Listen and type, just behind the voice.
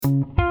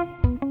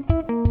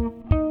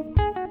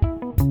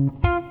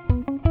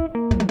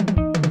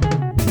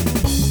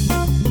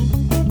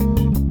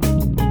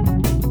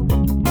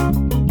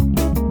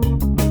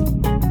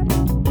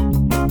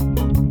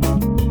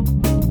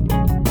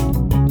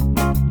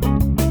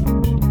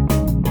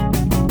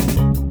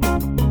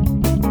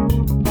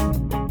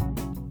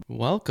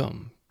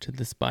welcome to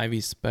the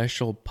Spivey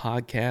special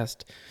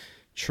podcast.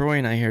 Troy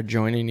and I are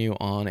joining you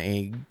on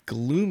a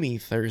gloomy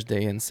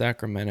Thursday in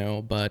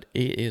Sacramento, but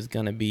it is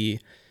going to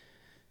be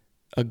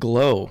a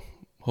glow,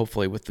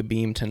 hopefully, with the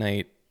beam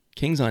tonight.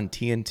 Kings on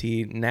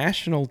TNT,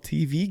 national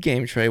TV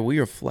game, Trey. We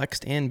are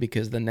flexed in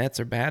because the Nets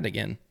are bad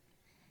again.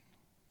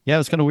 Yeah,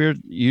 it's kind of weird.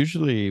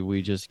 Usually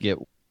we just get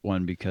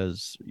one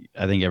because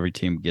I think every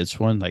team gets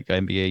one, like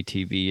NBA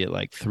TV at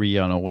like 3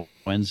 on a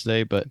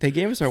Wednesday. But They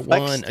gave us our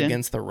one flexed in.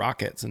 against the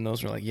Rockets, and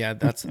those were like, yeah,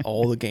 that's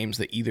all the games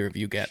that either of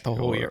you get the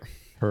whole year. Sure.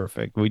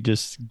 Perfect. We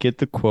just get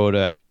the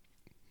quota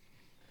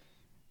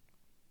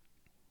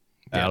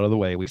Yeah, out of the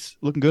way. We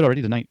looking good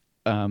already tonight.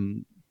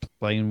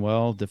 Playing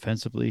well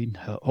defensively,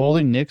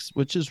 holding Knicks,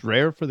 which is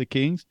rare for the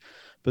Kings,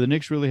 but the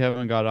Knicks really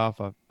haven't got off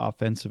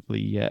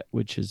offensively yet,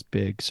 which is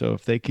big. So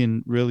if they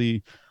can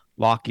really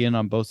lock in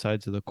on both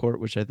sides of the court,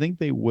 which I think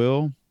they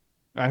will,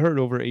 I heard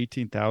over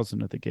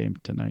 18,000 at the game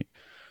tonight.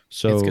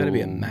 it's got to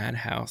be a So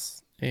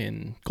madhouse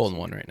in Golden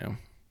One right now.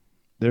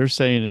 they're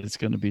saying it's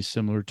going to be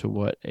similar to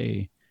what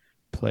a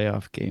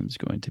playoff game is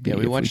going to be Yeah,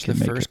 we if we watched the can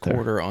make first it there.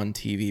 quarter on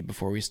TV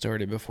before we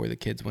started, before the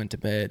kids went to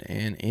bed,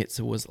 and it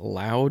was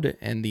loud,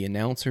 and the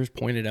announcers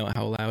pointed out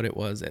how loud it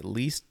was at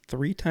least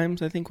 3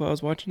 times, I think, while I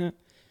was watching it.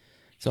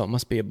 So it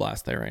must be a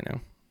blast there right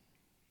now.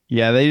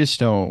 Yeah, they just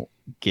don't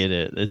get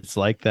it. It's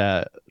like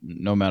that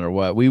no matter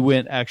what. We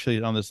went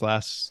actually on this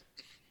last,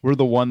 we're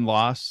the one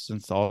loss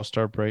since the All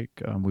Star break.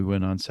 We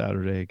went on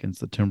Saturday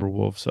against the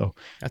Timberwolves. So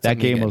That's that on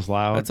me game again. was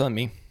loud. That's on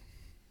me.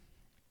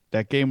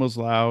 That game was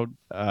loud.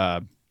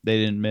 They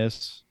didn't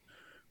miss,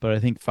 but I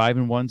think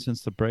 5-1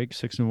 since the break,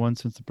 6-1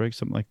 since the break,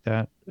 something like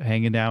that.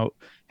 Hanging out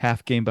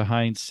half game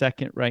behind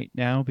second right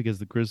now because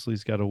the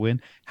Grizzlies got a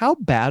win. How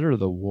bad are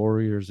the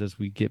Warriors as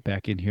we get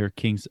back in here?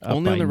 Kings up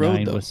Only on by the road,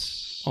 9 though.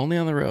 with Only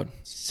on the road.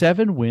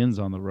 7 wins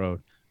on the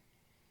road.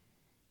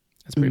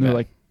 That's pretty And they're bad.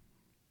 like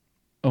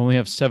only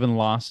have 7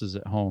 losses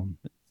at home.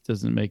 It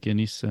doesn't make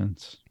any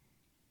sense.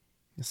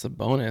 It's a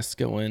bonus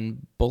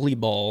going bully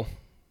ball.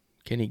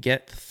 Can he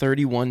get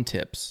 31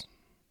 tips?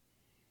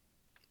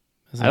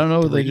 Is I don't that know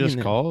what they three in just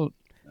the? called.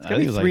 It's I got to think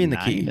be it was like three in the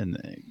 9 key. and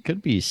it could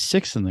be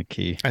 6 in the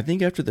key. I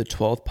think after the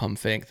 12th pump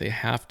fake, they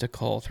have to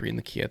call three in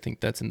the key. I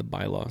think that's in the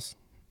bylaws.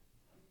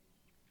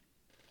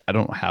 I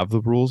don't have the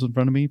rules in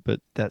front of me, but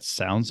that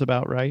sounds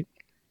about right.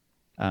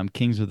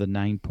 Kings with a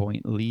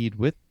 9-point lead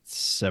with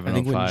I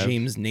think when 7:05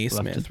 James left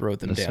Naismith in wrote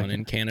them the down in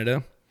second.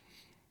 Canada,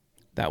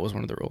 that was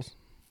one of the rules.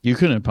 You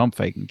couldn't pump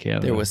fake in There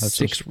Canada. was That's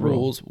just six the rule.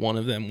 rules. One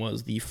of them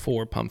was the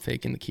 4 pump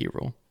fake in the key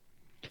rule.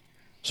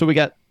 So we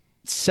got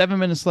 7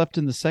 minutes left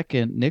in the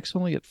second. Knicks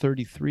only at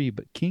 33,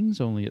 but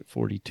Kings only at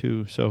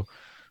 42. So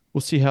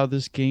we'll see how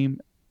this game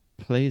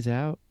plays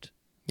out.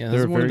 Yeah, this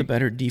is They're one of the very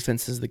better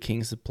defenses the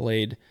Kings have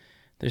played.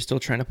 They're still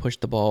trying to push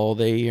the ball.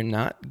 They are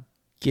not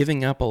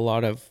giving up a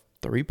lot of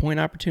 3-point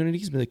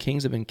opportunities, but the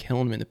Kings have been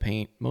killing them in the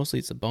paint. Mostly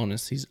it's a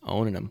bonus. He's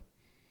owning them.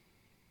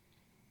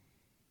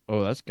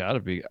 Oh, that's got to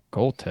be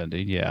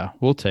goaltending. Yeah,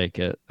 we'll take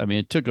it. I mean,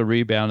 it took a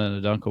rebound and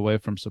a dunk away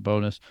from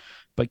Sabonis,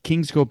 but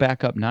Kings go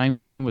back up 9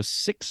 with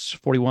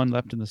 6:41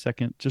 left in the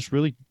second. Just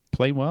really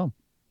playing well.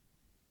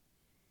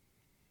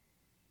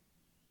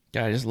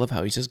 God, I just love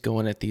how he's just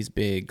going at these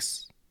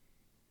bigs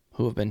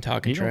who have been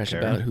talking He don't trash care.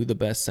 about who the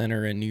best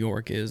center in New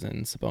York is,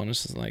 and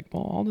Sabonis is like,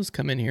 well, I'll just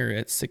come in here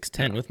at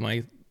 6'10" with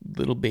my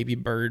little baby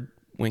bird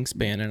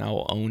wingspan, and I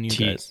will own you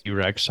T guys.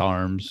 Rex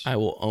arms. I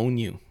will own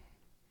you.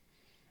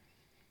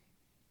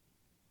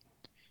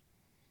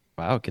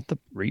 Wow, get the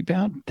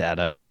rebound,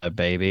 data,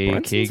 baby,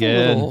 Brunson's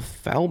a little Keegan.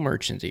 foul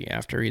merchanty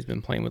after he's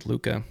been playing with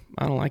Luca.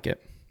 I don't like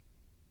it.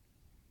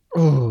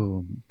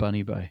 Oh,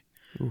 bunny by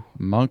Ooh,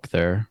 Monk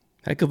there.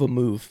 heck of a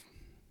move.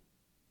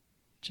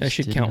 That Just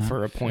should did count not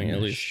for a point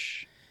at least.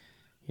 finish.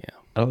 Yeah.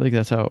 I don't think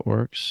that's how it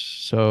works.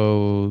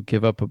 So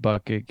give up a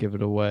bucket, give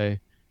it away.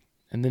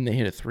 And then they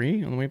hit a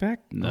three on the way back.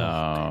 Oh,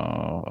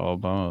 No,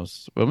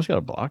 almost. We almost got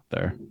a block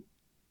there.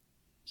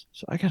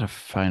 So I gotta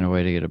find a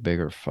way to get a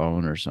bigger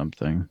phone or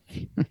something.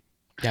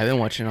 yeah, I've been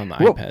watching on the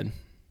Whoa, iPad.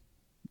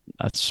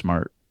 that's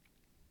smart.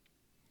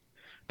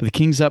 But the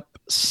Kings up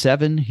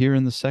 7 here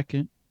in the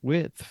second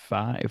with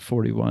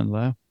 5:41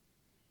 left.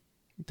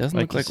 It doesn't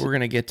Like look you like we're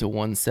going to get to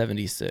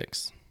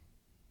 176.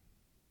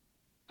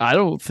 I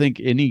don't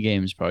think any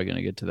game's probably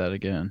gonna get to that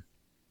again.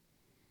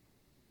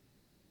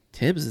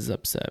 Tibbs is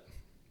upset.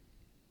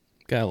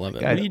 Gotta love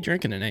it. What are Guy, you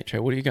drinking tonight, Trey?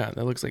 What do you got?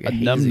 That looks like a a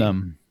num hazy.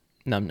 num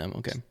Num num,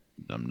 okay.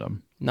 num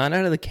num. Not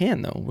out of the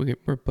can, though.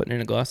 We're putting it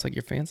in a glass like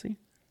you're fancy.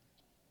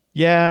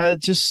 Yeah,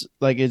 it's just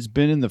like it's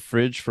been in the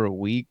fridge for a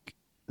week,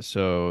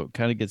 so it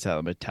kind of gets out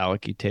of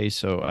metallic-y taste.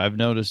 So I've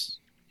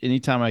noticed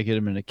anytime I get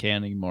them in a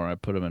can anymore, I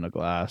put them in a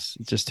glass.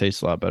 It just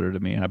tastes a lot better to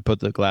me. I put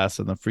the glass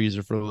in the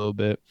freezer for a little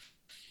bit,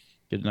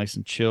 get it nice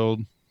and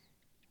chilled.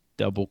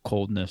 Double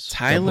coldness,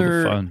 double the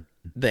Tyler, fun.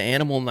 the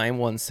Animal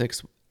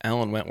 916,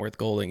 Alan Wentworth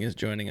Golding is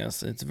joining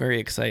us. It's very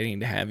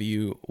exciting to have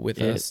you with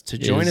It us to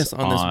join is us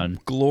on this on.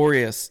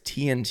 glorious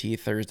TNT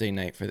Thursday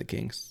night for the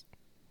Kings.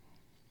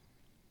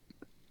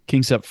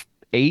 Kings up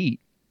 8,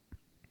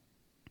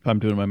 if I'm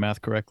doing my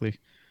math correctly.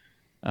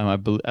 I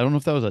don't know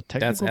if that was a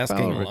That's technical foul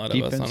asking a or a lot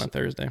of us on a defense.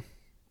 Thursday.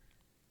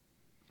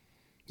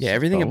 Yeah,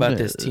 everything about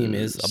this team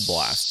is a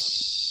blast.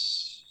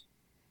 Sabonis.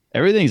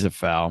 Everything's a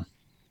foul.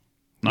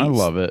 I He's,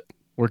 love it.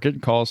 We're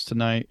getting calls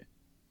tonight.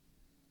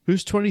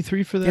 Who's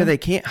 23 for yeah, them? they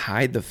can't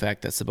hide the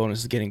fact that Sabonis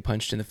is getting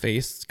punched in the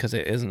face because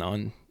it isn't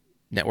on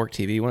network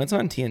TV. When it's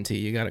on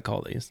TNT, you got to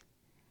call these.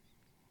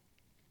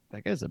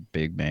 That guy's a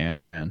big man.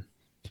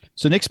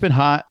 So Nick's been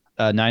hot,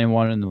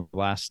 9-1 in the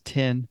last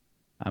 10.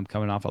 I'm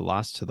coming off a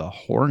loss to the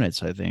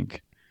Hornets, I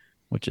think,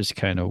 which is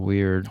kind of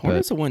weird. But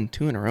Hornets have won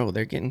 2 in a row.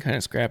 They're getting kind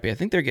of scrappy. I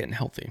think they're getting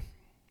healthy.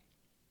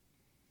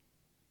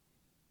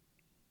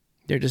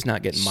 They're just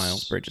not getting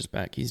Miles Bridges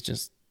back. He's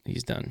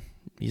done.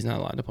 He's not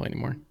allowed to play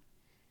anymore.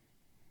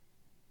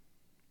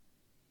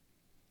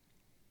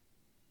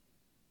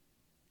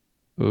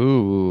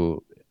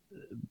 ooh,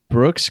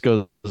 Brooks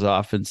goes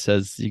off and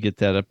says, "You get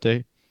that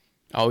update?"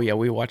 Oh yeah,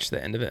 we watched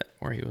the end of it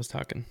where he was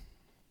talking.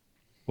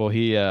 Well,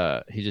 he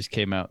just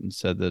came out and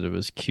said that it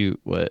was cute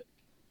what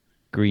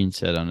Green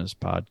said on his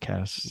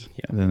podcast.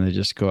 Yeah. And then they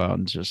just go out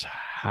and just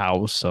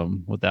house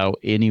them without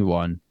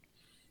anyone.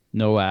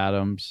 No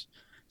Adams.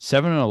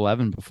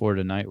 7-11 before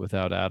tonight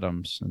without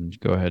Adams, and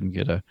go ahead and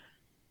get a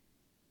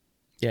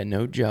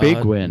No Ja,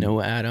 big win. no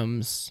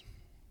Adams,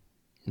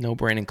 no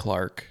Brandon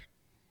Clark.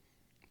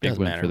 Big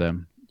Doesn't win matter for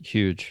them.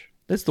 Huge.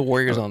 That's the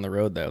Warriors on the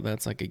road though.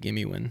 That's like a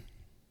gimme win.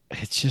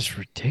 It's just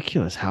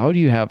ridiculous. How do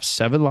you have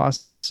 7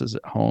 losses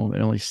at home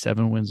and only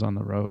 7 wins on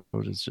the road?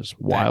 It's just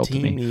wild That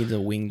to team me. needs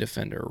a wing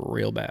defender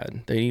real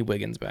bad. They need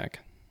Wiggins back.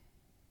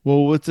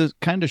 Well, what it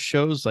kind of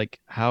shows like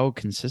how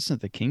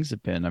consistent the Kings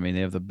have been. I mean, they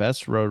have the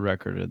best road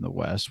record in the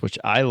West, which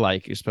I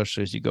like,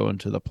 especially as you go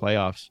into the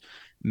playoffs.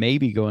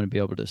 Maybe going to be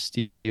able to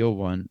steal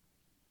one.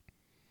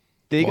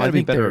 They got to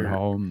be better at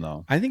home,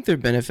 though. I think they're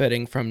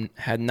benefiting from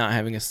not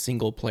having a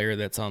single player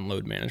that's on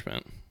load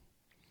management.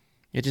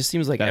 It just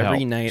seems like That every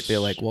helps. night they're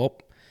like, well,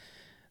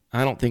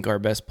 I don't think our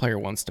best player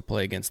wants to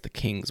play against the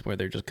Kings where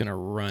they're just going to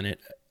run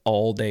it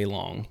all day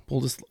long.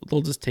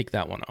 They'll just take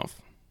that one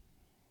off.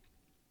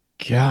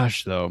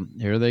 Gosh, though,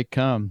 here they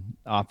come.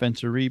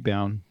 Offensive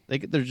rebound.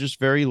 They're just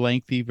very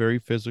lengthy, very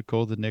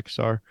physical. The Knicks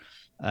are.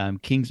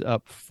 Kings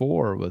up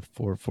 4 with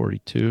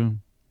 4:42.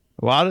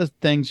 A lot of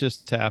things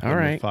just happened All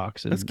right. with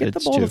Fox. And Let's get the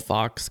ball to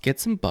Fox.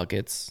 Get some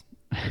buckets.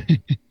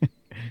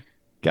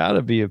 Got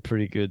to be a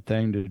pretty good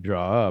thing to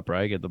draw up,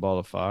 right? Get the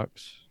ball to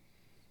Fox.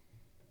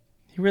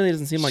 He really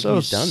doesn't seem like So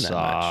he's done that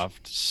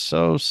soft,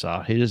 so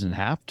soft. He doesn't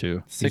have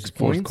to. 6 He's the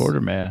fourth points?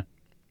 quarter man.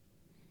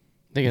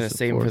 They got to He's the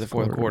save him for the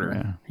fourth fourth quarter.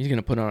 quarter, man. He's going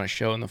to put on a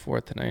show in the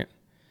fourth tonight.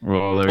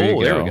 Well, there you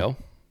go. There we go.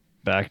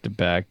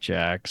 Back-to-back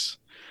jacks.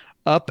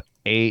 Up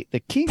 8. The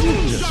Kings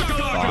are just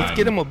fine. Let's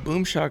get him a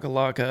boom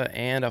shakalaka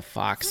and a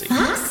Foxy.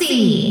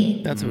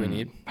 Foxy. That's what we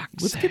need. Foxy.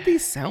 Let's get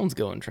these sounds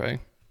going, Trey.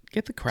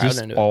 Get the crowd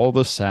Just into it. all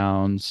the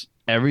sounds,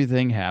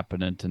 everything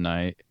happening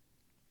tonight.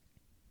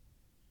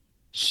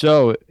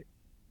 So,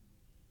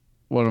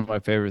 one of my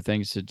favorite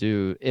things to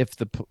do,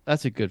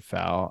 that's a good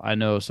foul. I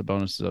know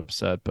Sabonis is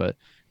upset, but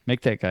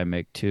make that guy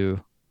make 2.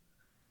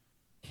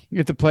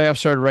 If the playoffs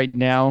started right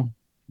now,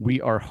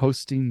 we are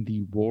hosting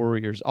the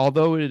Warriors.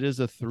 Although it is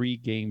a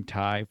 3-game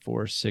tie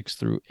for 6th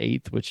through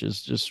 8th, which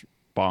is just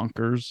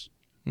bonkers.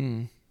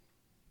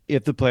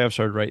 If the playoffs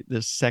started right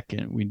this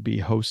second, we'd be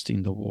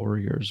hosting the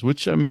Warriors,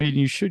 which, I mean,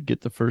 you should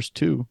get the first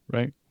 2,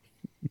 right?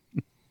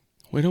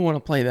 We don't want to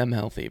play them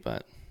healthy,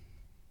 but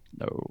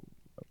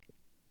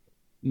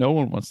No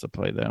one wants to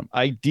play them.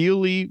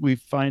 Ideally, we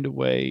find a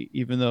way,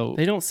 even though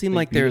they don't seem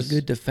like they're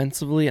good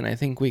defensively, and I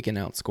think we can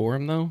outscore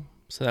them, though.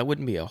 So that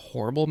wouldn't be a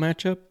horrible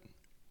matchup.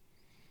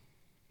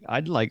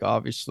 I'd like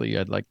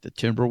the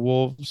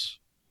Timberwolves.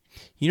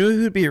 You know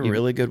who would be a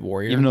really good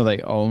warrior? Even though they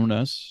own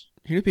us.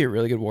 Who would be a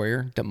really good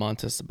warrior?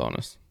 DeMontis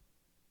Sabonis.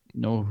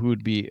 Know who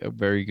would be a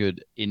very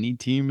good any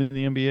team in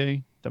the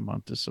NBA?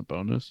 DeMontis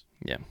Sabonis.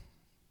 Yeah.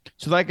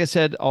 So like I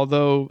said,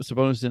 although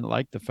Sabonis didn't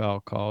like the foul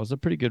call, it was a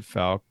pretty good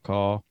foul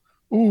call.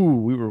 Ooh,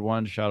 we were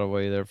one shot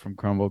away there from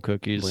crumble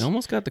cookies. We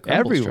almost got the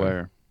crumbles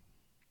everywhere.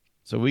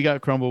 So we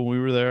got crumble when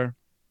we were there.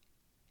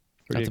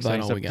 Pretty That's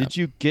about all we got. Did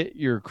you get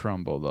your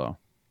crumble though?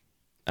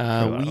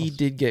 We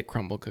did get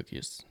crumble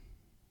cookies.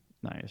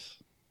 Nice.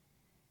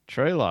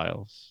 Trey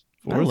Lyles.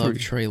 I love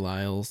Trey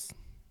Lyles.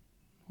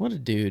 What a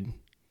dude.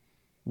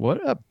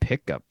 What a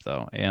pickup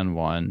though, and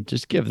 1.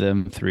 Just give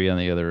them 3 on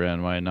the other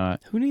end. Why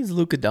not? Who needs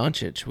Luka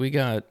Doncic? We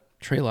got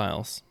Trey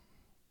Lyles.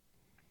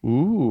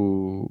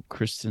 Ooh,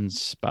 Kristen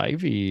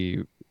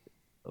Spivey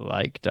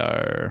liked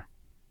our.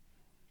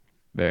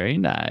 Very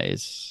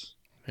nice.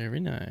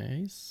 Very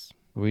nice.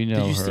 We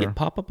know Did you her. see it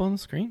pop up on the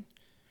screen?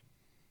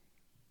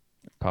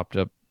 Popped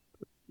up.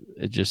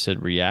 It just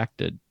said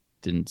reacted.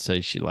 Didn't say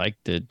she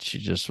liked it. She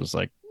just was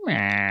like,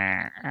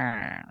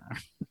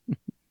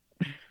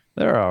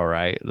 they're all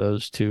right,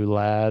 those 2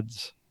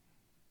 lads.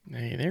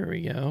 Hey, there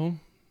we go.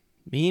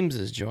 Memes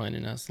is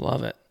joining us.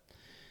 Love it.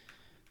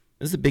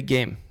 This is a big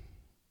game.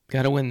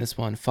 Got to win this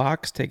one.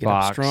 Fox, take it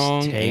up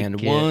strong and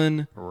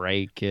 1.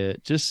 Break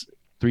it. Just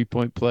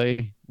 3-point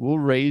play. We'll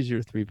raise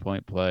your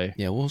 3-point play.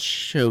 Yeah, we'll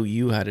show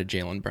you how to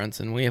Jalen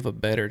Brunson. We have a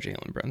better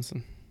Jalen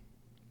Brunson.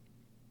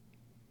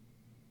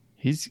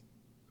 He's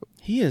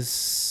He is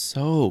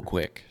so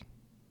quick.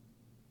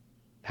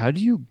 How do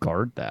you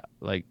guard that?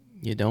 Like,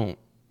 You don't.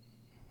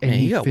 and Man,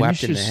 he he got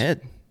whacked in the finishes.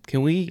 head.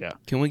 Can we Yeah.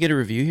 can we get a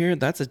review here?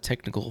 That's a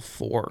technical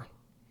 4.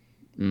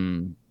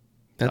 Mm, I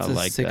That's a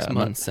like that.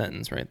 6-month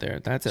sentence right there.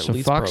 That's at So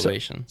least Fox,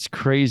 probation. it's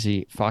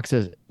crazy. Fox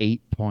has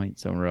 8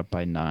 points and we're up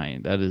by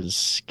 9. That is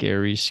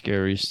scary,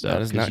 scary That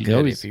stuff. is Because not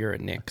good if you're a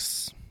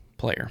Knicks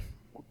player.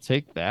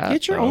 take that.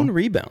 Get your though. own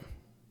rebound.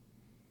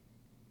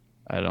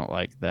 I don't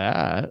like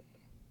that.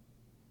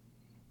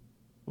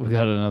 We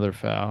got another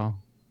foul.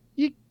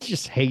 You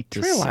just hate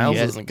to Trey see Lyles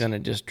it. isn't going to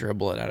just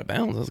dribble it out of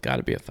bounds. It's got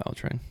to be a foul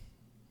train.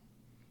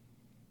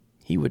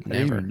 He would I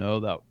didn't never. even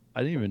know that. I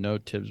didn't even know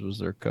Tibbs was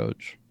their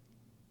coach.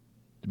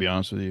 To be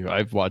honest with you,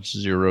 I've watched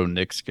 0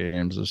 Knicks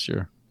games this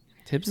year.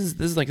 This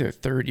is like their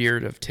 3rd year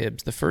of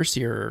Tibbs. The first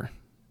year,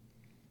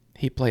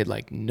 he played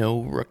like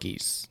no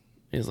rookies.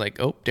 He's like,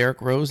 oh,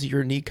 Derrick Rose,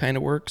 your knee kind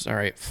of works. All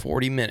right,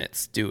 40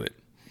 minutes, do it.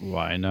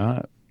 Why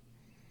not?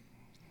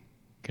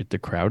 Get the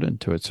crowd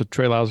into it. So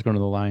Trey Lyles going to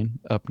the line,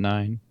 up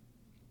 9.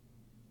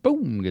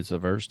 Boom, gets a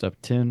verse, up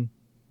 10.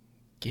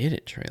 Get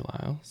it, Trey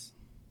Lyles.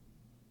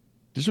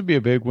 This would be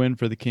a big win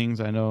for the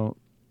Kings, I know.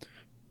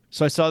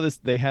 So I saw this.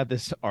 They had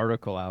this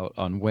article out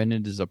on when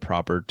it is a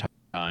proper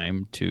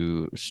time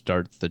to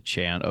start the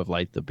chant of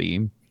Light the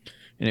Beam.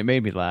 And it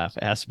made me laugh.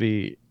 It has to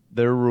be,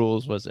 their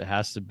rules was it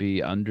has to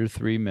be under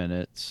 3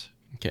 minutes.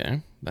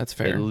 Okay, that's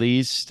fair. At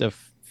least a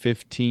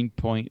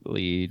 15-point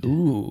lead.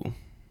 Ooh.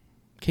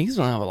 Kings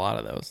don't have a lot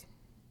of those.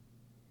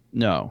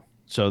 No.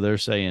 So they're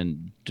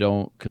saying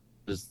don't.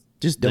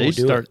 Just don't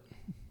do it.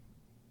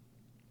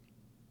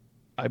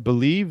 I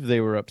believe they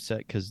were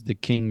upset because the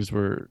fans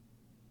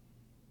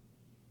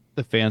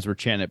were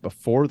chanting it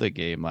before the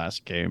game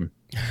last game.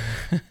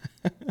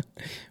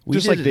 We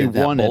Just did like it they in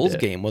that wanted Bulls it.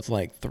 game with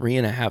like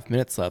 3.5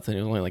 minutes left, and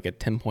it was only like a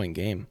 10-point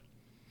game.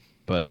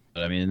 But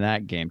I mean, in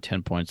that game,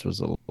 10 points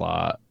was a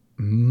lot.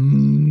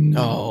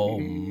 Oh,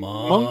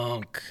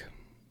 Monk.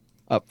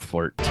 Up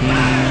 14.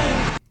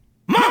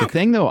 The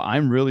thing, though,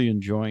 I'm really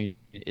enjoying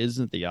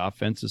isn't the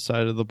offensive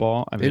side of the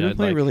ball. I mean, They've been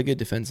playing really good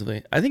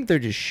defensively. I think they're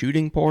just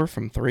shooting poor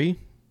from 3.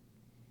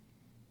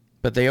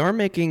 But they are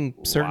making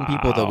certain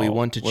people that we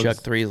want to chuck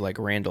threes like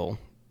Randall.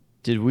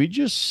 Did we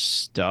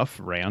just stuff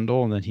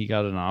Randall and then he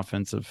got an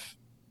offensive?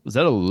 Was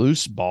that a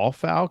loose ball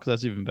foul? Because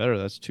that's even better.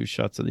 That's 2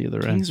 shots at the other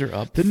end. Kings are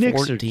up The 14.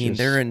 Knicks are just,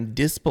 They're in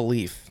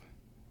disbelief.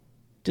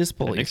 The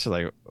Knicks are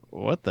like,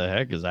 what the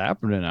heck is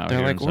happening out They're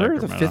here? like, we're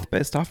the 5th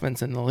best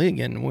offense in the league,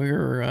 and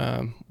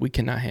we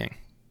cannot hang.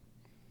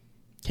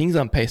 Kings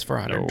on pace for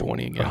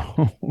 120 again.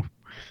 Well,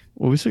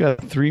 we still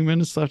got 3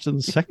 minutes left in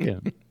the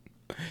second.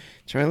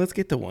 Try, let's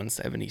get to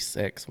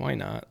 176. Why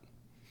not?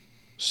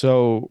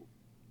 So,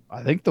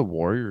 I think the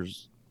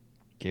Warriors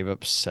gave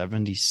up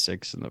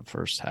 76 in the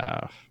first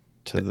half.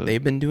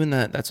 They've been doing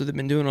that. That's what they've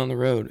been doing on the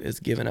road, is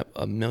giving up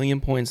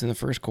 1,000,000 points in the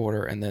first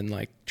quarter and then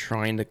like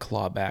trying to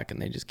claw back,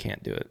 and they just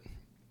can't do it.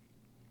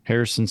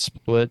 Harrison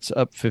splits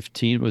up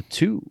 15 with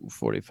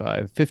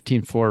 2:45.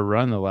 15-4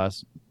 run the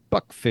last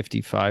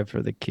 $1.55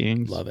 for the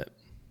Kings. Love it.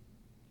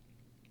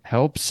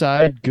 Help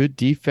side, good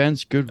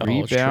defense, good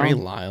rebound. Trey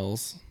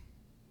Lyles.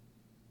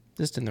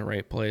 Just in the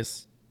right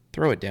place.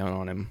 Throw it down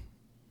on him.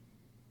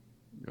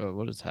 Oh,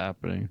 what is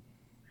happening?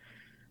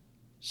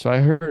 So I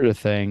heard a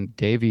thing.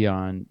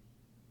 Davion,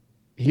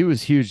 he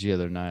was huge the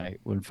other night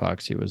when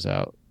Foxy was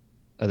out.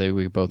 I think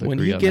we both agree on that.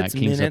 When he gets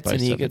Kings up minutes by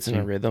and he gets in a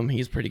 17. rhythm,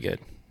 he's pretty good.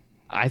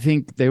 I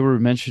think they were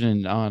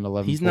mentioning on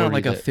 11. He's not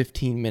like a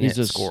 15-minute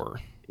scorer.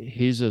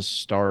 He's a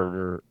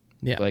starter.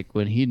 Yeah. Like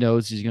when he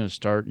knows he's going to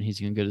start and he's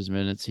going to get his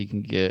minutes, he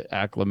can get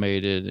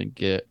acclimated and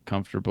get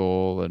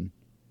comfortable. And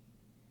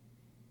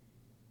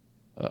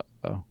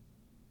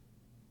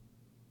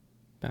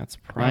that's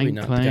probably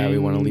not the guy we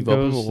want to leave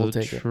open, but we'll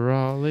take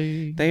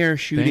trolley. it. They are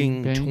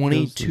shooting bang,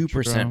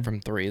 22% from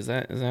 3.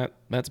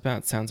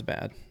 That sounds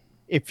bad.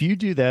 If you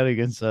do that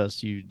against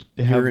us, you're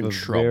in a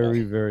trouble.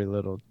 very, very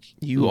little.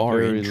 You are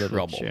very in little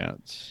trouble.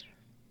 chance.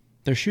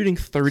 They're shooting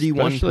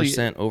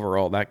 31%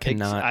 overall. That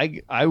cannot.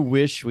 I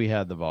wish we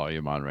had the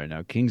volume on right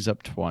now. Kings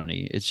up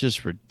 20. It's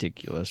just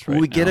ridiculous right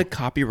Will we now. get a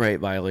copyright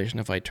violation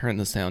if I turn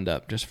the sound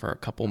up just for a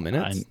couple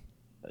minutes?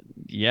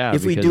 Yeah.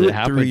 If we because do it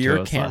happened through to your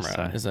us last camera,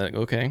 time. is that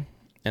okay?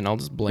 And I'll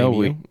just blame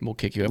you. We'll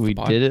kick you off the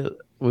pod.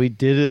 We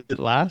did it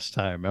last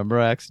time. Remember,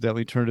 I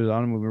accidentally turned it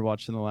on when we were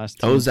watching the last.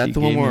 Oh, is that TNT the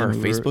one game where our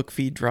and Facebook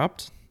feed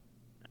dropped?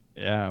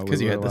 Yeah, because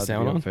you had the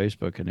sound on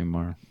Facebook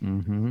anymore.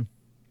 Mm-hmm.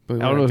 I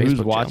don't know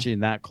who's watching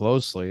that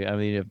closely. I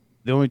mean, if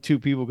the only 2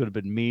 people could have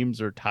been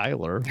memes or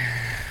Tyler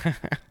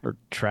or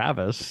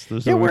Travis.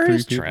 There's only where 3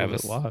 is people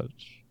Travis? that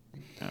watch.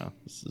 Yeah,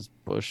 this is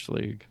Bush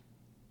League.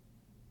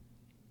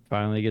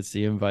 Finally gets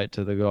the invite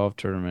to the golf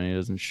tournament. He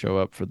doesn't show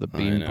up for the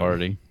bean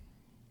party.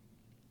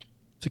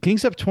 So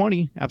Kings up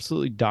 20,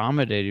 absolutely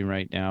dominating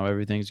right now.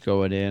 Everything's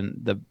going in.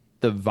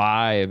 The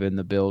vibe in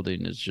the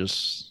building is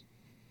just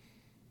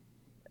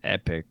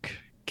epic.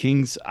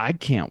 Kings, I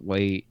can't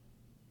wait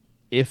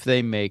if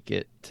they make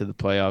it to the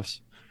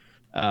playoffs,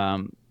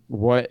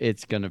 what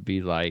it's going to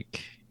be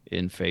like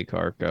in fake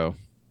Arco.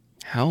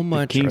 How The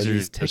much are Kings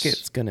these are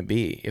tickets going to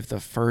be if the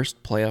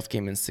first playoff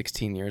game in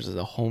 16 years is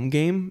a home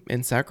game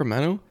in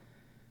Sacramento?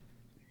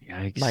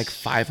 Like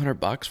yikes.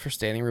 $500 for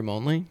standing room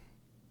only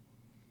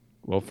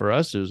Well, for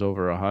us, it was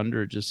over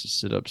 100 just to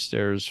sit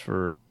upstairs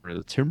for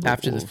the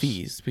after the Timberwolves.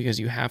 fees because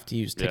you have to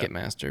use Yeah.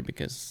 Ticketmaster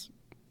because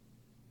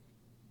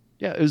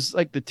Yeah, it was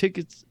like the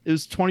tickets, it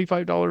was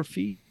 $25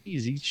 fees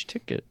each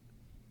ticket.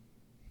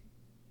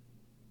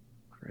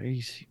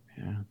 Crazy,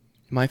 man.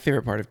 my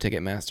favorite part of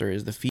Ticketmaster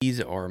is the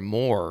fees are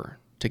more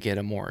to get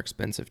a more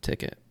expensive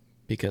ticket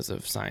because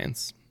of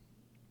science.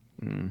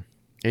 Mm.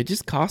 It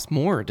just costs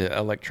more to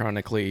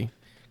electronically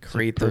It's a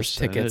create those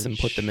tickets and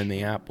put them in percentage.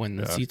 the app when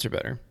the Yeah. seats are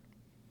better.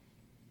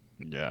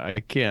 Yeah, I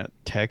can't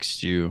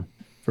text you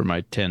for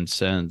my 10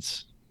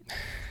 cents.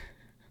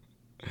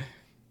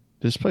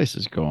 This place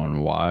is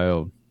going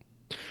wild.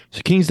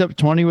 So Kings up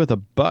 20 with a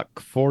buck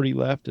 40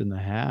 left in the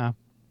half.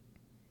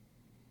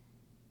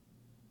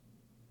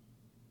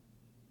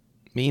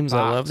 Memes,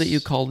 I love that you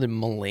Thoughts? called him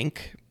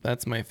Malink.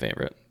 That's my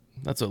favorite.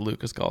 That's what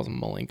Lucas calls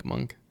him, Malink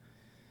Monk.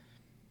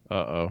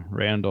 Uh-oh.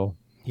 Randall.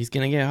 He's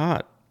going to get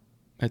hot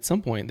at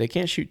some point. They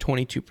can't shoot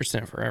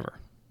 22% forever.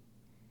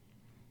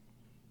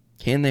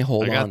 Can they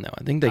hold I got on, though?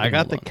 I think they I can got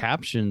hold the on.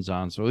 captions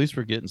on, so at least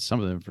we're getting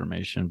some of the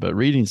information, but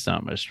reading's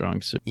not my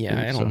strong suit. Yeah,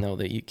 I don't So know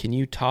that you can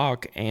you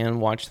talk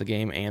and watch the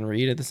game and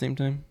read at the same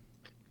time?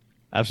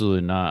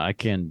 absolutely not. I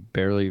can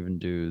barely even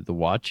do the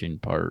watching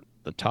part.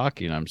 The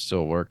talking I'm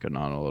still working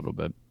on a little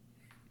bit.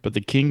 But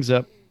the Kings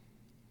up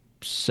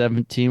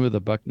 17 with a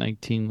buck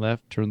 19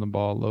 left, turn the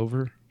ball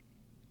over.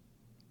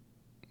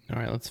 All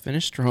right, let's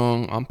finish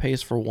strong. On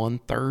pace for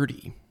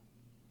 130.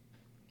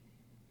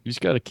 You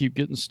just got to keep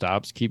getting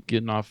stops, keep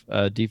getting off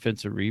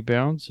defensive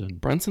rebounds, and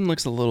Brunson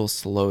looks a little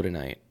slow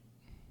tonight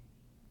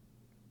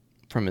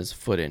from his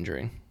foot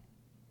injury,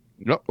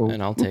 oh,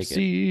 and I'll take it.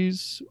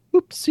 oopsies,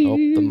 Oh,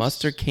 the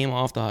mustard oopsies. came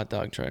off the hot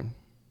dog tray.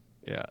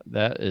 Yeah,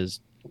 that is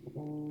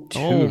Oh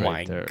two right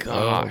my there. Oh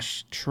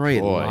gosh, Trey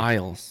boy,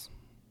 Lyles.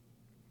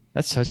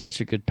 that's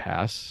such a good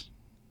pass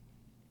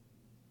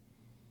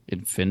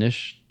and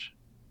finish.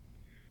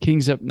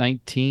 Kings up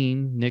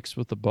 19. Knicks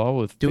with the ball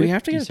with Do we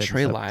have to 50 get a seconds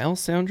Trey left. Lyles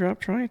sound drop,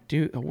 Troy?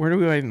 Where do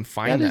we even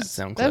find that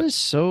sound That clip? is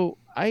so.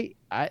 I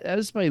that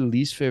is my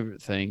least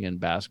favorite thing in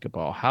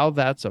basketball. How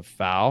that's a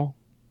foul.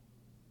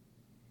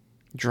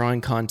 Drawing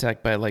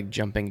contact by like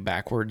jumping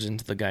backwards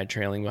into the guy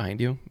trailing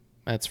behind you.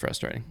 That's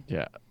frustrating.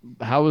 Yeah.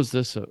 How is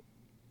this a?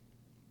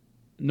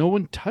 No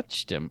one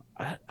touched him.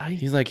 I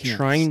He's like can't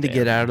trying to get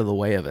stand out that. of the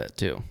way of it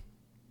too.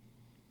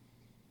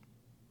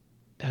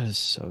 That is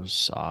so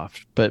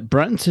soft. But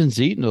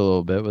Brunson's eating a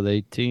little bit with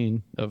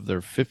 18 of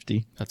their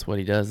 50. That's what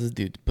he does. This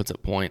dude puts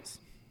up points.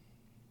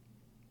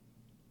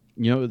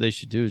 You know what they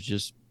should do is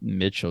just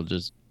Mitchell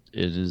just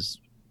it is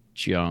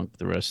junk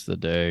the rest of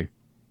the day. I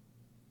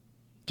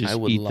Just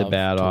would eat the love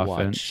bad to watch.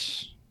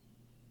 offense.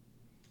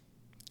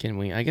 Can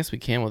we? I guess we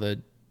can with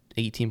a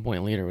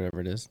 18-point lead or whatever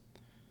it is.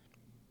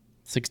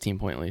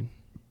 16-point lead.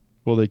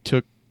 Well, they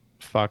took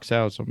Fox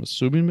out, so I'm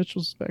assuming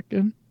Mitchell's back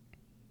in.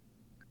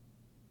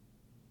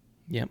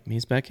 Yep,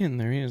 he's back in.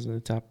 There he is at the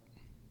top.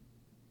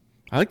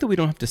 I like that we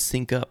don't have to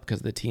sync up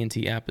because the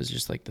TNT app is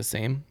just like the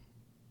same.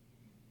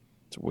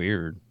 It's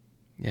weird.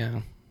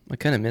 Yeah, I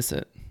kind of miss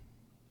it.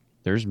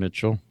 There's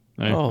Mitchell.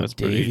 Hey, Oh, that's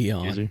pretty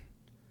Davion. easy.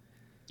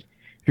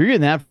 If you're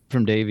getting that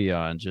from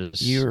Davion,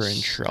 just You're in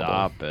trouble.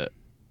 stop it.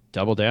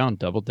 Double down,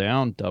 double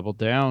down, double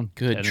down.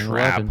 Good 10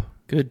 trap. and 11.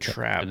 Good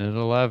trap. 10 and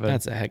 11.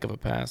 That's a heck of a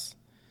pass.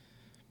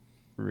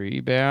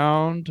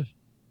 Rebound.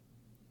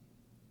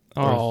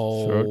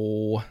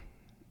 Oh.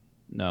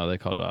 No, they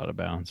called it out of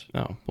bounds.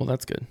 Oh, well,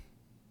 that's good.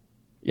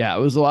 Yeah, it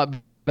was a lot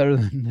better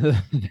than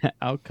the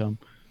outcome.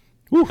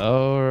 Woo.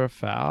 Or a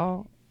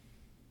foul.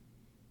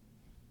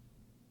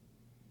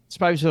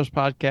 Spivey Shows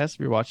podcast. If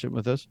you're watching it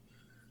with us,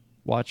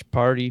 watch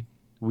party.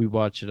 We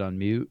watch it on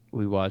mute.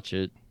 We watch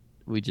it.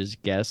 We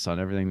just guess on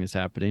everything that's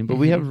happening, but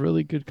we have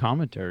really good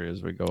commentary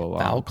as we go along.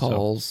 Foul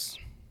calls.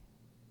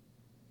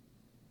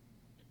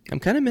 I'm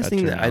kind of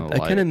missing that. I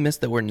kind of miss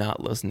that we're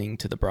not listening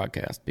to the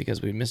broadcast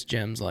because we missed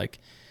gems like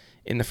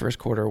in the first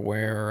quarter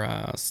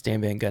where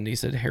Stan Van Gundy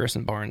said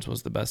Harrison Barnes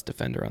was the best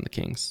defender on the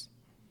Kings.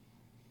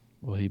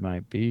 Well, he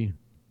might be.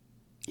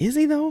 Is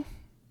he, though?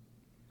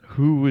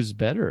 Who was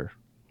better?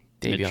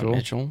 Davion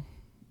Mitchell.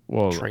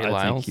 Well, Trey I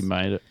Lyles. think he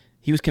might have.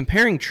 He was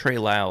comparing Trey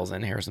Lyles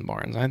and Harrison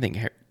Barnes. I think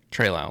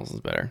Trey Lyles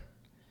is better.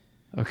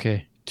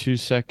 Okay, 2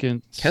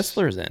 seconds.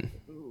 Kessler's in.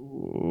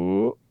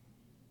 Ooh,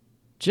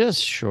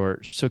 just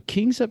short. So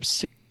Kings up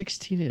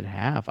 16 and a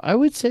half. I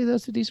would say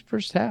that's a decent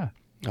first half.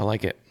 I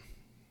like it.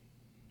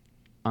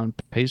 On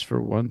pace for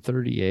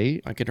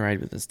 138. I could ride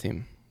with this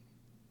team.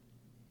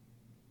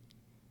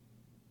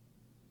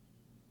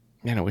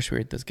 Man, I wish we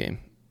were at this game.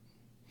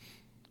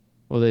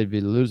 Well, they'd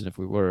be losing if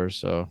we were,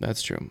 so.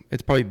 That's true.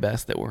 It's probably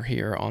best that we're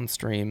here on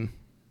stream.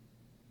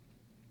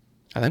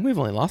 I think we've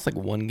only lost like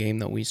one game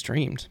that we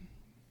streamed.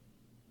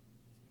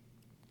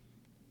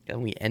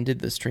 And we ended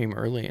the stream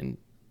early and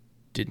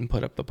didn't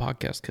put up the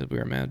podcast because we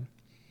were mad.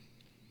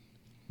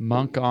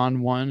 Monk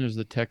on one is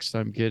the text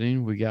I'm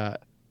getting. We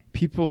got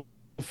people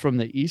from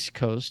the East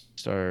Coast,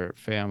 our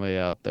family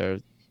out there,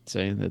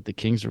 saying that the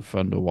Kings are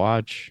fun to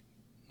watch.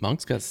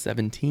 Monk's got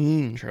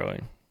 17, Troy.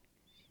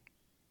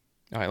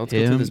 All right, let's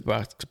go through this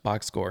Him,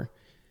 box score.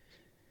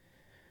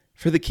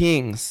 For the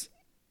Kings,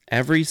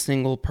 every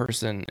single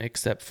person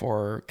except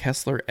for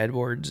Kessler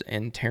Edwards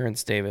and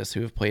Terrence Davis,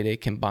 who have played a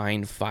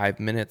combined 5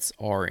 minutes,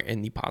 are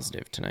in the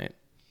positive tonight.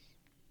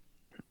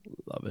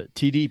 love it.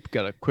 TD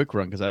got a quick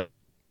run because I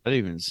didn't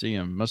even see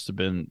him. Must have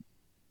been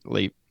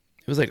late.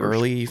 It was like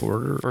early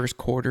quarter. first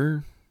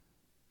quarter.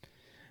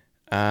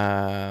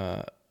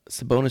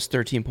 Sabonis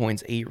 13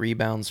 points, 8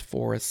 rebounds,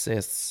 4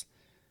 assists,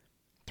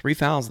 3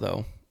 fouls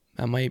though.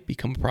 That might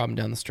become a problem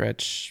down the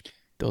stretch.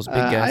 Those big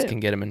guys can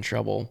get him in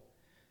trouble.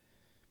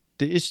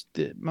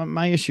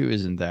 My issue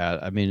isn't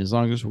that. I mean, as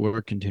long as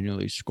we're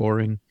continually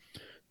scoring,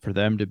 for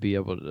them to be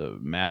able to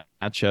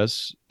match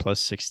us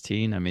plus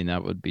 16, I mean,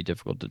 that would be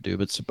difficult to do.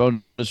 But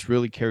Sabonis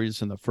really carried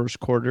us in the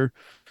first quarter,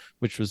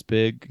 which was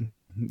big.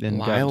 Then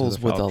got into the Lyles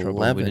with foul trouble.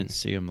 11. We didn't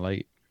see him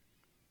late.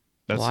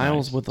 That's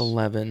Lyles nice. with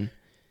 11.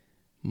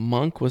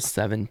 Monk was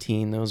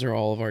 17. Those are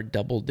all of our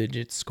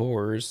double-digit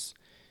scores.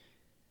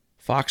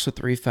 Fox with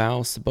 3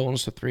 fouls.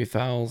 Sabonis with 3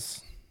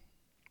 fouls.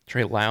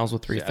 Trey Lyles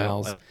with 3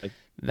 fouls.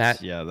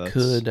 That's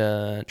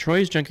could...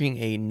 Troy's drinking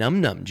a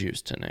num-num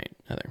juice tonight,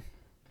 Heather.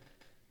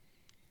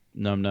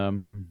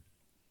 Num-num.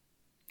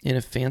 In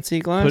a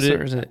fancy glass,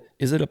 or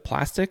is it a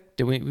plastic?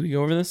 Did we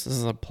go over this? This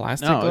is a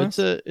plastic glass?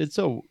 No,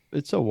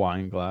 it's a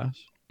wine glass.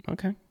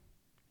 Okay.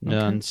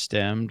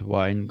 Non-stemmed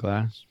wine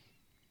glass.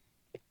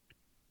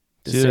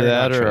 Does Sarah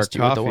that not or trust a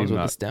you with the coffee ones with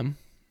the mug. stem?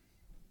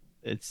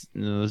 It's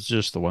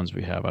just the ones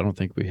we have. I don't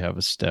think we have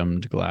a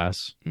stemmed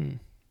glass.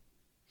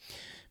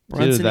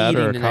 Brunson that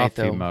eating or a tonight,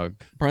 coffee though. mug.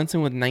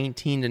 Brunson with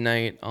 19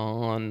 tonight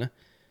on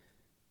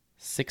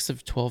 6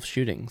 of 12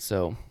 shooting,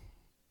 so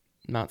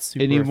not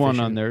super Anyone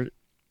efficient.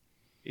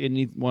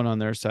 on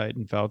their side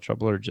in foul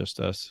trouble or just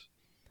us?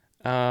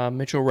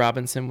 Mitchell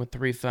Robinson with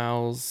 3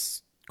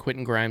 fouls.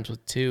 Quentin Grimes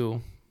with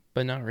 2,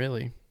 but not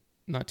really.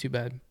 Not too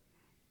bad.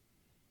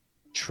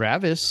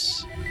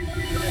 Travis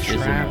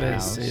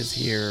is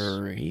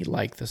here. He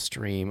liked the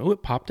stream. Oh,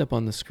 it popped up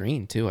on the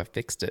screen, too. I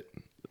fixed it.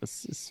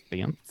 This is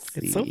fancy.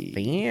 It's so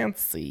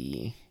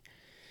fancy.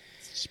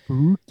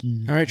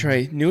 Spooky. All right,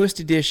 Trey. Newest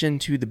addition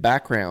to the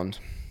background.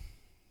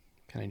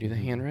 Can I do the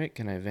hand right?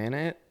 Can I van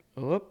it?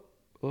 Nope.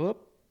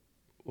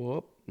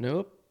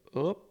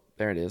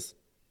 There it is.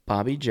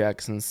 Bobby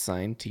Jackson's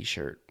signed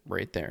T-shirt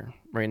right there,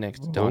 right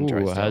next to Don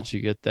Drysdale. How'd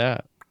you get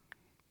that?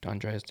 Don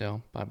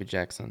Drysdale, Bobby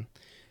Jackson.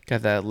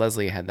 Got that.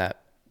 Leslie had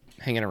that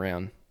hanging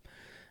around.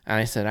 And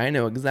I said, I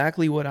know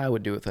exactly what I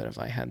would do with it if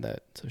I had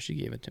that. So she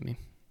gave it to me.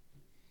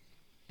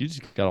 You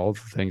just got all the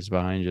things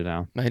behind you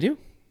now. I do.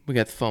 We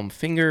got the foam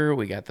finger.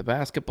 We got the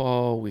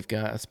basketball. We've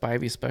got a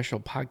Spivey special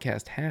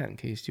podcast hat in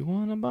case you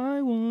want to buy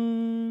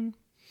one.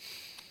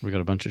 We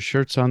got a bunch of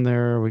shirts on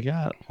there. We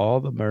got all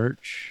the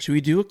merch. Should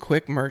we do a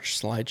quick merch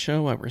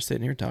slideshow while we're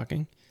sitting here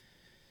talking?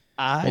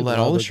 We'll let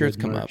all the shirts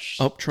come up.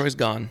 Oh, Troy's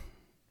gone.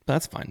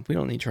 That's fine. We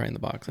don't need Troy in the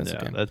box. That's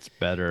okay. That's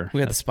better.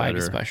 We got the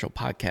Spivey special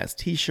podcast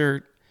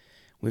T-shirt.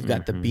 We've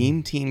got the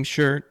Beam Team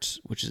shirt,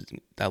 which is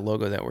that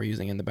logo that we're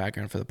using in the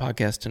background for the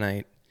podcast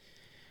tonight.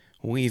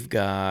 We've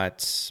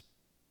got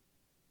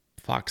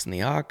Fox and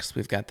the Ox.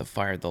 We've got the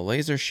Fire the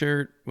Laser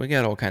shirt. We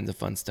got all kinds of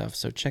fun stuff.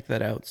 So check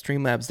that out.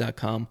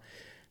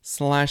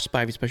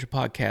 Streamlabs.com/Spivey Special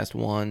Podcast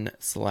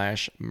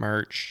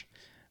 1/merch.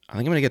 I think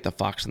I'm going to get the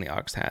Fox and the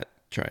Ox hat.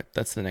 Try.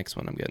 That's the next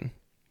one I'm getting.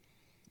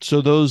 So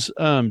those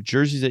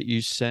jerseys that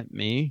you sent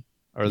me,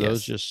 are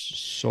those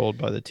just sold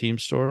by the team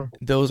store?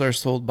 Those are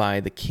sold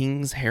by the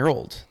King's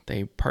Herald.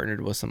 They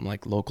partnered with some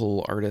like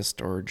local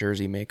artist or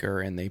jersey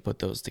maker, and they put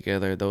those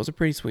together. Those are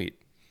pretty sweet.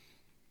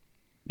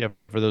 Yeah,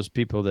 for those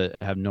people that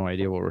have no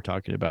idea what we're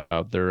talking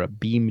about, they're a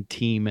Beam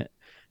Team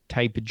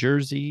type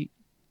jersey.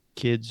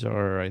 Kids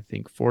are, I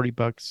think,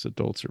 $40.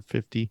 Adults are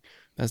 $50.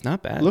 That's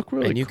not bad. Look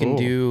really cool. And you can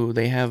do.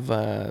 They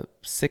have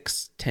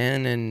 6,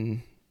 10,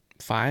 and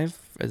 5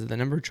 as the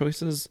number of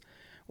choices,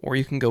 or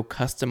you can go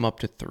custom up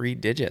to 3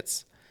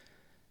 digits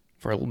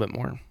for a little bit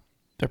more.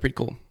 They're pretty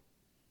cool.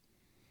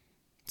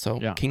 So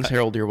King's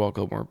Herald, you're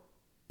welcome. We're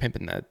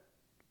pimping that.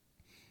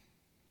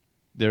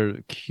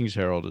 Their King's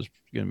Herald is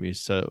going to be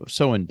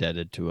so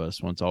indebted to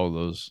us once all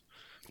those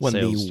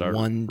sales start.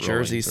 One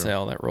jersey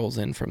sale that rolls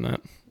in from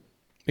that.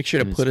 Make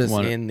sure to put us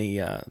in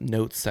the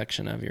notes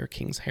section of your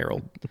King's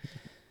Herald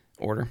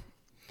order.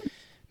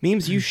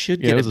 Memes, you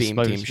should get a Beam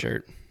Team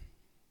shirt.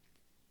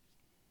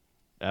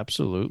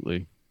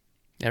 Absolutely.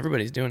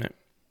 Everybody's doing it.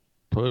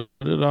 Put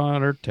it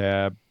on our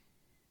tab.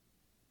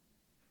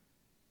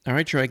 All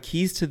right, Troy.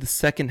 Keys to the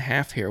second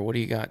half here. What do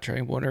you got,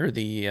 Trey? What are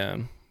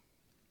the...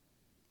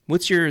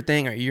 what's your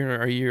thing? Are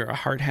you a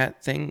hard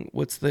hat thing?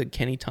 What's the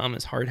Kenny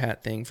Thomas hard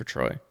hat thing for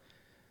Troy?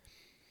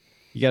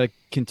 You got to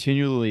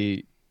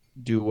continually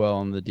do well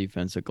on the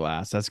defensive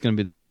glass. That's going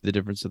to be the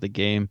difference of the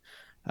game.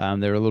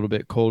 They were a little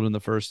bit cold in the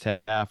first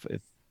half.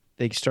 If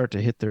they start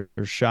to hit their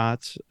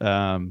shots.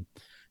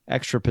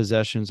 Extra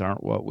possessions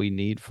aren't what we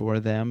need for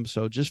them.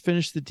 So just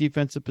finish the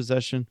defensive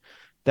possession.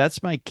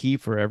 That's my key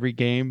for every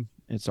game.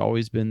 It's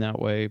always been that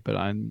way, but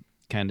I'm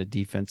kind of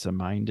defensive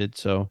minded.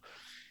 So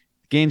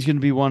the game's going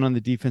to be won on the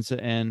defensive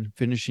end,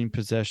 finishing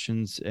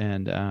possessions,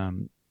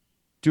 and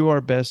do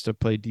our best to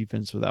play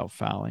defense without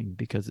fouling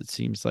because it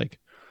seems like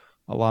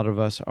a lot of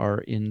us are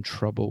in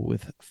trouble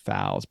with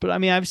fouls. But I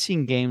mean, I've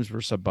seen games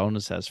where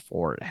Sabonis has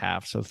 4 at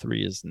half, so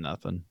 3 is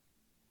nothing.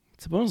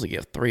 Sabonis will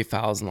give 3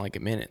 fouls in like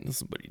a minute. This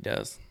is what he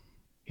does.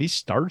 He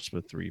starts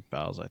with 3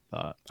 fouls, I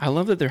thought. I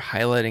love that they're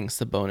highlighting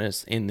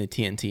Sabonis in the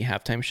TNT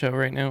halftime show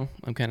right now.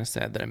 I'm kind of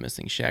sad that I'm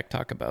missing Shaq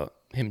talk about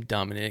him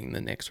dominating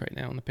the Knicks right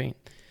now in the paint.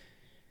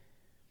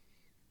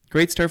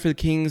 Great start for the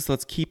Kings.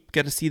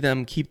 Get to see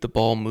them keep the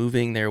ball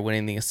moving. They're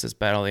winning the assist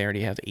battle. They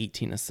already have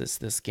 18 assists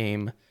this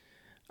game.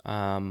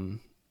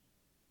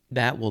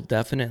 That will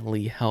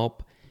definitely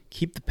help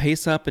keep the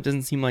pace up. It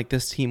doesn't seem like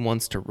this team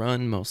wants to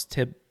run. Most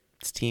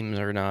teams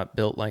are not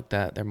built like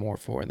that. They're more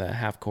for the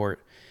half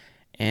court.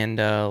 And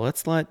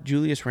let's let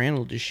Julius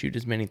Randle just shoot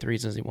as many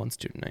threes as he wants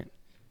to tonight.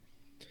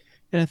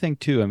 And I think,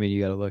 too, I mean,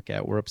 you got to look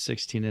at we're up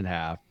 16 and a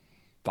half.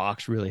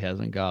 Fox really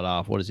hasn't got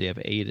off. What does he have?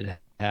 8 and a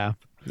half?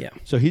 Yeah.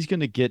 So he's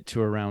going to get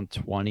to around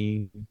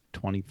 20,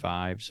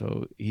 25.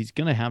 So he's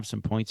going to have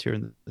some points here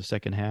in the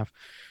second half.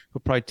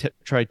 He'll probably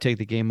try to take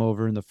the game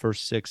over in the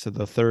first 6 of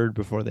the third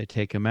before they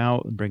take him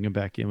out and bring him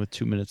back in with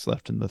 2 minutes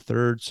left in the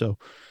third. So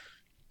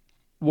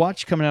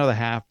watch coming out of the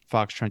half,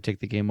 Fox trying to take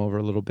the game over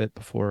a little bit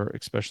before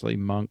especially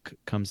Monk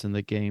comes in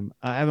the game.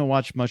 I haven't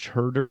watched much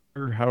Herder.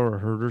 How are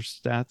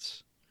Herder's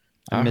stats?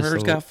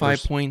 Herder's got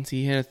 5 points.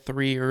 He hit a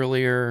 3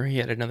 earlier. He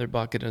had another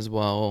bucket as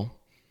well.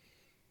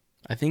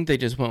 I think they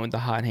just went with the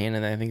hot hand,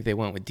 and I think they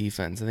went with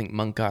defense. I think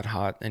Monk got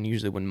hot, and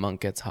usually when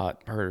Monk gets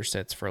hot, Herder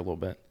sits for a little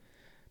bit.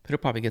 But he'll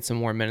probably get some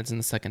more minutes in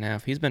the second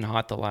half. He's been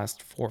hot the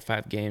last 4 or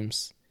 5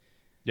 games.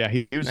 Yeah,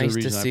 he was nice the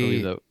reason to I see.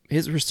 believe that.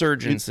 His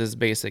resurgence is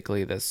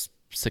basically this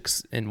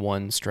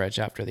 6-1 stretch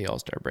after the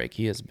All-Star break.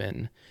 He has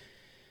been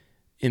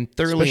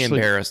thoroughly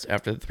embarrassed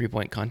after the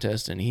 3-point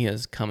contest, and he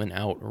is coming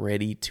out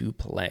ready to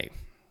play.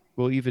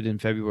 Well, even in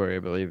February, I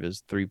believe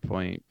his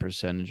 3-point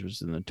percentage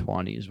was in the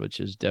 20s, which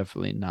is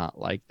definitely not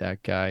like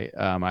that guy.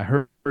 I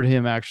heard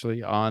him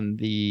actually on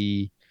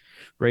the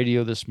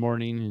radio this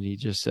morning, and he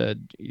just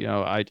said,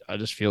 I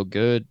just feel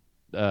good.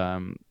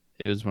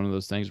 It was one of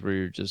those things where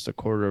you're just a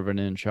quarter of an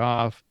inch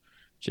off,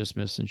 just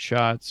missing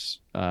shots.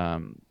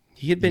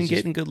 He had been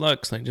getting good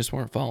looks, they just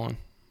weren't falling.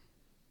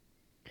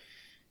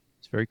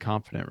 He's very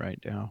confident right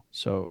now.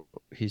 So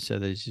he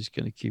said that he's just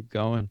going to keep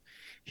going.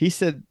 He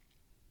said,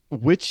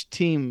 which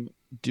team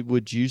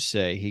would you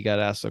say, he got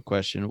asked a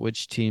question,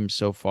 which team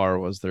so far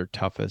was their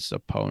toughest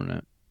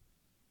opponent?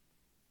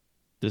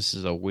 This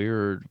is a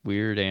weird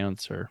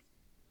answer.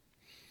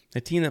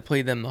 The team that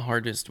played them the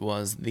hardest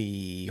was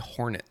the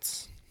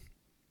Hornets.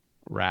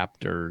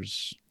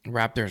 Raptors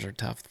are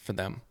tough for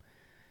them.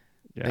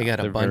 Yeah, they got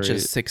a bunch of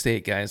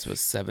 6'8" guys with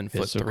 7'3"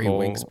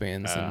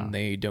 wingspans, and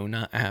they do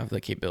not have the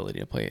capability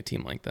to play a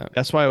team like that.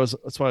 That's why I was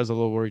a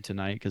little worried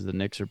tonight because the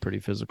Knicks are pretty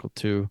physical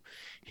too.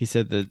 He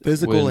said that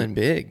physical and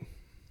big.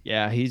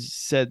 Yeah, he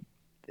said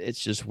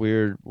it's just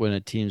weird when a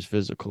team's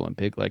physical and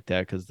big like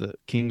that because the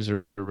Kings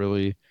are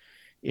really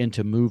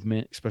into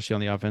movement, especially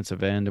on the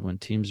offensive end. And when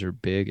teams are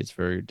big, it's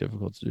very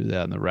difficult to do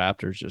that. And the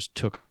Raptors just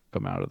took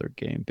them out of their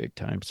game big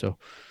time. So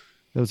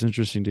that was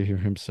interesting to hear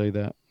him say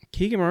that.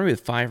 Keegan Murray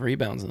with 5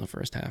 rebounds in the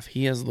first half.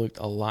 He has looked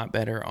a lot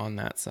better on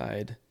that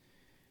side.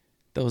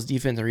 Those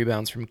defensive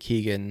rebounds from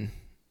Keegan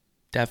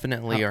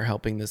definitely are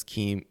helping this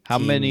team. How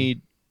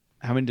many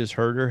does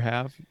Herder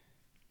have?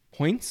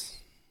 Points?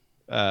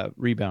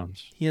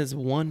 Rebounds. He has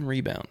 1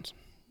 rebound,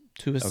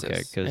 2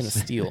 assists, and a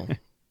steal.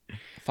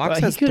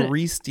 Fox well, has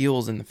 3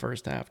 steals in the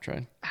first half,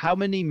 Trey. How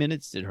many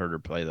minutes did Herder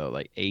play, though?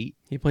 Like 8?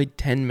 He played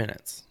 10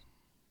 minutes.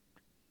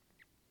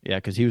 Yeah,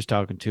 because he was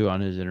talking, too,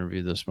 on his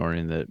interview this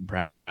morning that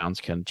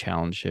Browns can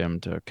challenge him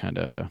to kind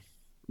of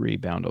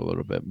rebound a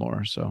little bit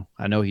more. So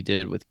I know he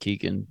did with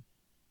Keegan.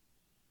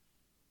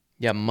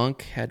 Yeah,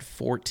 Monk had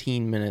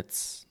 14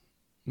 minutes.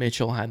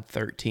 Mitchell had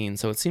 13.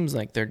 So it seems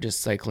like they're just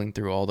cycling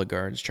through all the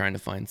guards, trying to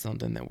find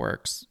something that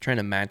works, trying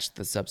to match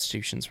the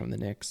substitutions from the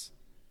Knicks.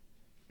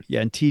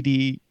 Yeah, and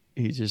TD,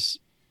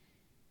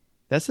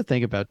 that's the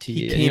thing about TD.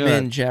 He came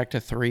in, jacked a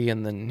 3,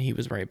 and then he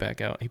was right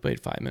back out. He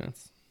played 5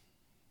 minutes.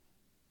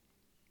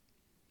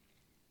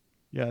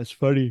 Yeah, it's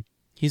funny.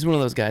 He's one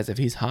of those guys, if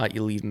he's hot,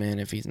 you leave him in.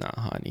 If he's not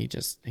hot, he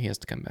has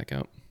to come back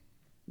out.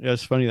 Yeah,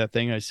 it's funny, that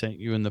thing I sent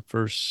you in the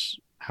first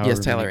yes,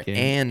 Tyler,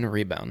 and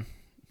rebound.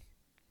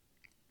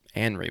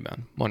 1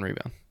 rebound.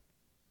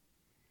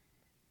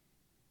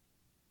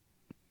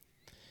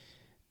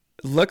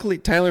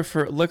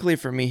 Luckily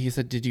for me, he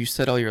said, "Did you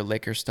set all your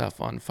Laker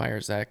stuff on fire,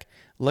 Zach?"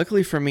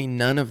 Luckily for me,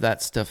 none of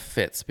that stuff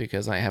fits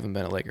because I haven't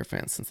been a Laker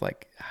fan since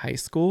like high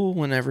school.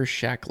 Whenever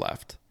Shaq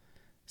left,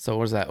 so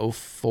what was that?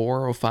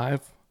 04,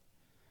 05?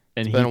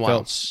 And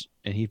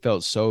he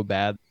felt so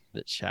bad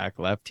that Shaq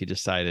left. He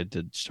decided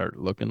to start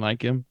looking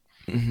like him,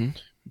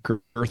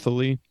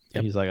 girthily. Yep.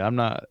 And he's like, I'm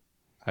not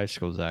high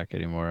school Zach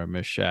anymore. I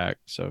miss Shaq,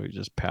 so he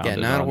just Yeah, pounded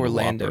not on the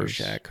Orlando Whoppers.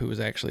 Shaq, who was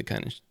actually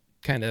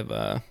kind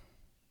of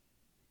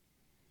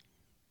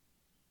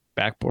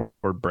Backboard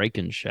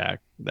breaking Shaq.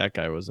 That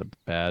guy was a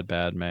bad,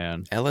 bad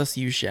man.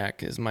 LSU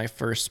Shaq is my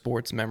first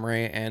sports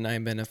memory, and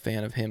I've been a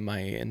fan of him my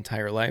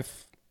entire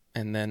life.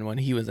 And then when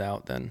he was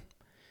out, then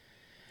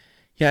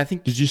yeah, I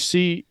think Did you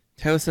see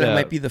Taylor said I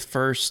might the? be the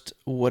first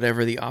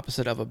whatever the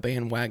opposite of a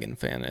bandwagon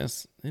fan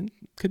is. It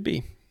could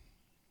be.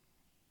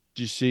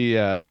 Did you see?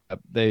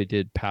 They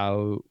did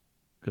Pau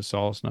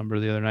Gasol's number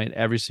the other night.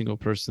 Every single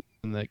person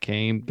that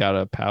came got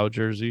a Pau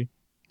jersey.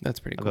 That's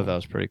pretty I thought cool. that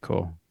was pretty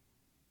cool.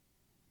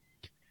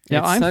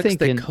 Now It I'm sucks that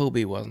thinking,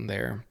 Kobe wasn't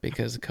there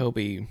because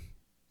Kobe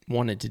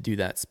wanted to do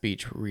that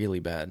speech really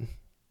bad.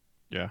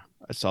 yeah,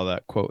 I saw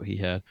that quote he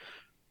had.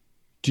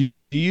 Do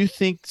you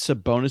think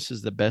Sabonis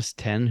is the best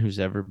 10 who's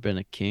ever been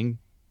a king?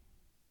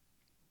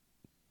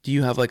 Do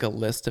you have like a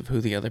list of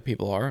who the other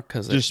people are?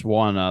 Because Just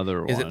one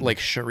other is it like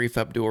one. Sharif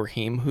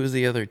Abdur-Rahim? Who's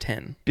the other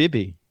 10?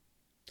 Bibby.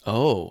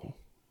 Oh,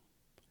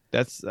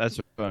 That's what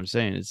I'm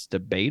saying. It's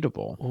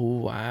debatable. oh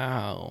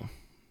wow.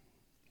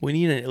 We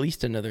need at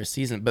least another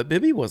season, but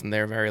Bibby wasn't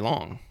there very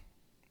long.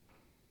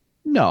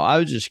 No, I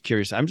was just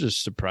curious. I'm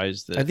just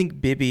surprised I that think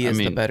Bibby I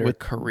is the mean, better with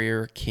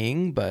career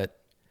king, but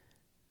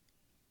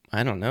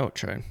I don't know,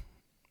 Trey.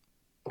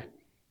 yeah,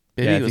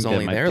 Bibby I was think that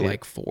only might there be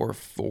like four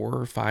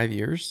or 5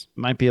 years.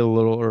 might be a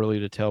little early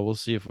to tell. We'll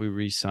see if we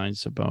re-sign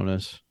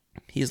Sabonis.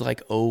 He's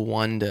like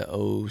 '01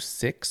 to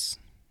 '06.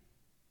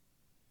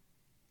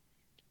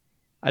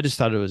 I just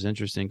thought it was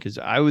interesting because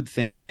I would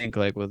think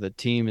like with a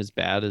team as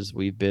bad as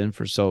we've been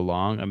for so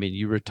long, I mean,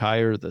 you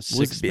retire the Was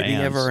six Bibby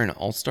ever mans. an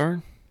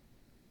all-star?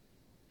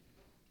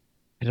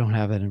 I don't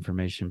have that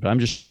information, but I'm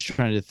just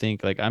trying to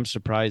think. Like, I'm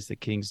surprised the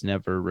Kings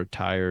never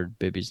retired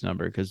Bibby's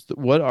number because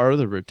what are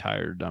the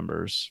retired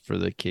numbers for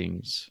the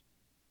Kings?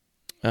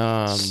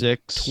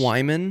 Six.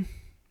 Twyman,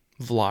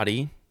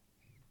 Vladi,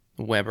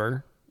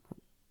 Weber,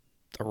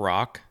 The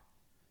Rock,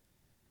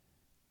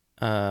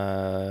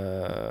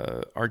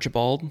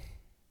 Archibald,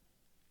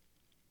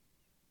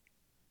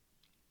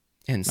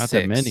 and Not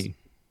that six. many.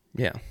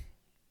 Yeah,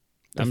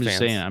 the I'm just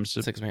saying. fans.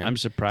 Six man. I'm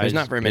There's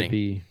not surprised very many.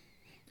 Bibby,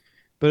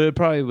 but it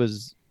probably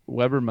was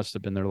Weber must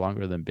have been there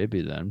longer than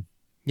Bibby then.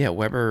 Yeah,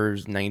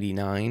 Weber's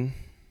 99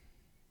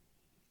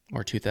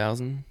 or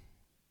 2000.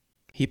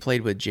 He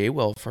played with J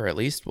Will for at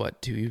least,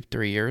 what, 2,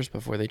 3 years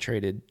before they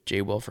traded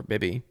J Will for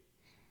Bibby.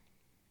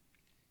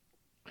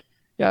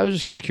 Yeah, I was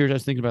just curious. I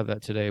was thinking about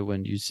that today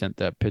when you sent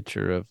that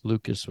picture of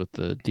Lucas with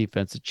the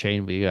defensive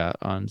chain we got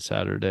on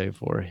Saturday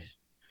for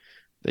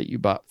that you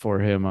bought for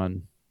him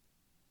on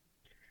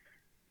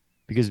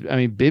because I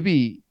mean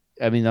Bibby.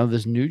 I mean, now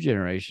this new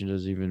generation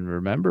doesn't even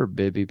remember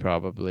Bibby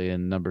probably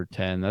in number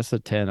 10. That's the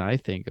 10 I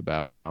think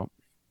about.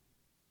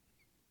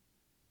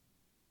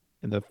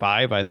 And the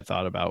 5 I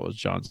thought about was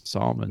John Yeah,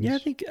 Salmons.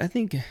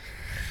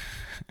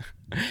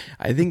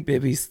 I think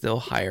Bibby's still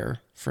higher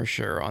for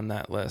sure on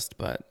that list,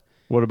 but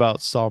What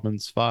about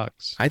Salmons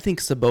Fox? I think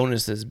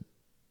Sabonis is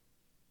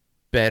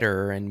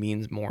better and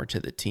means more to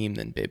the team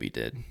than Bibby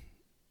did.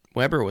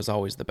 Weber was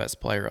always the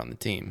best player on the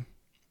team.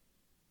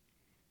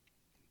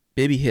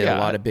 Bibby hit a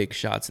lot Yeah. of big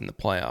shots in the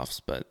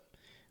playoffs, but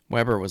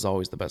Weber was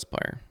always the best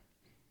player.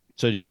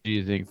 So do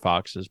you think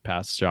Fox has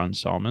passed John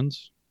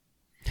Salmons?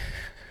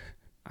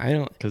 I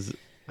don't Because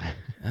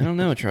I don't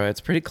know, Troy.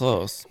 It's pretty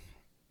close.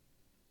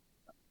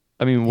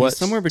 I mean, He's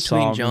somewhere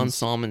between John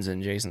Salmons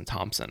and Jason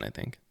Thompson, I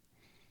think.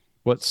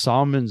 What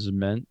Salmons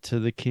meant to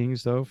the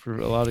Kings though for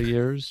a lot of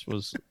years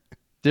was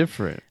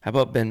different. How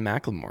about Ben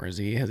McLemore? Has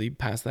he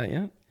passed that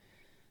yet?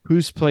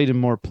 Who's played in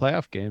more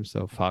playoff games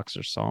though, Fox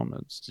or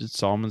Salmons? Did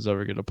Salmons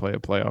ever get to play a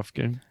playoff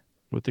game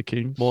with the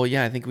Kings? Well,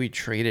 yeah, I think we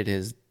traded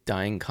his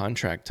dying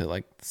contract to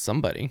like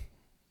somebody.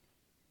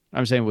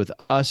 I'm saying with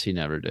us, he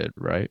never did,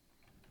 right?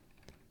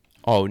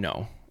 Oh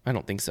no, I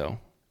don't think so.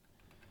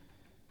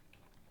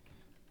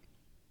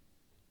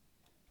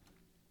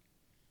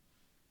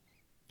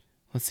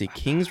 Let's see.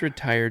 Kings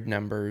retired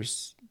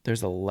numbers.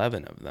 There's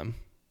 11 of them.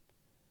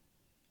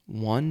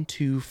 1,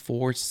 2,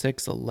 4,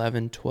 6,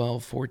 11,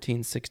 12,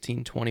 14,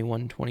 16,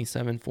 21,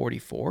 27,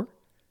 44.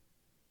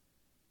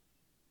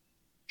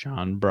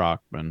 John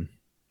Brockman,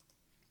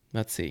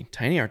 Let's see.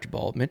 Tiny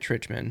Archibald, Mitch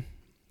Richmond,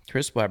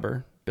 Chris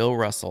Webber, Bill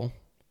Russell,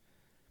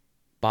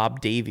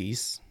 Bob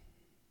Davies.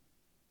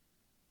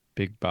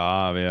 Big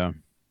Bob, yeah.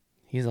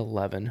 He's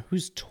 11.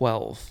 Who's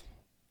 12?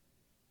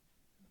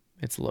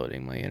 It's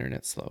loading. My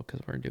internet's slow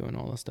because we're doing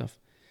all this stuff.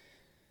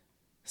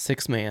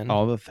 Six man.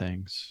 All the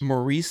things.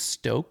 Maurice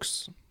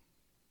Stokes,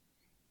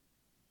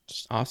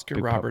 Oscar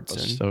Big Papa Robertson,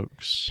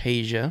 Stokes.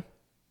 Peja,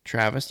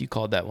 Travis, you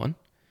called that one.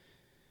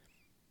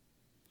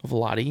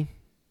 Vladi,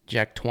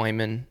 Jack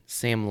Twyman,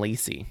 Sam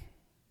Lacey.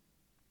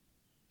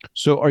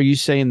 So are you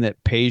saying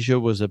that Peja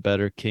was a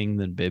better king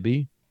than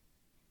Bibby?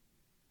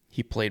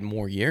 He played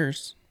more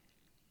years.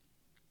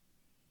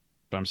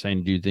 But I'm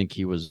saying, do you think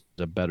he was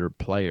a better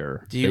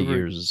player? Do you the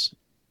years?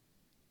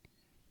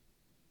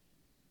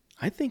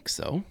 I think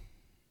so.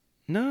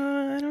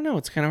 No, I don't know.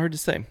 It's kind of hard to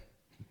say.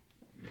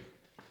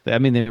 I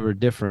mean, they were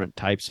different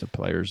types of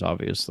players,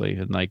 obviously,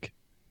 and like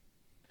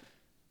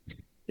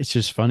it's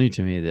just funny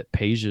to me that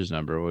Page's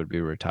number would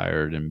be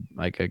retired and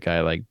like a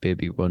guy like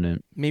Bibby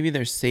wouldn't. Maybe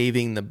they're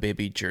saving the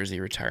Bibby jersey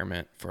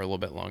retirement for a little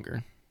bit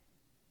longer.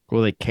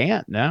 Well, they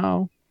can't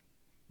now.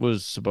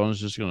 Was Sabonis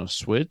just going to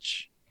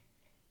switch?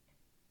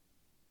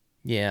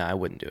 Yeah, I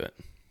wouldn't do it.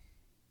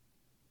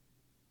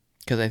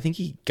 Because I think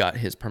he got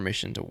his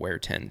permission to wear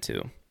 10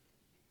 too.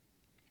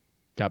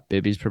 Got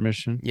Bibby's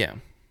permission? Yeah.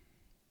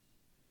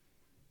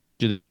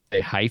 Do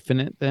they hyphen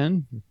it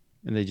then?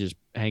 And they just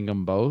hang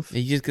them both?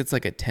 He just gets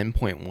like a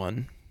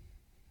 10.1.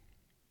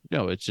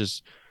 No, it's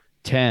just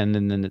 10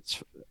 and then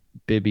it's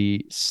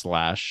Bibby /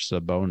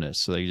 Sabonis.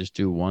 So they just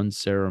do one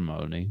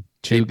ceremony.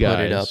 Two They guys.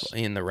 put it up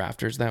in the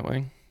rafters that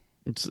way.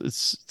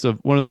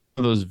 One of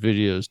those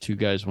videos, two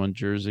guys, one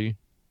jersey.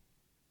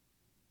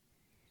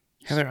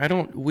 Heather,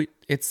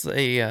 it's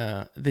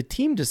the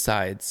team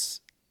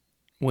decides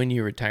when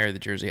you retire the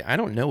jersey. I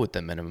don't know what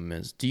the minimum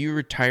is. Do you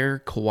retire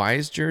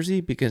Kawhi's jersey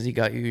because he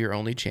got you your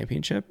only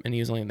championship and he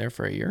was only there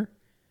for a year?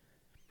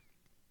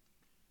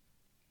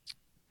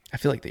 I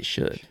feel like they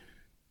should.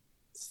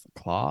 It's the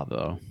claw,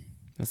 though.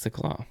 That's the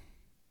claw.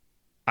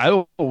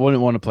 I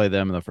wouldn't want to play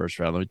them in the first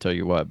round. Let me tell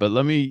you what. But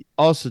let me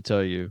also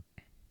tell you,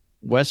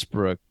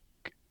 Westbrook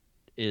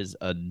is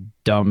a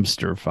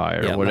dumpster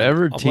fire. Yeah,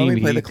 Whatever team let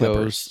me play he the goes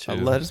Clippers. to,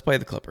 Let us play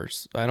the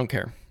Clippers. I don't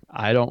care.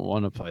 I don't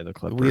want to play the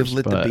Clippers. We have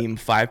lit the beam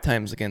 5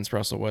 times against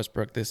Russell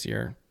Westbrook this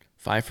year.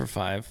 5 for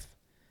 5.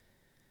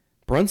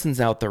 Brunson's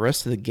out the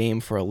rest of the game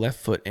for a left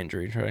foot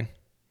injury, Troy.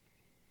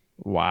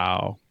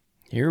 Wow.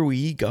 Here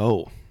we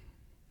go.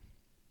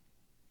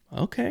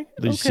 Okay.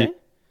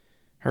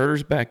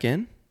 Herder's back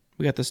in.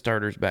 We got the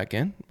starters back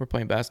in. We're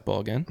playing basketball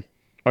again.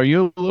 Are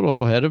you a little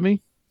ahead of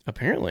me?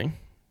 Apparently.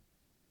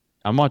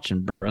 I'm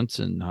watching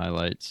Brunson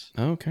highlights.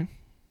 Okay.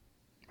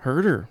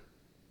 Herder.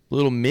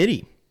 Little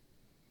midi.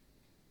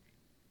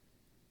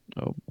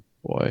 Oh,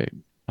 boy.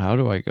 How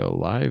do I go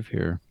live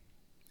here?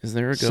 Is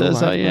there a go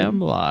Says live I button? am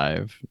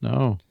live.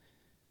 No.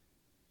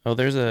 Oh,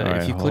 there's a... All if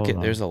right, you click hold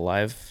it, there's on. a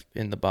live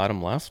in the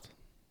bottom left.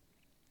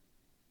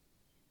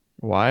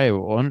 Why?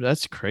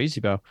 That's crazy,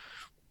 about.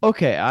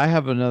 Okay, I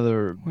have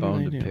another What did I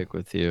bone to do? pick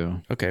with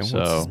you. Okay, what's So,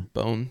 this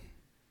bone?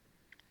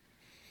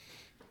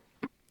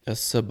 A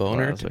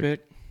Saboner Well, to like-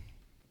 pick?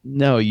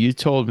 no, you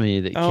told me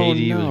that Oh,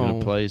 KD was going no.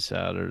 to play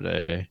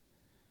Saturday.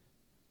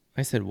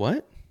 I said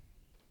what?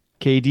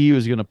 KD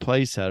was going to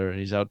play Saturday.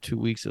 He's out 2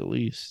 weeks at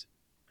least.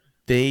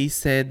 They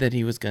said that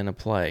he was going to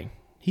play.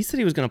 He said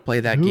he was going to play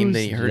that game that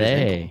he hurt his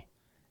ankle.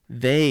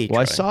 They.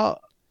 Well, Troy.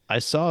 I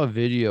saw a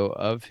video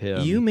of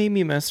him. You made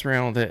me mess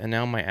around with it, and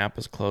now my app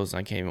is closed, and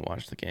I can't even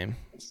watch the game.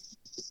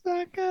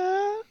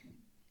 Sucker.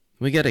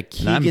 We got a I'm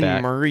Keegan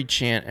back. Murray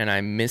chant, and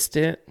I missed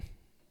it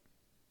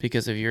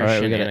because of your All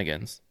right, we got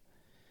shenanigans.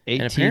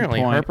 18 And apparently,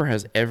 point. Harper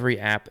has every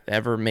app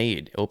ever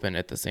made open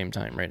at the same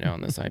time right now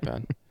on this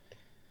iPad.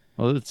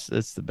 Well,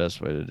 that's the best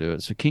way to do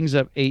it. So Kings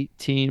up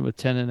 18 with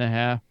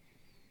 10.5.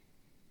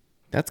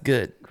 That's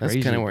good. That's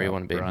Crazy kind of where you about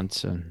want to be.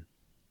 Brunson.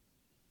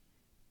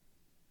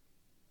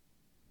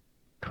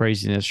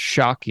 Craziness.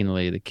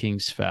 Shockingly, the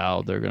Kings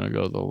fouled. They're going to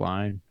go to the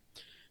line.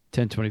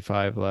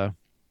 10:25 left.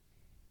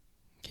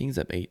 Kings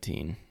up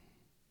 18.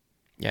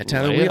 Yeah,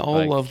 Tyler, we Layup all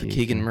by love the Keegan.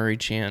 Keegan Murray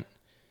chant.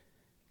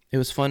 It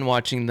was fun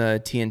watching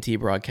the TNT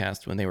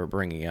broadcast when they were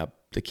bringing up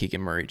the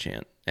Keegan Murray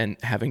chant and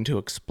having to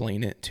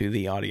explain it to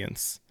the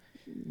audience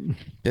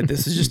that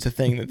this is just a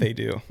thing that they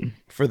do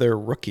for their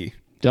rookie.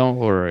 Don't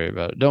worry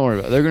about it. Don't worry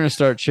about it. They're going to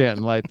start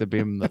chanting Light the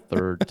Beam in the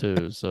third,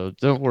 too. So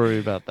don't worry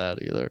about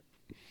that either.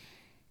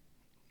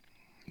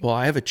 Well,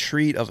 I have a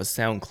treat of a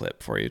sound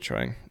clip for you,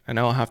 Troy. And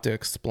I'll have to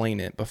explain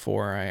it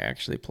before I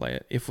actually play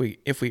it. If we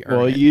earn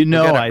Well, it. you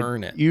know, we gotta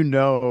earn it.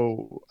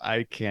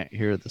 I can't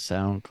hear the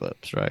sound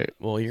clips, right?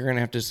 Well, you're gonna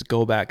have to just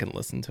go back and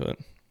listen to it.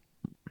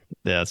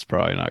 That's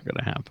probably not going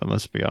to happen.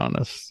 Let's be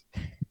honest.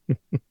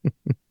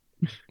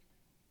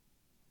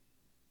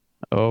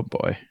 Oh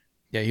boy.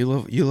 Yeah, you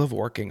love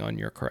working on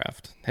your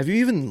craft. Have you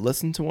even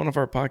listened to one of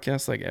our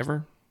podcasts like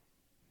ever?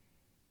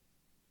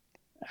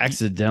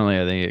 Accidentally,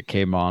 I think it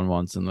came on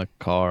once in the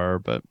car,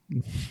 but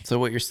So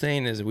what you're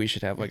saying is we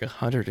should have like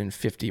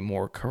 150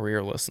 more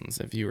career listens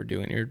if you were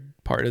doing your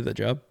part of the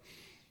job?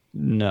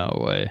 no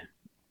way.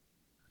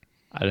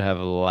 I'd have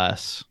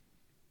less.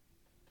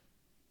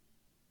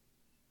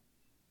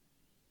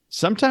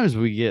 Sometimes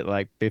we get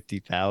like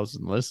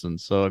 50,000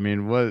 listens. So, I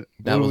mean, what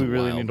That do was we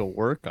really wild. need to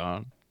work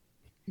on?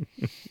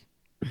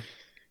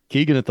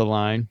 Keegan at the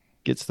line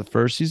gets the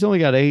first. He's only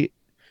got 8.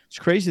 It's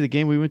crazy. The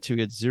game we went to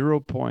gets 0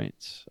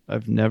 points.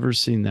 I've never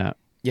seen that.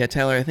 Yeah,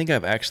 Tyler, I think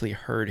I've actually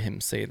heard him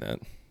say that.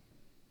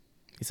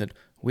 He said,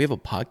 "We have a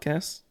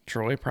podcast?"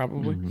 Troy,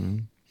 probably. Mm-hmm.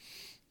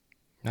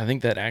 I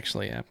think that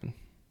actually happened.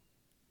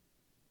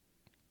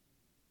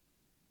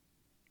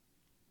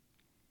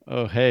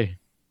 Oh, hey.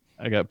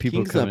 I got people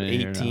Kings up coming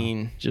in 18.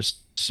 here now. Just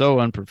so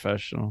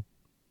unprofessional.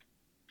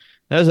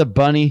 There's a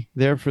bunny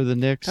there for the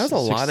Knicks. That was a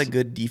lot of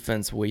good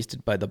defense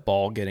wasted by the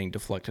ball getting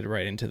deflected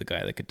right into the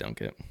guy that could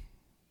dunk it.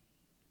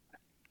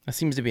 That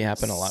seems to be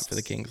happening a lot for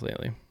the Kings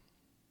lately.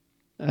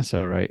 That's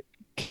all right.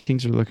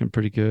 Kings are looking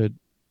pretty good.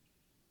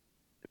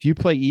 If you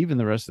play even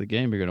the rest of the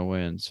game, you're going to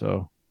win.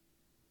 So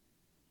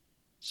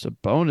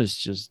Sabonis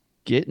just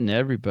getting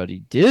everybody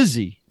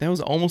dizzy. That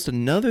was almost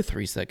another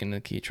 3 second in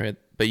the key trade.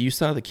 But you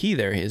saw the key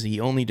there is he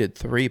only did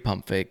 3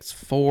 pump fakes,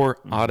 4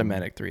 Mm-hmm.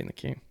 automatic 3 in the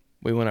key.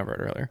 We went over it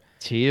earlier.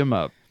 Tee him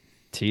up.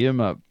 Tee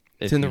him up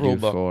It's if in the you rule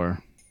do book.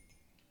 four.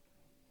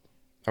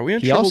 Are we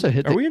in He triple? also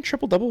hit Are the. we in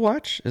triple double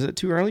watch? Is it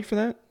too early for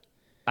that?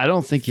 I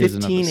don't think he has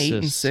enough 15, 8,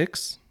 and assists.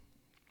 6.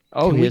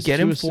 Oh, Can he we has get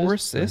two him 4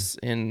 assists. assists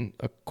in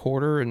a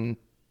quarter and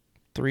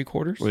 3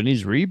 quarters? When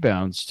he's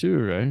rebounds too,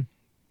 right?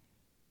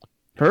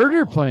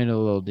 Herder playing a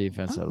little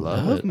defense. I I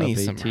love love it. me Up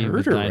some 18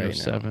 with Herder right now.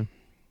 907.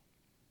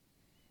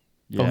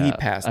 Oh, he Yeah,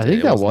 passed I it. think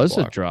It that wasn't a was a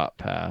block. drop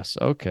pass.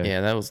 Okay,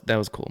 Yeah, that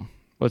was cool.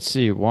 let's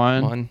see.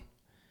 One. 1,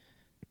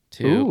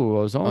 2. Ooh,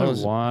 it was Oh, only it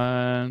was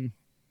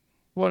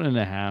one and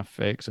a half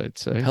fakes, I'd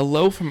say.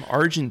 hello from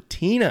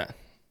Argentina.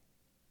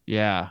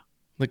 Yeah,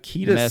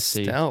 Lakita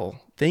messy.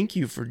 Stell. Thank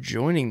you for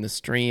joining the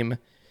stream.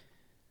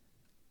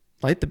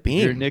 Light the If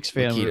you're a beam, Knicks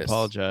fan, we Lakitas.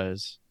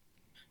 apologize.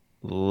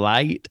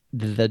 Light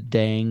the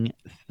dang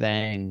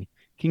thing.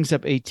 Kings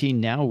up 18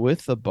 now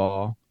with the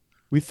ball.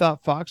 We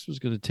thought Fox was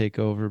going to take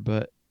over,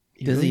 but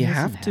he Does really he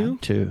hasn't have to?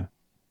 had to.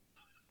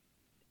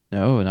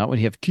 No, not when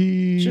you have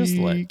Just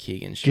let Keegan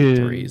Keegan shoot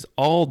threes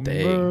all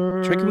day.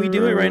 Trey, can we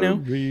do it right now?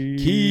 Murray.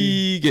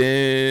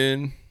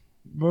 Keegan.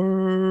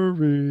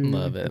 Murray.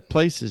 Love The it.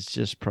 place is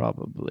just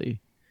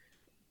probably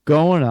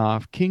going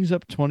off. Kings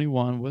up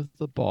 21 with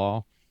the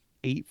ball.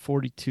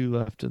 8:42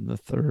 left in the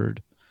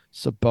third.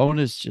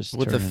 Sabonis just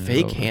With a turning it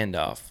fake over.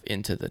 handoff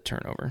into the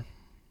turnover.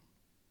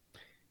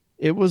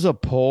 It was a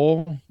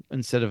pull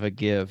instead of a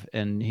give,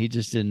 and he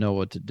just didn't know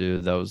what to do.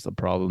 That was the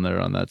problem there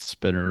on that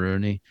spinner,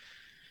 Rooney.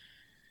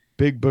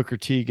 Big Booker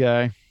T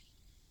guy.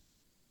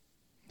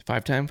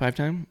 5 time, 5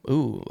 time.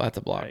 Ooh, that's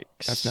a block.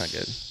 That's not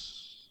good.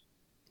 Yikes.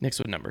 Knicks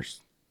with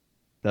numbers.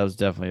 That was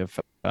definitely a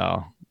foul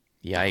on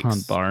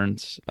Yikes.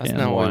 Barnes That's and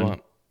not what we one.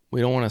 want. We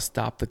don't want to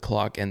stop the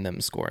clock and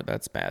them score.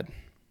 That's bad.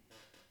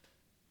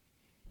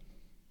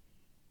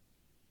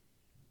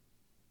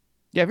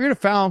 Yeah, if you're gonna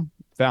foul him.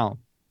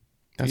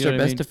 That's You know our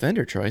what I best mean?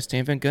 defender, Troy.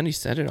 Stan Van Gundy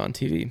said it on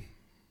TV.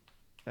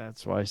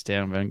 That's why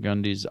Stan Van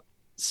Gundy's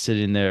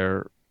sitting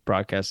there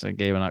broadcasting a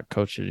game and not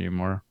coaching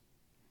anymore.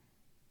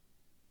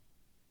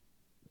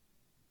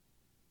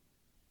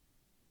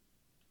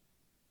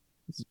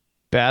 As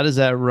bad as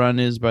that run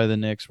is by the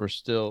Knicks, we're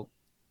still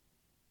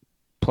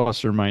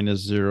plus or minus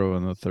zero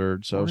in the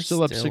third. So We're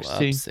still up still up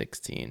 16.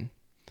 16.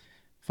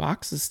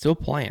 Fox is still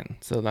playing,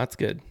 so that's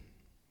good.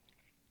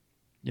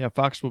 Yeah,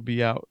 Fox will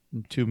be out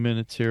in 2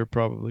 minutes here,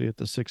 probably at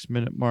the 6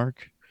 minute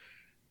mark.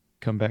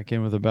 Come back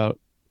in with about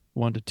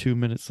 1 to 2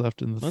 minutes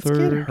left in the Let's get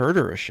third.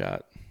 Herder a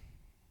shot.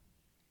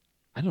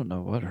 I don't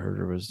know what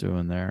Herder was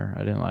doing there. I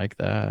didn't like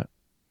that.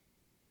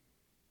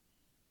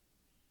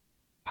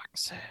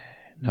 Fox.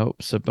 Nope.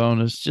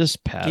 Sabonis.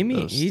 Just Give pad me.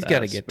 those He's got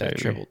to stats, get that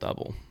baby. triple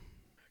double.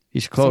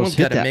 He's close. Someone's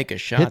got Hit to that. make a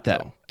Hit shot that.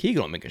 though.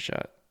 Keegan will make a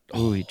shot.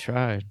 Ooh, he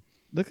tried.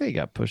 Look like he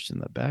got pushed in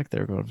the back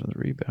there going for the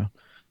rebound.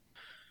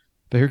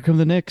 But here come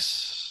the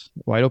Knicks.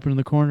 Wide open in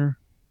the corner.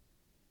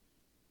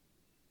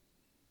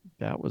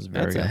 That was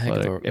That's very a heck of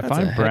athletic. a. If That's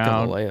a I'm heck of a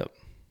Brown, layup.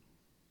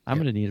 I'm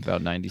Yep. going to need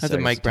about 90 That's a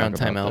seconds Mike to talk Brown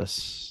about timeout.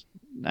 this.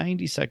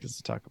 90 seconds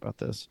to talk about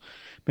this.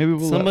 Maybe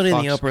we'll let Somebody in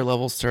the Fox. upper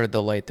level started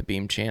the light the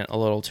beam chant a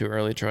little too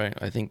early, Troy.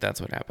 I think that's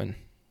what happened.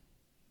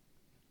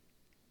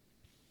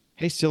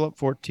 Hey, still up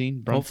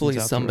 14. Brunson's Hopefully out the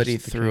rest somebody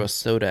of the threw game. a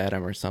soda at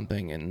him or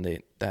something,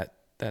 and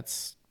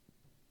that's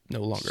no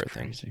It's longer a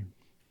thing. crazy.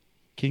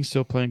 Kings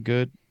still playing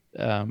good.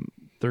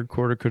 Third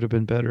quarter could have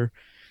been better.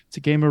 It's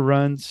a game of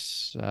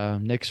runs.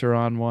 Knicks are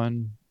on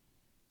one.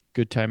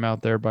 Good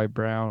timeout there by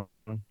Brown.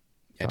 Yeah,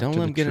 Talk don't to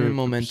let the him get any troops.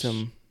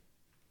 momentum.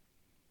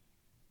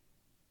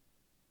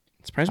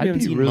 Surprised we I'd haven't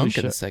be seen really Monk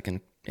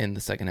in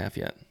the second half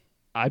yet.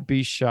 I'd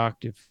be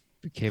shocked if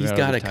we came He's out of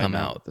got the to come timeout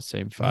out. with the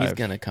same He's five.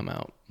 gonna come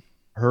out.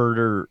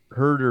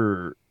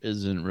 Herder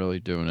isn't really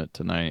doing it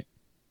tonight.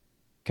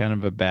 Kind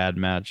of a bad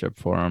matchup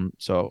for him.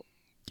 So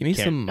Give me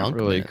can't some Monk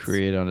really minutes.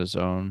 create on his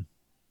own.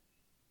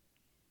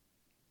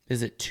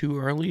 Is it too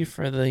early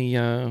for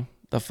the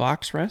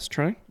Fox rest,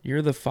 Troy?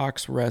 You're the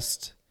Fox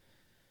rest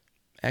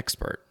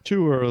expert.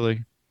 Too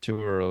early.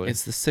 Too early.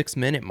 It's the 6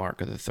 minute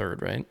mark of the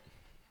third, right?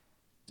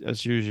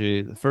 That's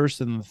usually the first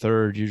and the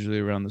third, usually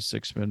around the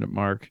 6 minute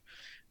mark,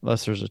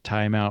 unless there's a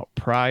timeout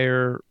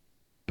prior.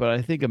 But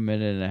I think a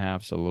minute and a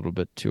half is a little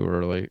bit too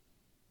early.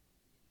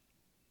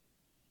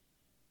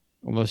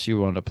 Unless you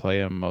want to play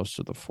him most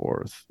of the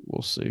fourth.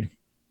 We'll see.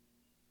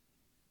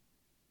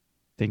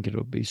 Think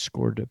it'll be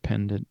score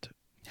dependent.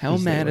 How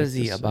as they mad like is to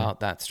he say. about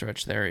that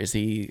stretch there? Is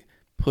he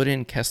put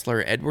in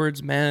Kessler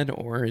Edwards mad,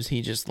 or is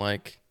he just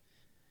like,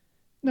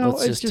 No,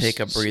 let's it's just take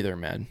a breather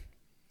mad?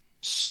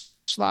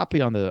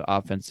 sloppy on the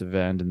offensive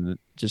end, and it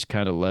just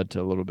kind of led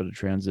to a little bit of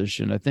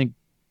transition. I think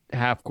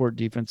half court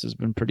defense has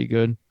been pretty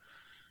good.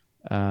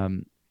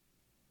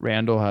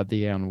 Randall had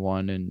the and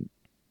one, and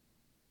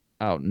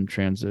out in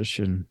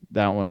transition.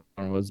 That one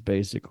was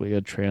basically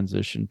a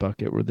transition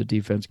bucket where the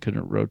defense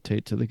couldn't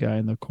rotate to the guy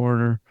in the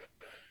corner,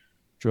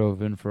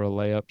 drove in for a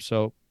layup.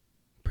 So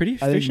Pretty I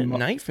think efficient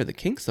night for the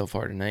Kings so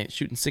far tonight,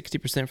 shooting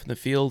 60% from the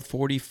field,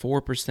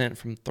 44%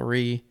 from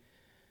three.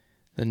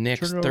 The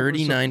Knicks,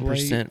 turnovers of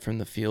late. 39% from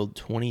the field,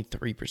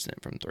 23%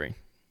 from three.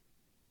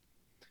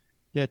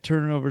 Yeah,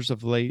 turnovers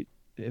of late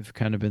have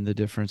kind of been the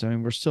difference. I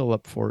mean, we're still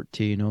up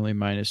 14, only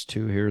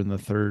 -2 here in the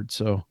third.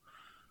 So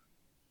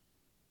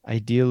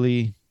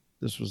ideally,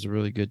 this was a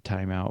really good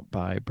timeout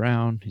by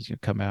Brown. He's going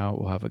to come out.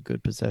 We'll have a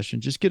good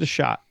possession. Just get a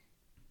shot.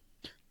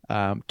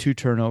 Two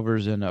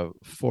turnovers and a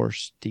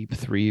forced deep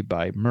three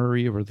by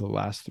Murray over the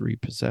last three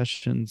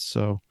possessions.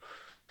 So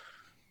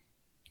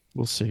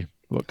we'll see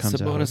what comes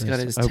out of Sabonis got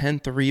this. his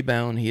 10th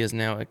rebound. He is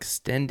now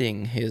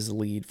extending his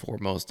lead for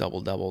most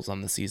double-doubles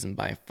on the season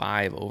by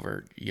 5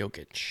 over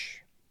Jokic.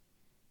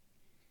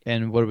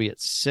 And what are we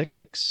at?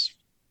 6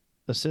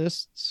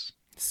 assists?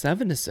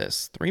 7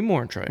 assists. 3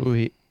 more, Troy.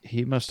 Ooh,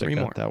 he must have 3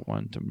 got more. that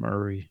one to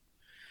Murray.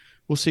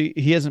 We'll see.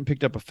 He hasn't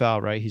picked up a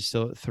foul, right? He's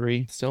still at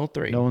 3. Still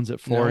 3. No one's at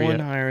 4 No yet. one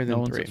higher than No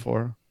one's 3. at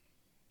 4.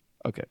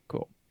 Okay,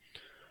 cool.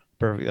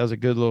 Perfect. That was a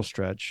good little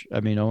stretch. I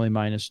mean, only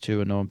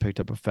 -2 and no one picked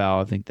up a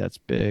foul. I think that's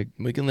big,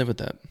 We can live with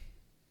that.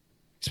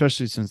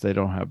 especially since they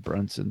don't have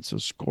Brunson. So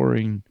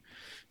scoring,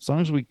 as long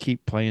as we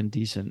keep playing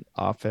decent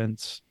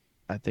offense,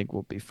 I think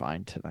we'll be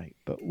fine tonight.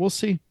 But we'll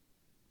see.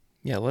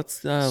 Yeah,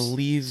 let's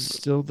leave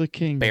Still the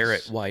Kings.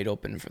 Barrett wide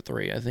open for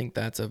 3. I think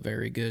that's a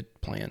very good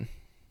plan.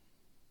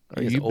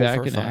 Are He is you 0 back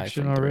for in 5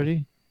 action from 3.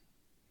 already?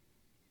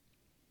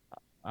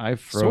 I Sort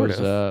froze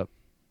of. up.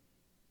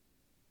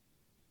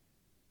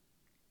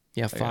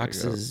 Yeah, gotta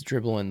Fox go. is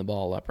dribbling the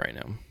ball up right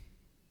now.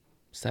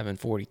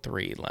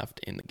 7:43 left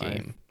in the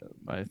game.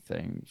 My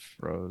thing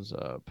froze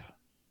up.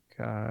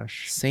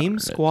 Gosh. Same darn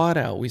it. squad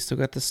out. We still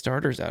got the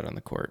starters out on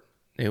the court.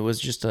 It was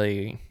just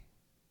a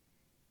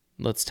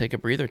let's take a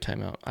breather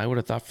timeout. I would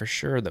have thought for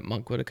sure that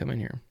Monk would have come in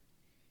here.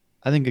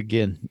 I think,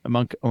 again, a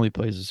Monk only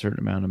plays a certain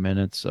amount of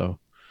minutes, so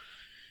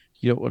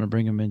you don't want to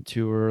bring him in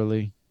too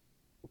early.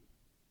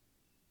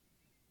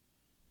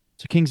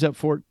 So Kings up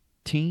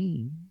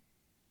 14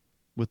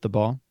 with the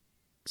ball.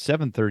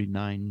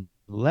 7:39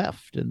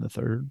 left in the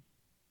third,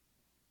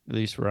 at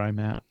least where I'm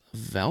at.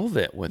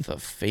 Velvet with a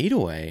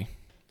fadeaway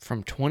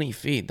from 20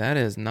 feet. That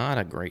is not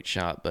a great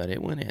shot, but it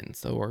went in.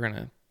 So we'll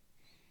You're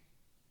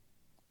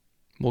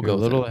go a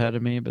with little it. ahead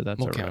of me, but that's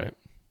We'll all count right. it.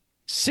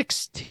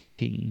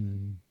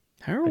 16.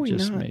 How are I we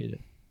just not? made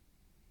it.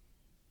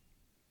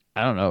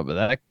 I don't know, but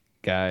that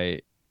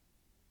guy,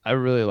 I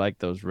really like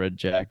those red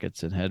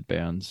jackets and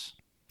headbands.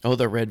 Oh,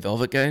 the red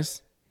velvet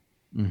guys?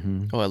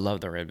 Mm-hmm. Oh, I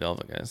love the red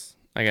velvet guys.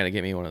 I got to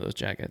get me one of those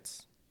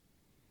jackets.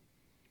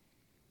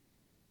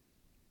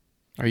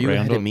 Are you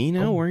ahead of me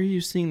now? Where are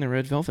you seeing the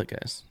red velvet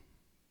guys?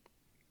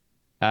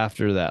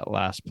 After that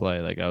last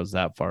play, like I was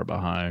that far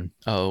behind.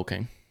 Oh,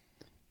 okay.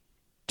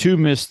 2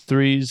 missed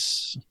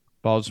threes.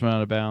 Ball just went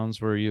out of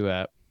bounds. Where are you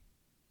at?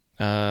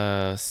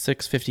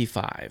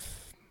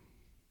 6:55.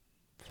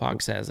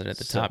 Fox has it at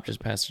the top,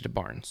 just past it to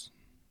Barnes.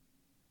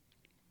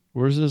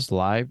 Where's this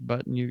live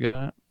button you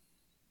got?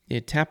 You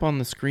tap on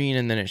the screen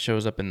and then it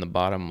shows up in the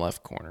bottom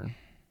left corner.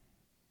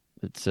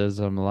 It says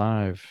I'm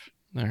live.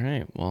 All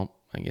right. Well,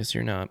 I guess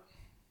you're not.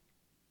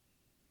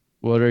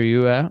 What are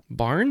you at?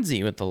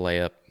 Barnesy with the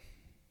layup.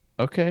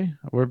 Okay,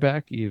 we're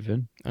back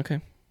even.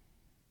 Okay.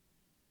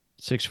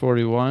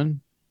 6:41.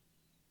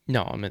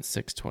 No, I'm at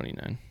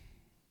 6:29.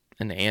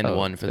 And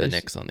one for the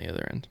Knicks on the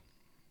other end.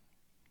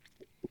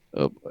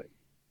 Oh boy.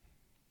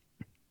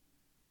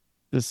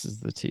 This is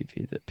the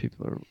TV that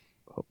people are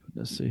hoping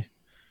to see.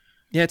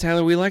 Yeah,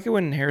 Tyler, we like it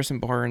when Harrison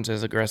Barnes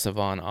is aggressive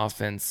on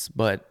offense,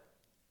 but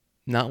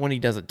not when he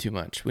does it too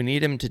much. We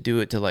need him to do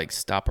it to like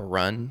stop a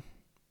run,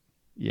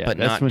 but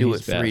not do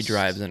it 3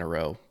 drives in a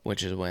row,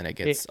 which is when it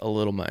gets a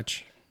little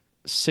much.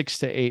 6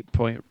 to 8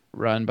 point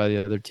run by the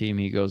other team.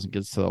 He goes and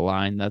gets to the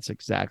line. That's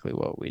exactly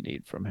what we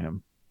need from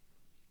him.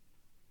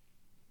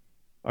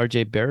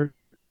 RJ Barrett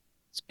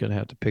is going to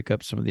have to pick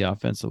up some of the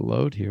offensive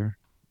load here.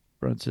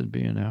 Brunson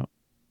being out.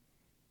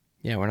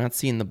 Yeah, we're not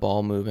seeing the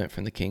ball movement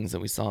from the Kings that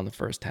we saw in the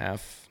first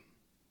half.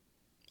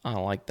 I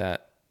don't like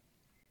that.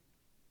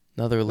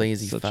 Another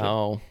lazy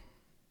foul.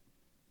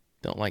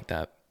 Don't like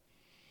that.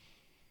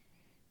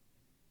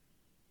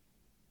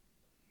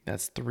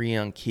 That's 3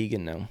 on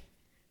Keegan now.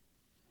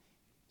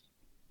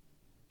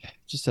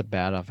 Just a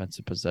bad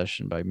offensive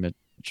possession by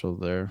Mitchell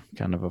there.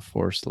 Kind of a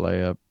forced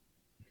layup.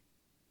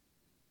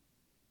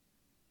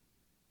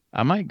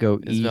 I might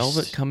go Is east.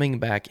 Velvet coming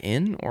back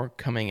in or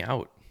coming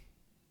out?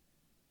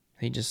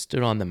 He just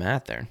stood on the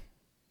mat there.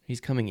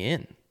 He's coming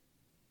in.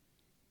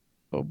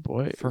 Oh,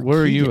 boy. For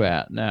Where Keegan. are you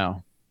at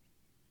now?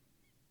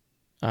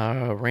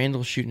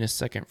 Randall shooting his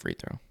second free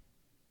throw.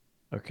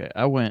 Okay,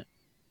 I went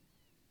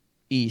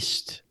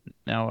east.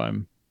 Now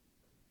I'm...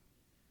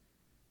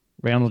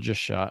 Randall just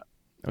shot.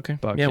 Okay.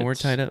 Buckets. Yeah, we're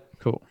tied up.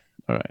 Cool.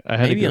 All right. I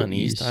had Maybe to go on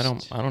east. I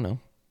don't know.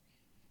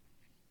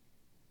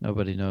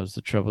 Nobody knows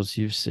the troubles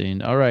you've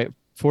seen. All right.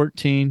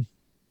 14.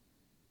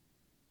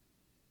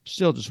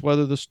 Still, just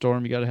weather the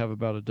storm. You got to have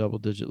about a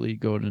double-digit lead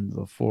going into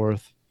the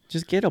fourth.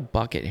 Just get a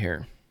bucket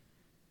here.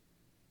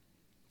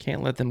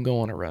 Can't let them go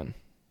on a run.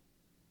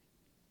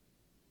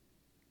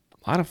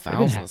 A lot of They've been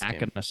fouls in this game.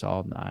 hacking us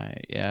all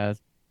night. Yeah,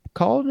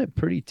 calling it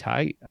pretty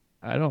tight.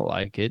 I don't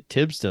like it.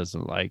 Tibbs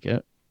doesn't like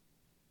it.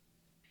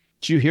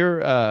 Did you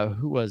hear?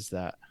 Who was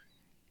that?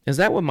 Is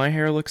that what my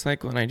hair looks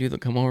like when I do the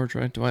come over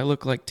try? Do I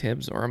look like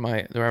Tibbs, or do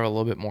I have a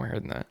little bit more hair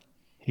than that?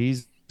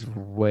 He's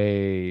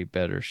way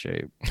better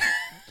shape.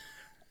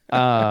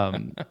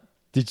 Um,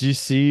 did you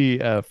see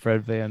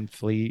Fred Van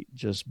Fleet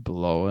just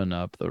blowing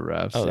up the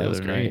refs Oh, the that was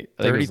other night? great.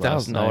 I think it Thirty was last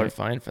thousand dollar night.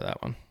 fine for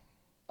that one.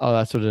 Oh,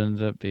 that's what it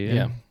ended up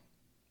Yeah, being.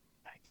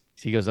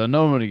 He goes, I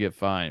know I'm gonna get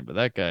fined, but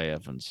that guy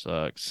effing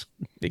sucks.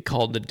 they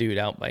called the dude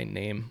out by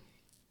name.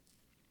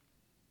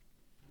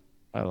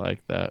 I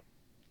like that.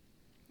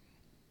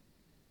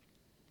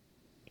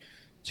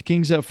 So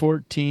Kings at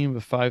 14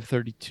 with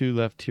 5:32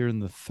 left here in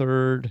the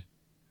third.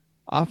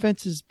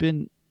 Offense has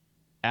been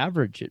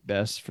average at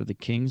best for the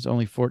Kings,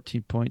 only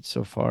 14 points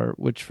so far,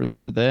 which for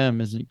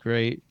them isn't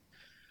great.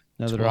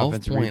 Another 12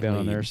 offensive point rebound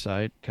on their lead.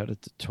 side, cut it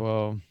to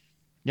 12.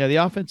 Yeah, the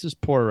offense is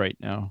poor right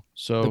now.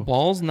 The So,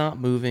 ball's not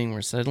moving.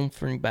 We're settling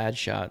for bad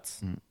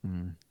shots.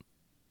 mm-mm.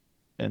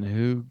 And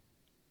who?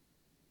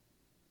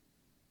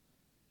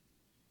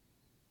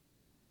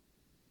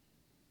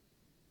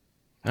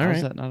 All How's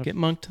right, that not a? get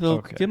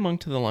Okay.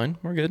 Monk to the line.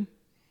 We're good.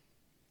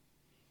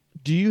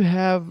 Do you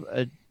have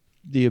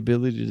the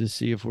ability to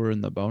see if we're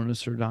in the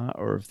bonus or not,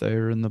 or if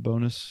they're in the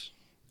bonus?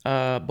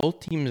 Both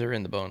teams are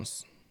in the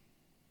bonus.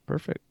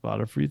 Perfect. A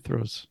lot of free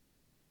throws.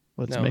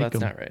 Let's No, make that's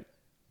them. not right.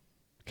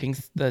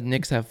 The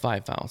Knicks have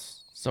 5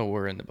 fouls, so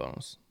we're in the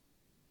bonus.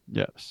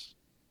 Yes.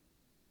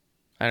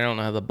 I don't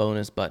know how the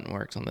bonus button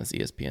works on this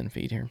ESPN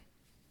feed here.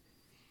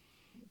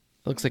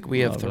 Looks like we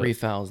have Love it. 3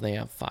 fouls. They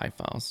have 5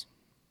 fouls.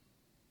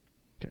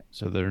 Okay.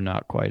 So they're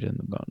not quite in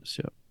the bonus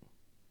yet.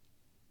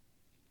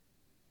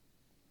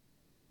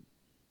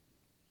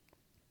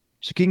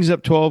 So Kings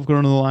up 12,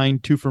 going to the line,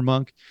 two for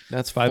Monk.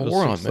 That's Five of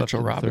 4 on six left Mitchell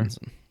in the third.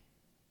 Robinson.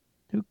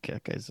 Who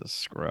that guy's a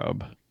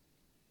scrub.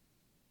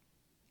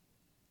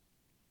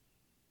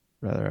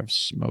 Rather have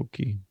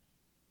Smokey.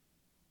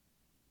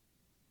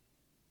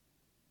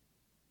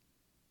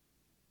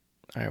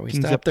 All right, we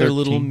Kings stopped up their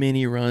little 13.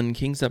 mini run.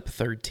 Kings up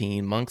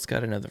 13. Monk's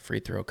got another free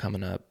throw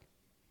coming up.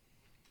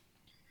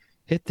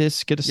 Hit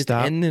this, get a Just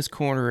stop. end this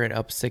quarter at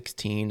up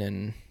 16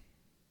 and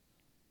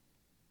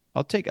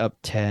I'll take up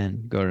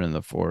 10 going in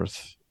the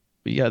fourth.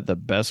 We got the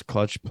best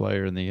clutch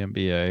player in the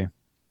NBA.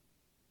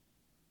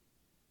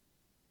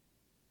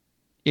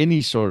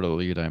 Any sort of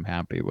lead I'm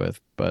happy with,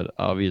 but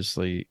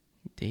obviously,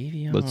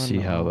 let's see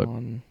Davion how the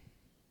on.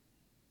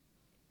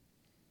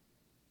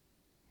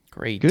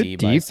 Great D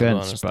good by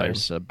defense Sabonis by there.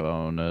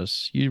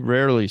 Sabonis. You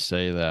rarely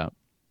say that.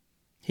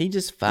 He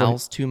just What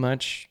fouls too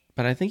much,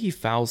 but I think he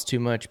fouls too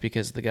much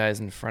because the guys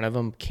in front of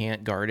him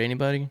can't guard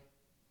anybody.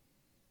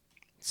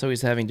 So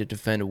he's having to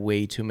defend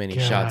way too many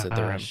shots at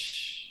the rim.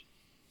 gosh.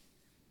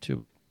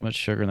 Too much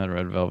sugar in that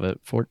red velvet.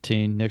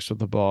 14, Knicks with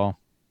the ball.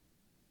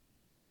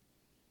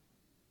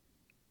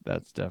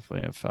 That's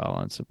definitely a foul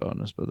on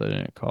Sabonis, but they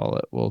didn't call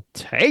it. We'll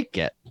take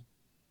it.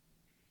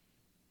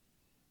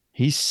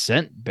 He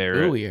sent Ooh,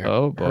 Barrett. he hurt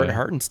Oh boy.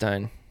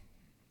 Hartenstein.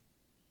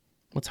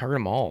 Let's hurt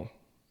them all.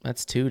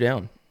 That's 2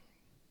 down.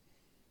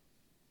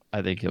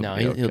 I think he'll No,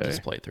 be he'll okay.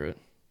 just play through it.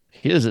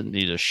 He doesn't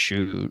need a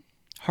shoot.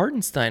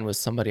 Hartenstein was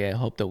somebody I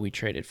hope that we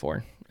traded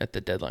for at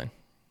the deadline.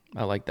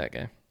 I like that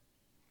guy.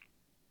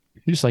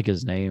 He just like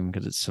his name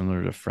because it's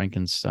similar to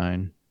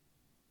Frankenstein.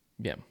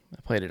 Yeah,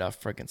 I played it off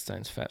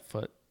Frankenstein's fat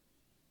foot.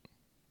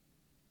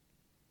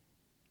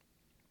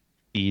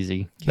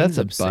 Easy. Kings That's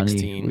a up bunny,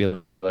 16.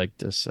 we like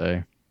to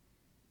say.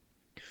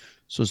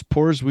 So as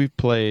poor as we've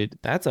played,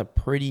 That's a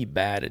pretty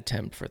bad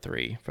attempt for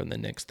 3 from the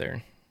Knicks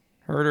there.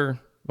 Herder.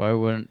 why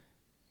wouldn't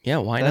Yeah,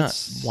 why not?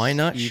 that's Why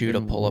not shoot a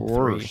even pull up 3?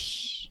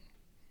 worse.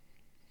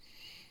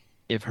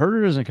 If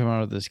Herder doesn't come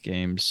out of this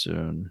game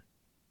soon,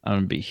 I'm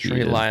gonna be Trey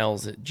heated.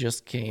 Lyles it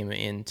just came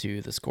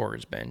into the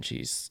scorer's bench.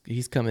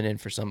 He's coming in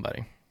for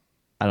somebody.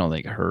 I don't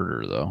think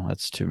Herder though.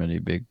 That's too many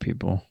big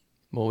people.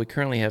 Well, we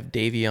currently have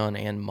Davion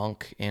and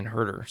Monk and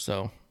Herder,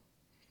 so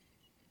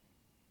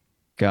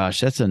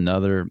Gosh, that's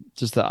another.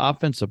 Just the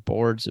offensive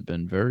boards have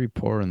been very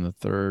poor in the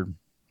third.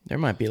 there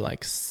might be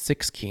like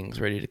 6 Kings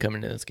ready to come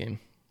into this game.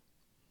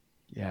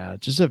 Yeah,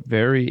 just a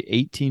very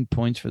 18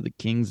 points for the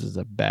Kings is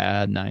a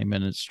bad 9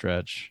 minute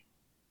stretch.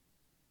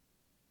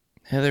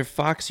 Heather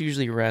Fox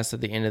usually rests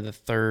at the end of the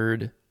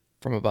third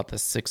from about the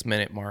 6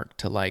 minute mark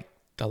to like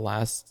the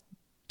last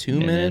 2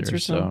 minutes or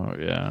so. So,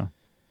 yeah.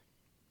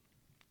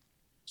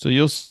 So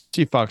you'll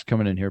see Fox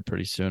coming in here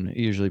pretty soon.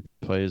 He usually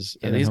plays.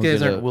 Yeah, And then these he'll guys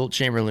get aren't Wilt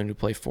Chamberlain who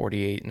play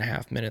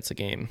 48.5 minutes a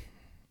game.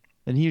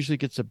 then he usually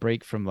gets a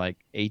break from like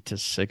 8 to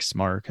 6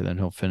 mark, and then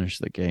he'll finish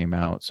the game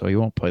out. So he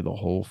won't play the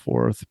whole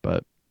fourth,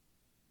 but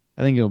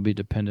I think it'll be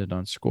dependent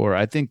on score.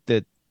 I think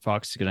that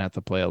Fox is going to have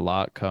to play a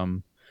lot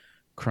come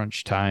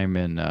crunch time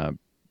and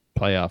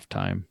playoff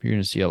time. You're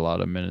going to see a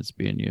lot of minutes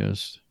being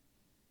used.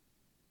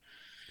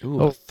 Ooh,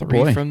 a Oh 3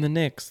 boy, from the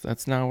Knicks.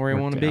 That's not where I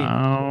we're want to be.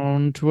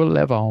 down to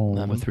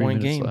 11 with 3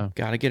 11-point minutes game. left.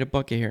 Got to get a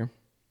bucket here.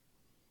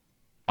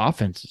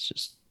 Offense has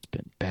just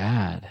been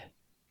bad.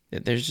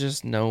 There's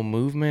just no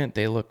movement.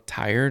 They look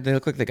tired. They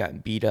look like they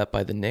got beat up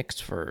by the Knicks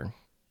for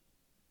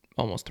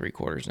almost 3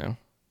 quarters now.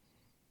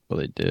 Well,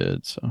 they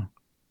did. So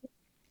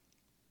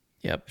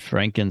Yep.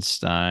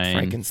 Frankenstein.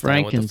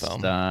 Frankenstein with the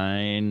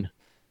foul.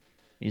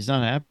 He's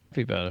not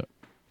happy about it.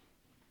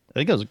 I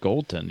think it was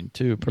goaltending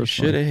too, You should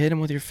personally. have hit him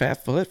with your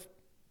fat foot.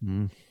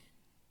 Mm.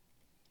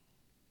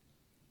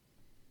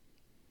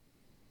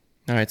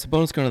 All right, so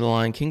bonus going to the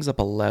line. Kings up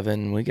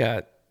 11. We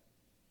got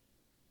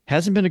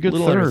Hasn't been a a good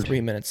little under third.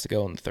 3 minutes to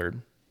go in the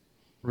third.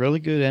 Really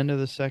good end of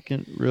the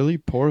second. Really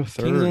poor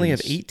third. Kings only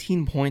have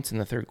 18 points in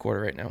the third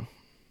quarter right now.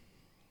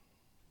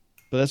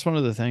 But that's one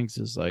of the things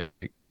is like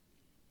they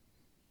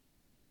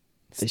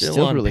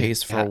Still on really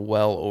pace for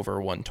well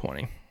over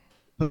 120.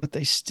 but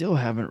they still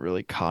haven't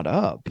really caught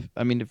up.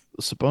 I mean, if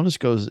Sabonis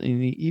goes,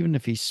 even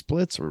if he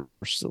splits, we're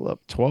still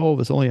up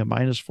 12. It's only a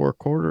 -4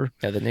 quarter.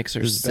 Yeah, the Knicks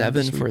are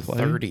 7 for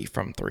 30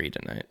 from 3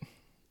 tonight.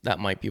 That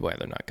might be why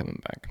they're not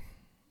coming back.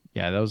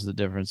 Yeah, that was the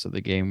difference of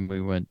the game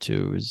we went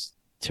to. Is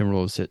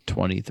Timberwolves hit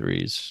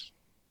 23s.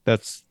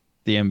 That's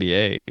the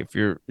NBA.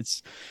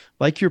 It's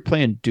like you're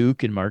playing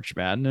Duke in March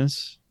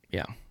Madness.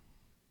 Yeah.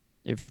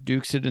 If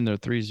Duke's hitting their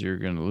threes, you're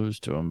going to lose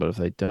to them. But if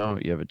they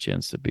don't, you have a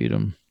chance to beat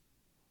them.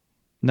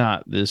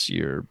 Not this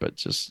year, but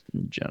just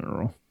in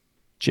general.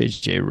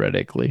 JJ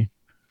Redick.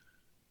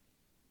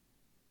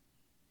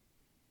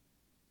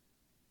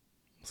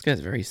 This guy's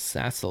very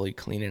sassily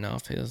cleaning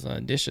off his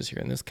dishes here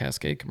in this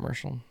Cascade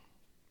commercial.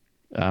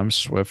 I'm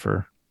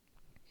Swiffer.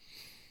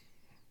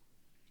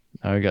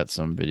 I got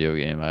some video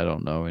game. I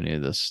don't know any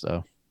of this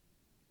stuff.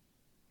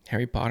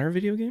 Harry Potter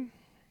video game?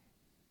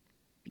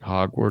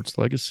 Hogwarts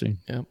Legacy.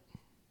 Yep.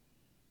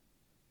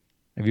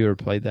 Have you ever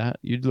played that?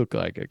 You'd look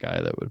like a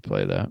guy that would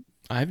play that.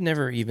 I've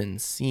never even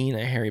seen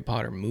a Harry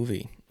Potter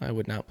movie. I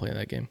would not play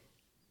that game.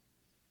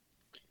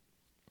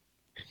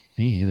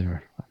 Me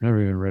either. I've never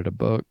even read a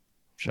book.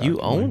 You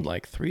owned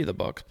like 3 of the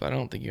books, but I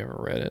don't think you ever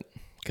read it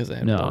because it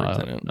had words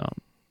in it. No.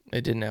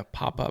 It didn't have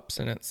pop-ups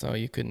in it, so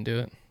you couldn't do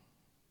it.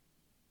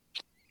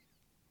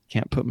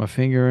 Can't put my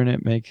finger in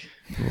it, make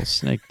a little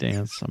snake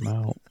dance. I'm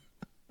out.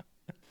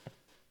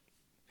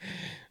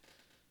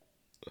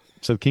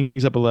 So the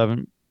Kings up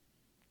 11.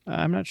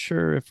 I'm not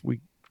sure if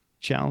we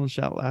challenged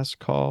that last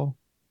call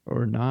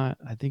or not.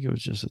 I think it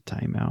was just a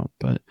timeout,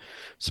 but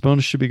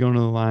Sabonis should be going to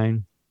the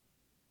line.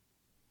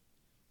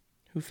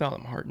 Who fouled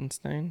him?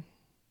 Hartenstein?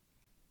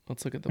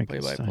 Let's look at the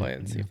play-by-play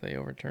and see if they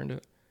overturned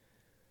it.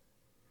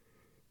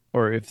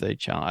 Or if they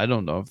challenge. I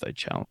don't know if they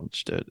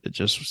challenged it. It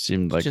just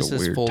seemed like just a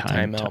weird full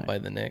timeout by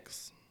the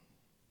Knicks.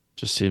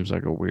 Just seems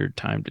like a weird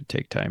time to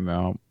take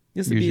timeout.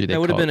 That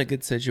would have been a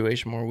good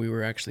situation where we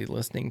were actually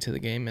listening to the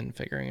game and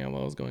figuring out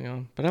what was going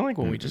on. But I like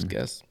when we just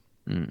guess.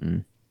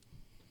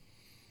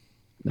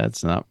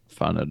 That's not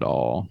fun at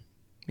all.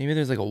 Maybe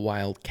there's like a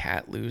wild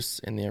cat loose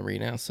in the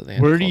arena, so they.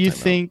 Where do you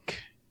think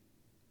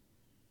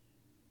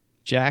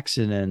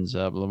Jackson ends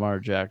up? Lamar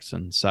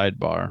Jackson,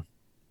 sidebar.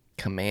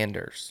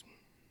 Commanders.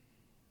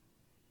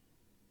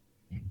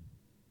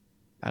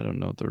 I don't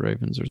know what the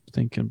Ravens are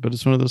thinking, but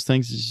it's one of those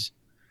things. Is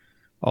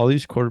all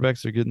these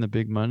quarterbacks are getting the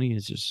big money.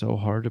 It's just so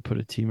hard to put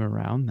a team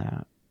around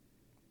that.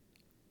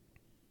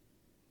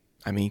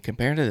 I mean,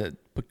 compared to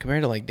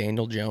like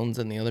Daniel Jones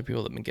and the other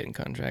people that have been getting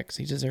contracts,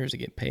 he deserves to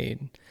get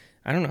paid.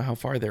 I don't know how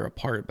far they're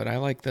apart, but I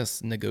like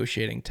this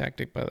negotiating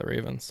tactic by the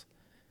Ravens.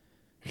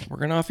 We're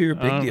gonna offer you a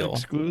big deal.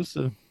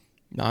 Exclusive.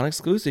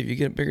 Non-exclusive. You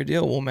get a bigger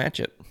deal, we'll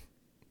match it.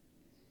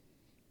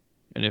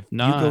 And if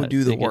not, you go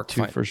do the work.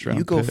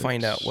 You go picks.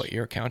 find out what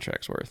your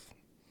contract's worth.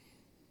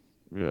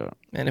 Yeah.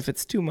 And if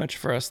it's too much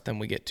for us, then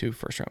we get 2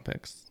 first-round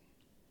picks.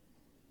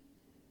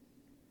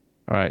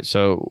 All right.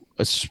 So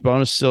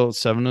Sabonis still at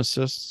 7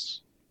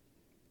 assists.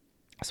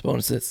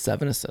 Sabonis at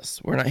 7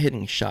 assists. We're not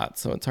hitting shots,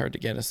 so it's hard to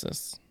get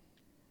assists.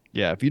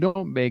 Yeah. If you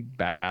don't make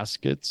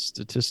baskets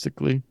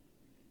statistically,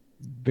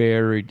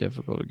 very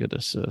difficult to get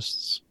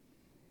assists.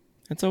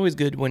 It's always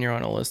good when you're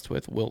on a list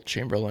with Wilt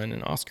Chamberlain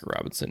and Oscar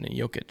Robertson and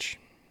Jokic.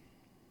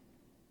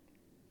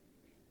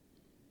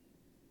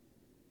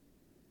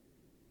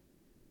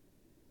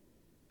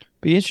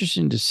 Be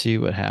interesting to see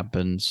what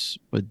happens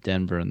with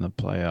Denver in the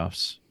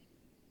playoffs.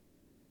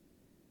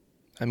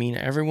 I mean,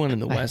 everyone in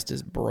the West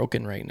is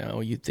broken right now.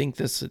 You'd think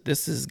this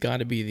has got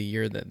to be the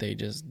year that they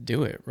just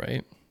do it,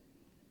 right?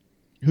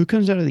 Who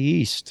comes out of the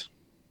East?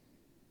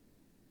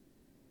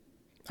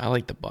 I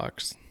like the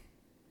Bucks.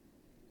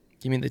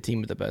 Give me the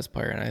team with the best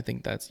player, and I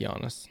think that's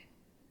Giannis.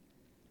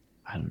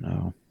 I don't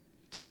know.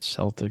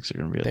 Celtics are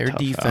going to be their tough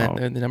defense. out.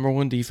 They're the number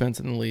 1 defense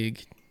in the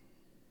league,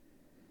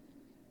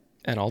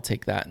 and I'll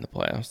take that in the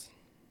playoffs.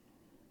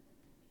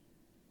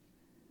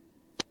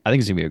 I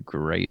think it's going to be a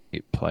great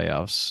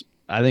playoffs.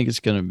 I think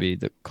it's going to be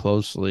the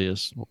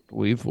closest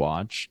we've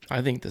watched.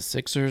 I think the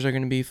Sixers are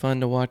going to be fun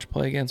to watch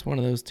play against one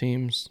of those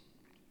teams.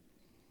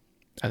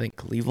 I think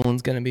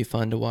Cleveland's going to be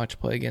fun to watch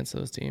play against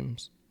those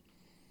teams.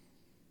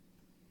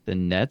 the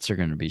Nets are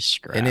going to be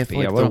And if scrappy. I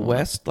like the wouldn't want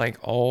West, like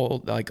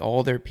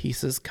all their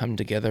pieces come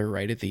together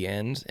right at the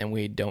end, and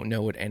we don't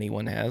know what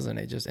anyone has, and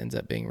it just ends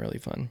up being really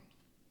fun.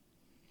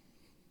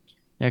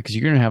 yeah, because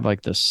you're going to have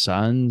like the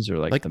Suns or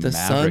like Like the the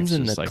Suns Mavericks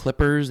and the as like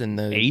Clippers and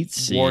the 8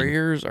 seed.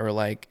 Warriors are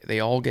like they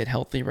all get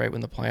healthy right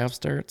when the playoff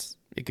starts.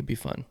 It could be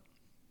fun.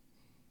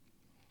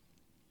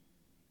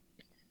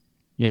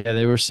 Yeah,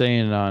 they were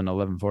saying on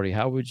 1140,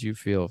 how would you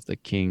feel if the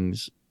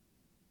Kings,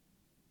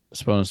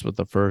 opponents with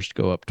the first,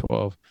 go up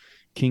 12?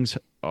 Kings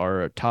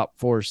are a top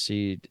 4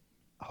 seed,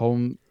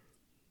 home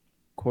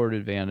court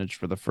advantage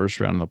for the first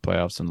round of the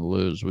playoffs and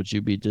lose. Would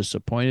you be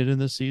disappointed in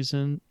the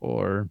season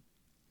or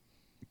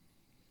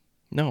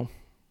No,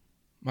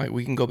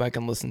 we can go back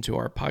and listen to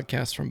our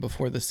podcast from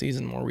before the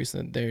season more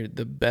recent.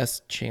 The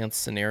best chance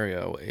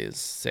scenario is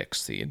 6th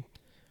seed,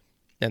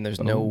 and there's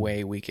no boom?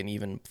 way we can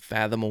even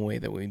fathom a way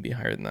that we'd be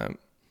higher than that.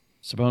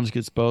 Sabonis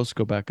gets both,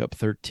 go back up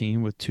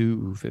 13 with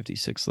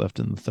 2:56 left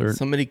in the third.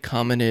 Somebody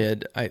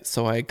commented, I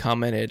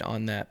commented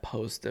on that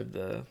post of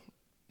the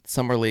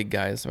summer league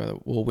guys.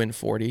 We'll win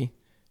 40.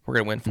 We're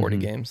gonna win 40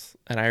 Mm-hmm. games,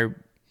 and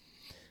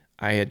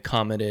I had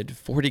commented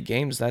 40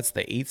 games. That's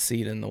the 8th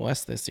seed in the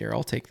West this year.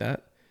 I'll take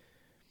that.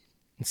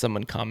 And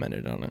someone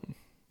commented on it.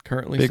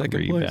 Currently Big second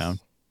rebound.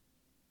 place.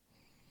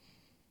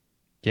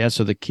 Yeah,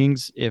 so the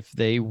Kings, if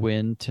they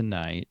win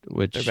tonight, They're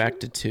which, back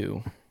to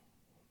 2.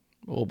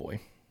 Oh boy.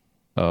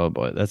 oh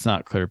boy, that's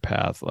not clear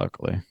path,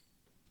 luckily.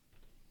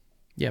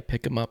 Yeah,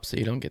 pick them up so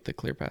you don't get the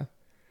clear path.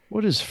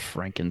 What is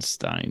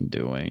Frankenstein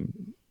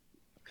doing?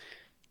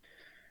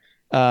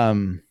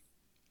 Um,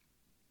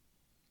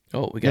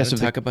 Oh, we got yeah, to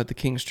so talk about the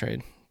Kings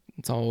trade.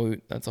 That's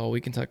all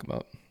we can talk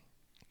about.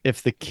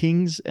 if the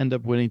Kings end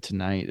up winning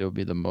tonight, it'll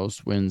be the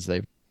most wins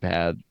they've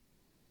had,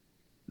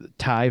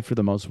 tie for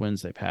the most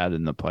wins they've had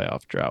in the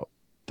playoff drought.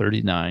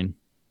 39.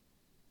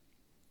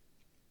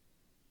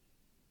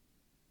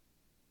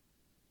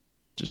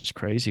 Just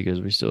crazy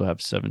because we still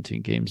have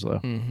 17 games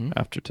left Mm-hmm.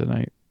 after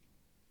tonight.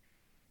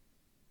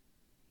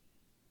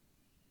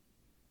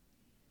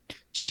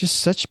 Just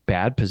such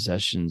bad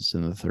possessions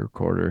in the third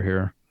quarter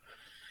here.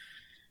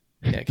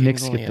 Yeah, Kings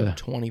Knicks only get have the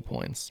 20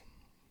 points.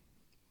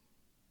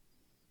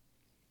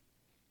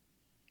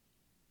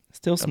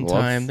 Still I some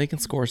time. love They can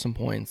score some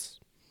points.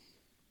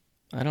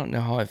 I don't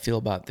know how I feel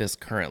about this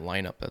current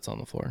lineup that's on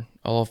the floor.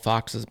 All of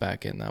Fox is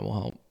back in. That will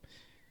help.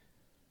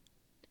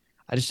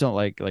 I just don't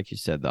like you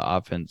said, the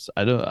offense.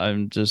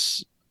 I'm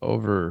just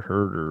over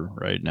Herder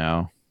right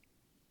now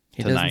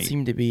He doesn't tonight.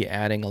 seem to be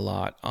adding a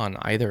lot on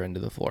either end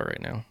of the floor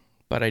right now.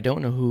 But I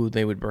don't know who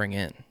they would bring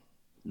in.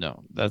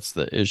 No, that's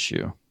the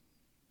issue.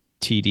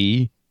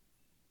 TD,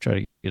 try to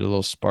get a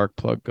little spark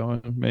plug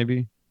going,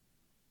 maybe.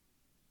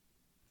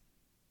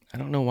 I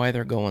don't know why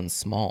they're going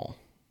small.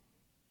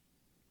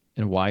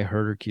 And why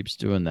Herder keeps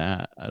doing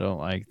that. I don't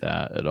like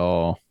that at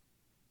all.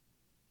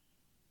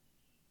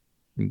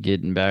 And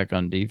getting back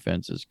on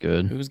defense is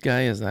good. Whose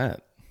guy is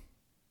that?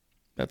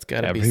 That's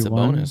got to be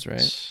Everyone, Sabonis,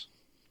 right?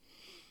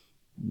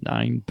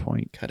 9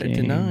 point Cut it to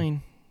game.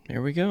 9.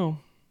 There we go.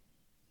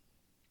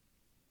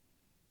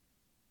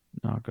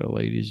 Knock a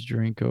lady's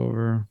drink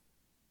over.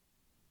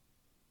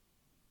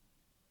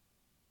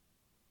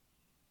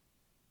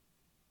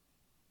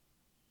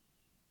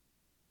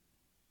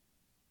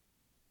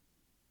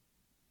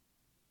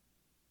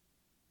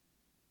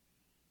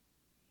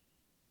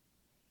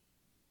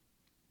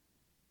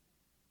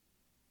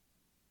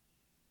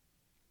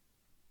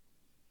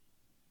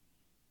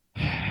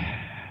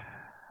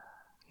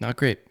 Not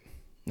great.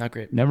 Not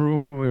great.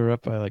 Remember when we were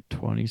up by like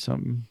 20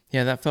 something?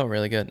 Yeah, that felt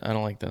really good. I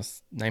don't like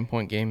this 9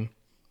 point game.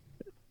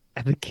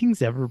 Have the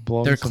Kings ever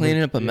blown They're somebody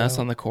cleaning up a mess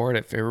out? on the court.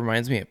 It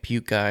reminds me of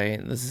Puke Guy.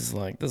 This is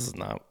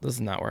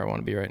not where I want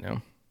to be right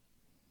now.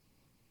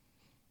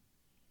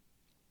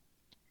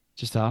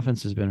 Just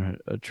offense has been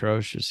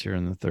atrocious here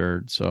in the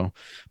third. So,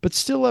 but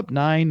still up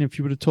 9. If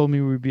you would have told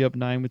me we'd be up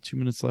 9 with 2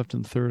 minutes left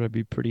in the third, I'd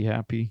be pretty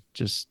happy.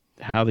 Just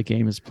how the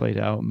game has played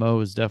out. Mo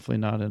is definitely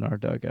not in our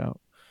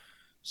dugout.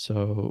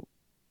 So,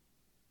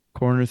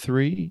 corner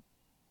 3,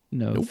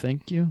 no, Nope.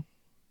 thank you.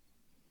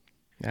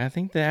 I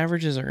think the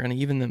averages are going to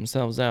even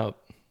themselves out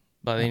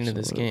by the end of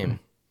this Absolutely. game.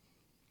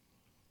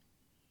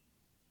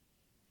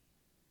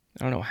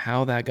 I don't know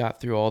how that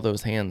got through all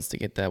those hands to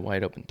get that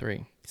wide open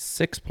 3.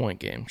 6 point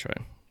game, Troy.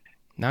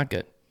 Not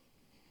good.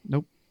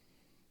 Nope.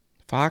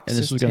 Fox, And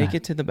this just was take gonna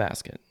it to the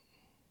basket.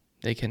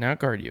 They cannot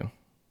guard you.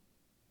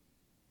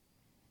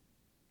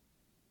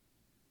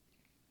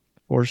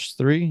 force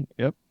 3.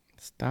 Yep.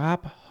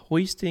 Stop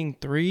hoisting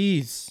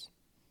threes.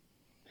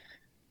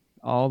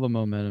 All the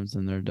momentum's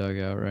in their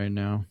dugout right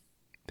now.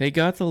 They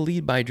got the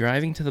lead by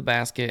driving to the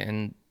basket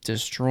and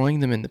destroying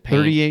them in the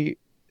paint.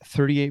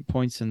 38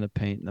 points in the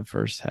paint in the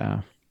first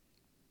half.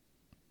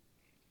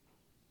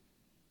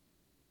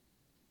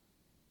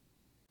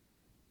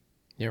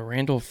 Yeah,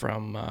 Randall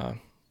from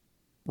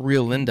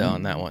Real Linda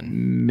on that one. At the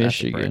break.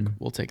 Michigan.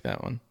 We'll take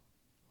that one.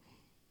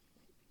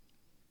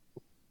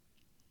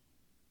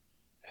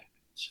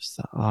 It's just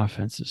the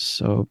offense is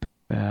so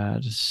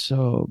bad.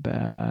 So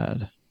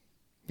bad.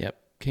 Yep.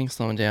 King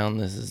slowing down.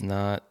 This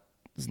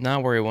It's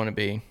not where you want to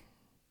be.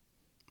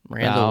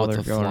 Randall Foul. with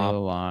They're the going to the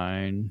flop.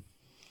 line.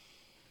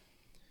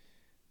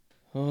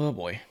 Oh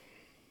boy.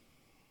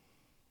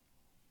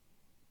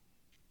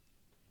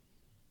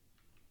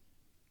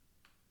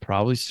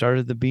 Probably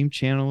started the beam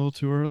channel a little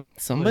too early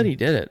Somebody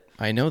did it.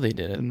 I know they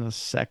did it. in the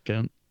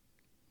second.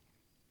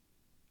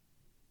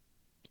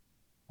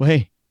 Well,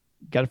 hey,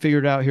 got to figure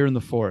it out here in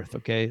the fourth.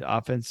 Okay,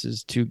 offense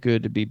is too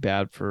good to be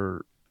bad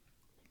for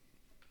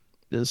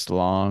this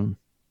long.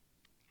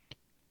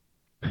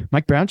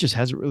 Mike Brown just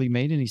hasn't really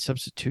made any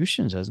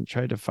substitutions. Hasn't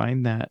tried to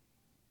find that.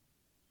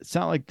 It's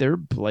not like they're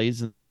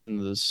blazing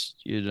this,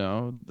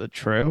 the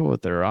trail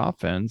with their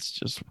offense.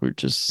 We're It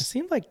just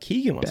seemed like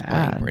Keegan was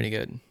playing bad. pretty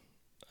good.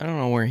 I don't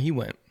know where he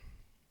went.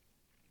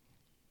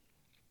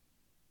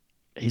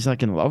 He's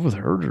like in love with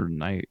Herder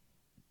tonight.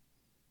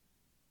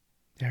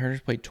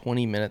 Herder's played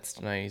 20 minutes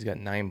tonight. He's got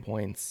 9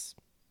 points.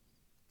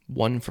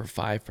 1 for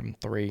 5 from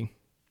 3.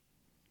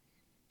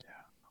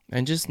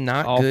 And just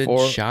not All good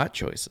four shot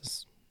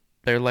choices.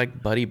 They're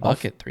like Buddy all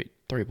Bucket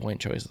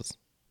three-point choices.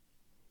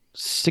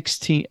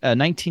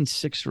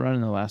 19-6 run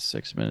in the last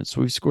 6 minutes. So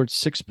we've scored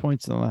 6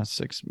 points in the last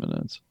 6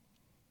 minutes.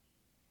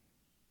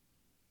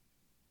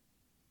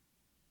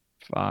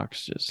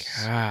 Fox just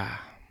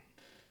Ah,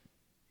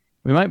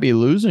 we might be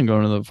losing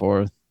going to the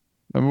fourth.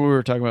 Remember we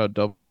were talking about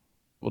double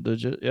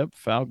digit? Yep,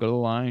 foul, go to the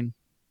line.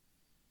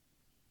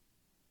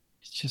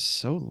 It's just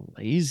so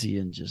lazy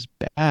and just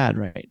bad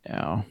right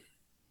now.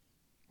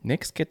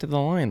 Knicks get to the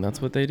line.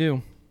 That's what they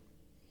do.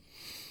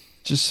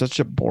 Just such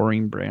a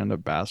boring brand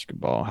of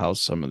basketball, how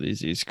some of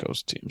these East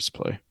Coast teams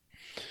play.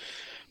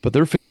 But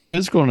they're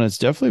physical, and it's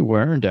definitely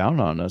wearing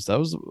down on us. That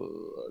was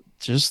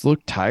just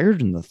looked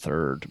tired in the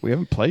third. We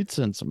haven't played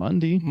since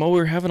Monday. Well,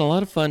 we're having a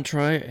lot of fun,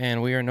 Troy,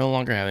 and we are no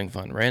longer having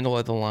fun. Randall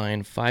at the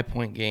line,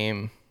 5-point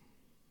game.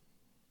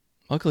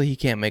 Luckily, he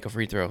can't make a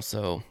free throw,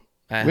 so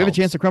that We have a helps.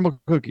 chance to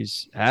crumble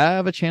cookies.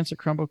 Have a chance to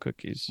crumble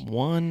cookies.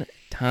 One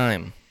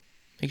time.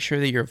 Make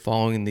sure that you're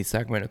following the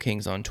Sacramento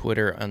Kings on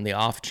Twitter on the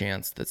off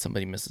chance that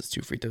somebody misses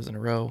 2 free throws in a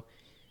row.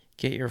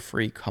 Get your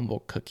free crumble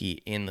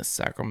cookie in the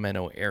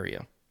Sacramento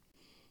area.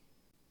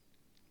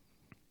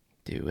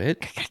 Do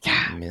it.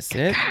 Miss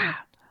it.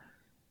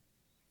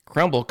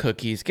 Crumble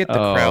cookies. Get the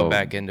crowd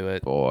back into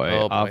it. Boy,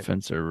 Oh, boy.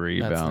 offensive That's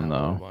rebound, not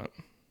what we though. want.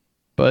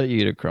 But you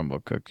eat a crumble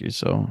cookie,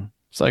 so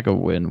it's like a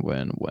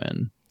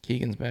win-win-win.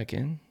 Keegan's back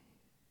in.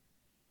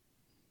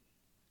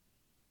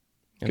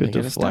 And Good they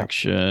get a stop.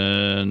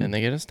 deflection. And they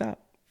get a stop.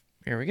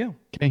 Here we go.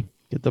 Okay,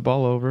 get the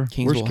ball over.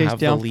 Kings Worst will case have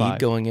the down lead 5.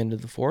 going into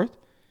the fourth.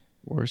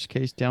 Worst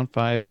case down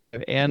 5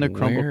 and a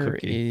crumble Where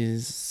cookie.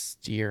 is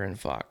Steer and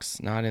Fox?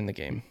 Not in the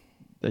game.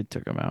 They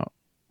took him out.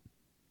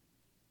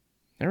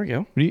 There we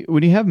go.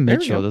 When you have There we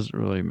Mitchell, it go. doesn't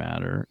really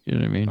matter. You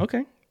know what I mean?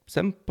 Okay.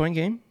 7-point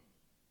game.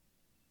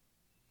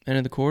 End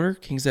of the quarter.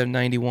 Kings have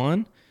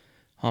 91.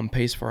 On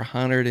pace for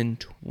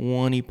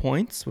 120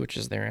 points, which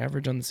is their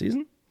average on the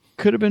season.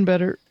 Could have been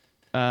better.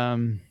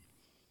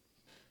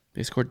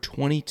 They scored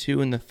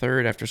 22 in the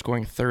third after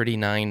scoring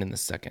 39 in the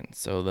second.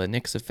 So the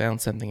Knicks have found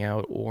something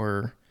out,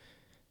 or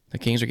the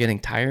Kings are getting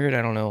tired.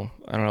 I don't know.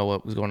 I don't know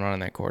what was going on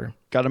in that quarter.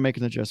 Got to make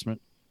an adjustment.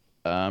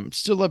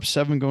 Still up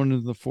 7 going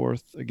into the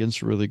fourth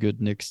against a really good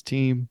Knicks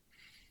team.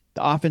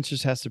 The offense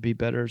just has to be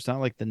better. It's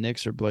not like the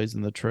Knicks are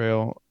blazing the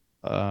trail.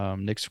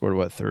 Knicks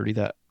scored, 30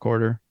 that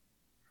quarter?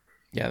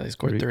 Yeah, they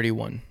scored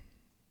 31.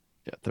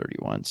 Yeah,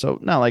 31. So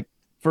not like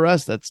for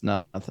us, that's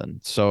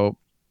nothing. So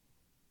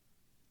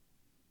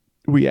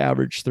we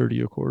averaged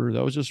 30 a quarter.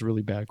 That was just a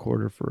really bad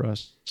quarter for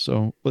us.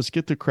 So let's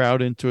get the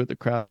crowd into it. The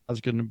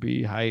crowd's going to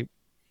be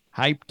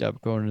hyped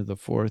up going into the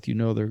fourth. They're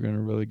going to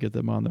really get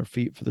them on their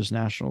feet for this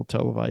national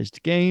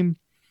televised game.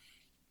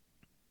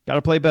 Got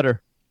to play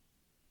better.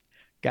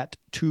 Got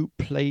to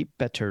play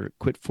better.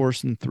 Quit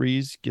forcing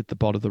threes. Get the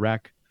ball to the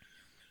rack.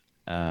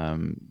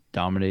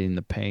 Dominating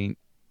the paint.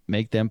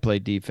 Make them play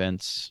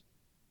defense.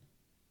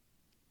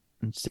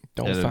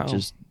 Don't foul.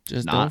 Just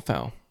don't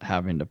foul.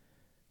 Having to.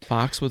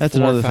 Fox with That's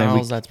 4 another thing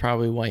fouls. That's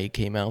probably why he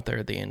came out there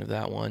at the end of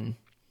that one.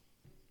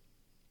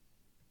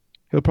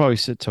 He'll probably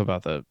sit till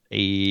about the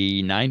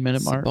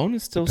 9-minute mark.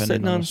 Sabonis still depending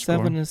sitting on on the score.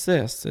 7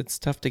 assists. It's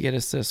tough to get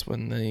assists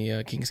when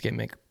the Kings can't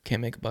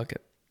make a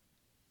bucket.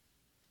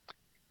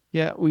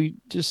 Yeah, we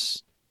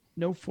just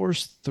no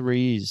forced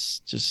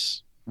threes.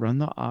 Just run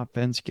the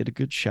offense, get a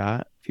good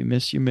shot. If you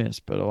miss, you miss.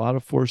 But a lot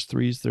of forced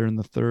threes there in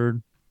the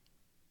third.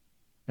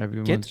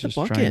 Everyone's Get to the just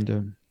bucket. trying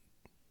to.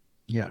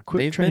 Yeah,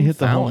 quit They've trying to been hit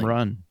the fouling. home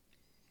run.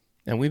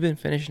 And we've been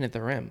finishing at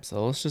the rim,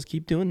 so let's just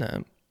keep doing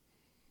that.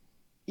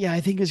 Yeah,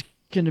 I think it's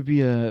going to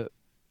be a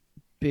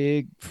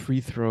big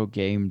free throw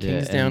game.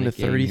 Kings end down the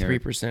to game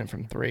 33%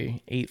 from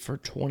 3, 8 for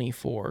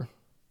 24.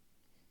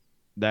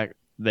 that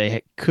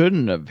they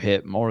couldn't have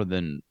hit more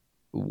than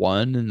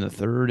 1 in the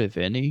third, if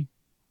any.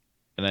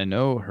 And I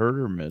know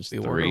Herder missed We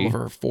 3. were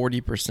over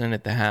 40%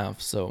 at the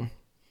half, so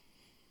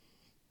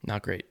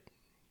not great.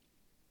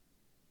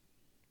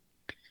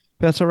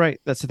 That's all right.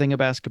 That's the thing of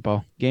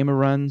basketball. Game of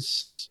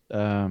runs.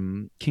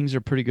 Kings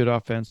are pretty good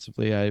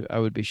offensively. I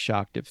would be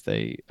shocked if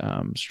they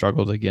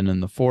struggled again in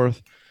the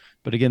fourth.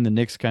 But again, the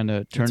Knicks kind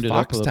of It's turned it up a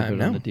Fox little time bit on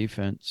now. the Let's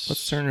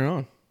defense. turn it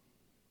on.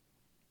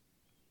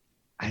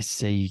 I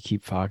say you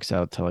keep Fox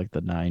out to like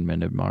the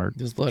 9-minute mark.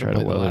 Just let him Try to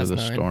play the weather last the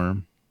 9.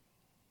 storm.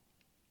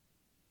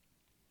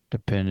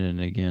 Depending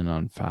again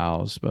on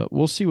fouls, but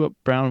we'll see what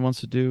Brown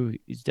wants to do.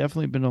 He's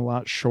definitely been a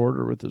lot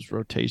shorter with his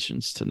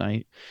rotations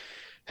tonight.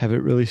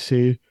 Haven't really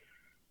seen.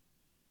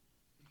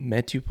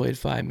 Metu played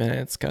 5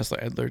 minutes. Kessler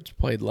Edwards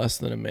played less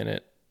than a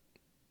minute.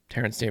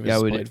 Terrence Davis Yeah,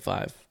 played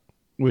 5.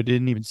 we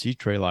didn't even see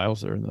Trey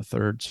Lyles there in the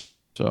thirds,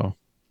 so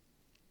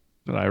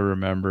that I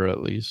remember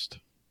at least.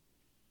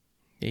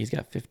 Yeah, he's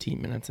got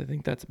 15 minutes. I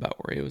think that's about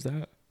where he was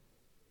at.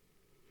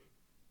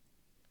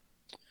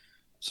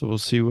 So we'll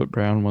see what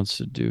Brown wants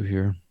to do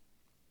here.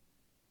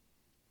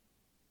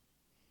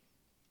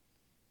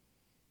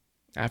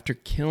 After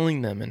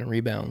killing them in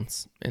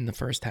rebounds in the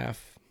first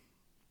half,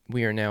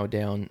 we are now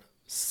down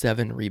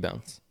 7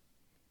 rebounds.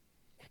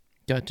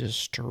 Got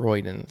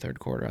destroyed in the third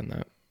quarter on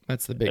that.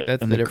 That's the And the the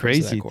difference of that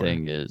crazy quarter.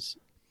 thing is,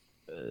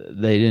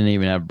 they didn't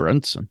even have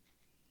Brunson.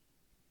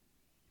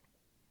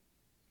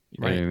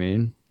 You know what I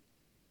mean?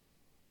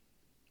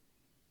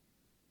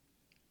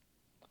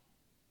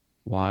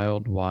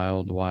 Wild,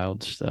 wild,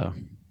 wild stuff.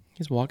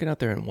 He's walking out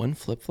there in one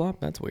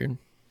flip-flop? That's weird.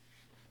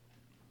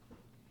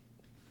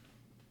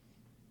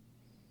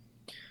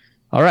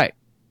 All right.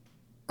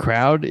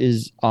 Crowd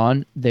is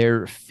on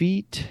their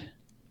feet.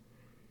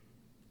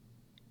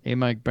 Hey,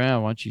 Mike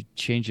Brown, why don't you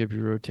change up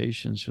your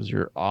rotations because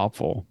you're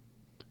awful.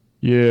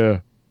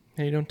 Yeah.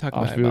 Hey, don't talk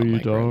I bad feel about you,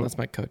 Mike Brown. dog. That's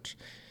my coach.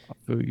 I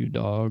feel you,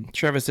 dog.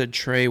 Trevor said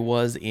Trey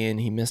was in.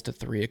 He missed a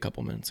 3 a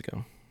couple minutes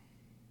ago.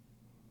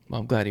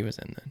 Well, I'm glad he was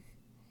in then.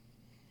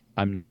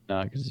 I'm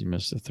not because he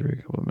missed a 3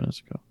 a couple of minutes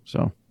ago.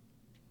 So,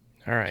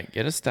 all right,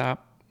 get a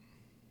stop.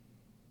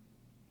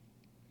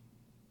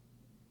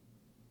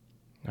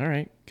 All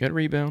right, good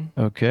rebound.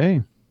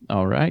 okay.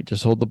 All right.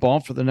 Just hold the ball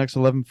for the next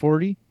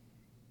 11:40.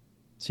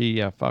 See,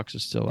 yeah, Fox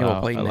is still Yeah, we'll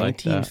out. play I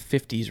like that.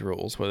 1950s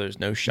rules where there's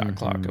no shot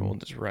clock, and we'll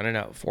just run it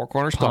out. 4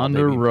 corner stall,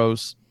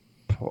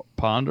 baby.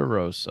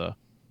 Ponderosa.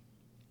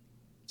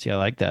 See, I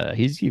like that.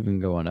 He's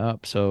even going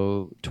up.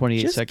 So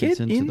 28 just seconds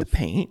get into in the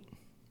paint.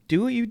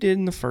 Do what you did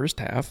in the first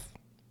half.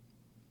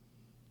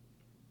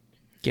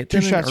 Get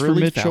them in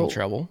early foul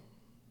trouble.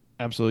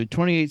 Absolutely.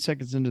 28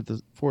 seconds into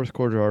the fourth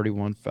quarter, already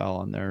one foul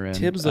on their end.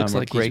 Tibbs looks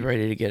like he's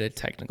ready to get a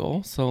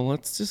technical, so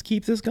let's just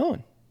keep this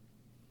going.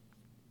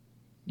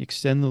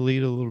 Extend the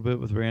lead a little bit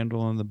with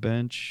Randall on the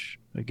bench.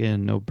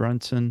 Again, no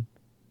Brunson.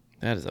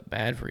 That is a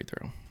bad free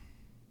throw.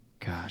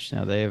 Gosh,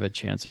 now they have a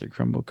chance at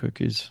crumble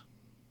cookies.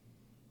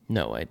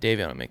 No way.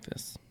 Davion will make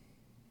this.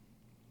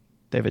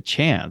 They have a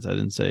chance. I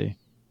didn't say.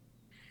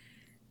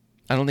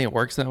 I don't think it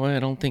works that way. I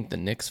don't think the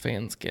Knicks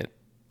fans get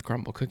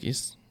crumble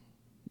cookies.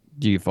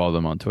 Do you follow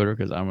them on Twitter?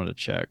 Because I'm going to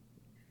check.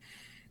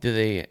 Do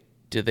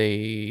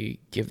they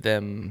give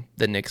them,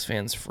 the Knicks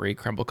fans, free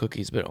crumble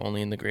cookies, but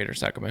only in the greater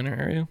Sacramento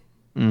area?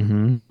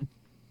 Mm-hmm.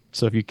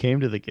 So if you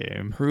came to the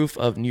game. Proof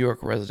of New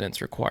York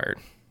residence required.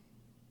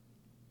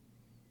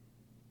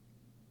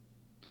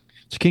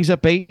 So Kings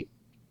up 8.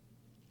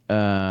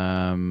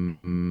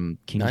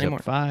 Kings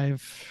up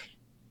 5.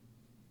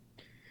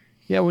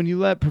 Yeah, when you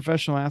let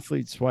professional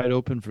athletes wide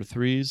open for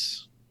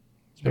threes,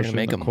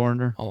 especially in the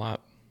corner. A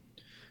lot.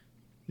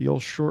 The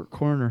old short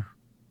corner.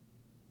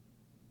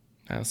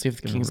 I'll see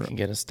if the Kings can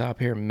get a stop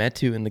here.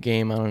 Metu in the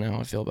game. I don't know how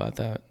I feel about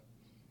that.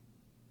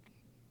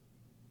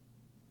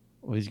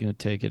 Well, he's going to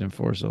take it and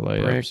force a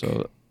layup,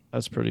 so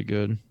that's pretty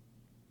good.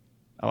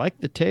 I like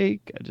the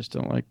take. I just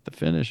don't like the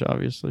finish,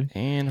 obviously.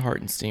 And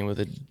Hartenstein with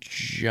a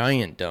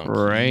giant dunk.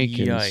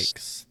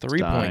 Yikes.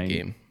 3-point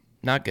game.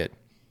 Not good.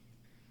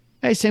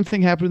 Hey, same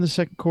thing happened in the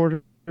second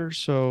quarter,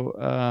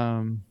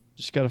 so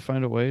just got to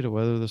find a way to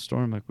weather the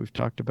storm like we've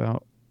talked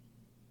about.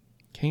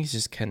 Kings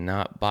just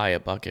cannot buy a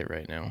bucket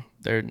right now.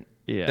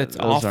 That's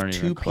off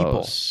 2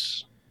 people.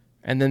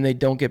 And then they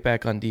don't get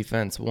back on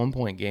defense.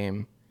 1-point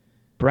game.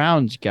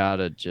 Brown's got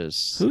to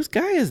just... Whose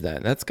guy is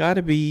that? That's got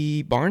to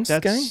be Barnes' guy?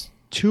 That's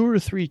 2 or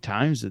 3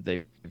 times that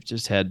they've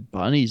just had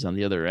bunnies on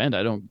the other end.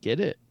 I don't get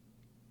it.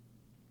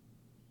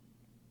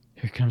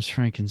 Here comes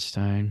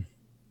Frankenstein.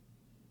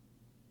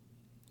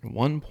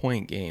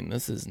 1-point game.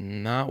 This is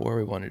not where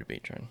we wanted to be,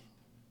 Trent.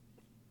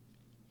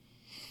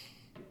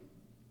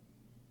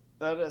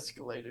 That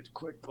escalated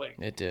quickly.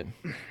 It did.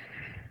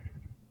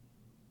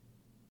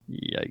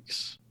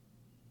 Yikes.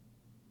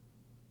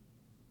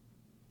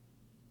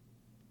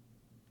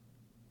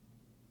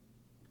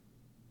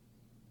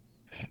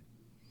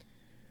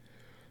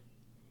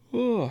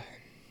 Oh.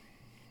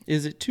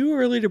 Is it too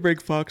early to bring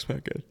Fox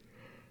back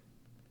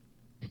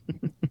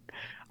in?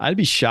 I'd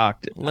be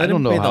shocked. I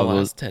don't know how the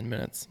last 10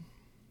 minutes.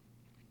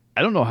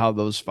 I don't know how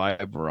those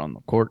 5 were on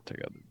the court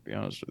together, to be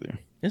honest with you.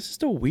 It's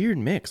just a weird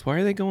mix. Why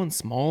are they going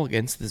small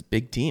against this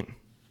big team?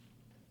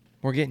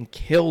 We're getting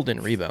killed in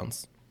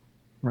rebounds.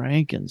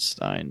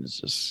 Frankenstein is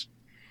just...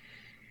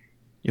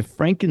 If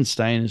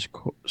Frankenstein is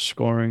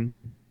scoring,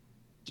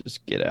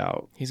 just get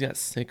out. He's got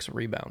 6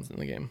 rebounds in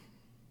the game.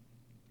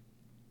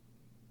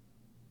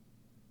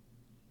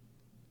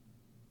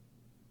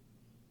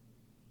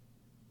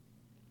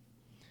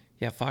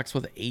 Yeah, Fox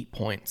with 8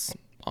 points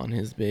on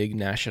his big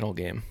national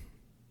game.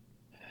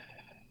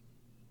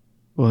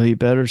 Well, he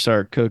better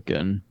start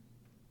cooking.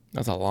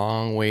 That's a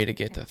long way to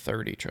get to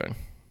 30, Troy.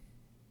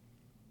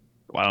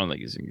 Well, I don't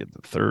think he's gonna get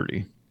to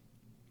 30.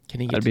 Can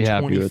he get I'd to be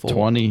happy with 24?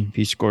 20 if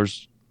he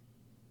scores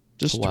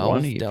just 12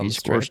 20. If down he the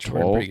scores stretch? We're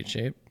in 12, pretty good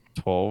shape.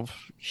 12,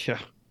 yeah.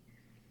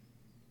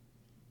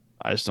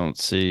 I just don't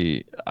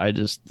see. I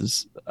just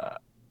this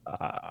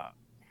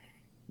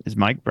is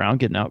Mike Brown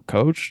getting out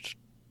coached?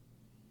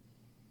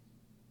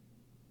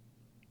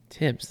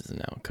 Tibbs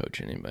doesn't out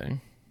coach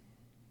anybody.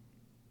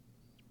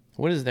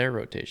 What is their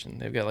rotation?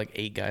 They've got like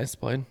 8 guys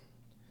played.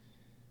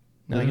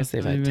 No, They I guess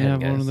they've don't had even 10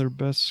 have one of guys. their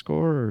best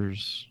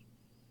scorers.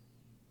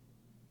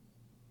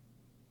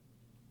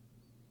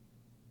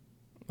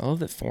 I love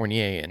that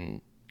Fournier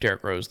and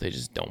Derrick Rose, they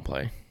just don't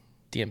play.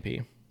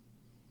 DMP.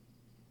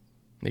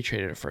 They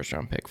traded a first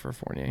round pick for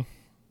Fournier.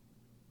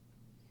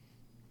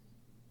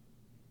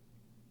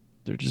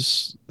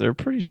 They're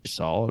pretty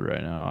solid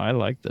right now. I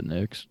like the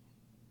Knicks.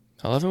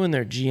 I love it when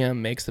their GM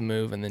makes the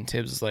move and then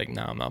Tibbs is like,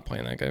 nah, I'm not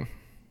playing that guy.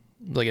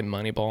 Like in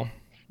Moneyball.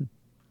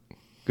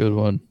 Good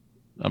one.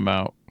 I'm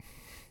out.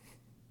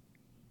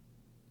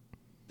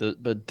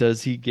 But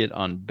does he get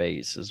on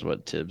base is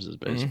what Tibbs is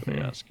basically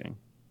asking.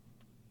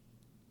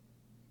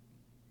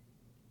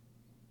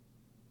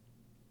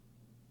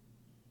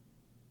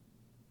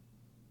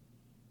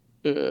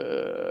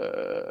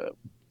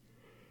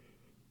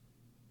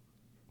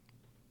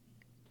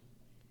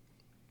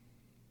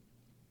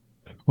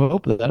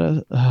 Well,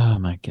 oh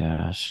my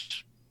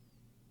gosh.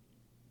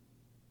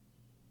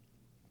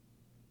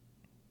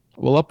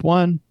 Well, up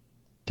one,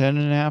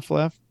 10.5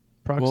 left,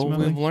 Well, we've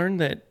approximately. learned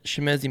that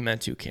Shemezi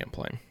Metu can't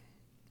play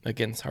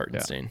against Yeah.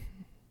 Hartenstein.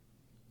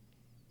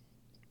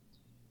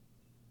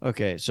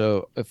 Okay,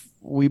 so if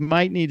we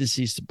might need to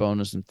see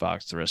Sabonis and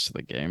Fox the rest of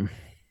the game.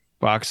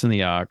 Fox and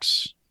the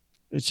Ox.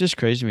 It's just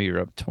crazy to me. You're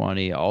up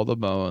 20, all the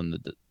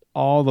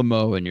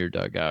mo in your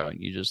dugout,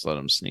 and you just let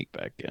them sneak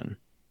back in.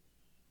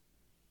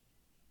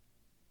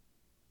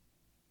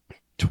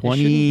 It shouldn't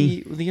 20.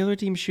 be the other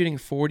team shooting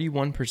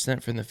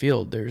 41% from the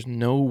field. There's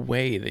no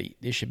way that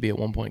it should be a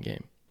 1 point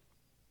game.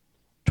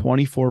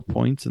 24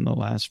 points in the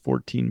last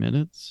 14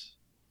 minutes.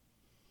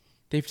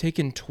 They've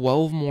taken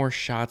 12 more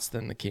shots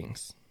than the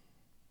Kings.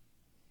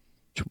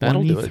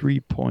 That'll do it. 23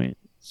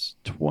 points.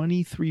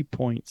 23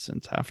 points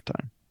since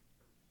halftime.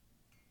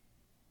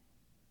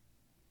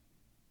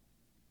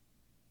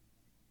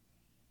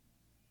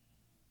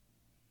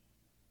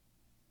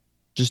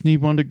 Just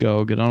need one to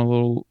go. Get on a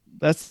little.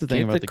 That's the thing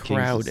Get about the the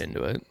crowd Kings.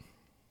 into it.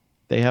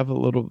 They have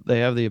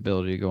the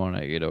ability to go on a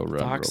 8-0 run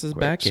Fox real is quick.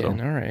 back in.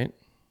 All right.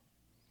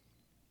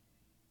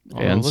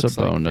 Although it And looks like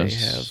they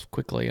Sabonis. have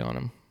quickly on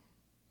him.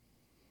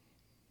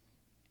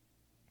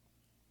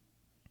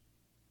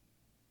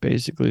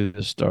 Basically,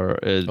 the star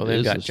is. Oh,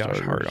 they've got the Josh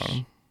Hart starters. on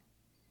him.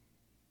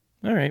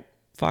 All right.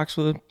 Fox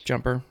with a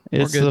jumper.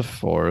 It's We're good. the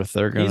fourth.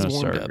 They're He's gonna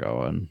warmed start up.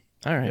 going.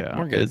 All right. Yeah,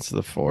 We're good. it's the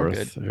We're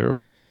good. fourth.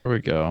 Here we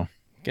go.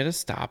 Get a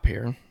stop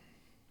here.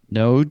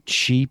 No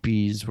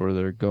cheapies where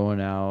they're going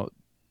out.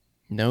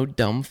 No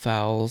dumb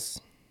fouls.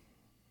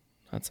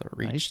 That's a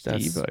reach.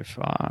 Nice D by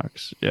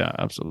Fox. Yeah,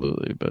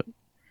 absolutely. But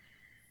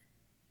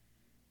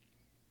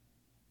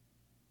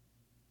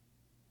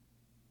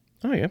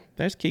oh yeah,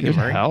 there's Keegan good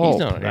Murray. He's help.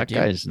 not on your That team.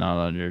 guy's not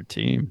on your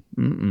team.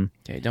 Mm-mm.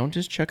 Okay, don't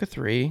just chuck a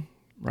three.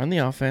 Run the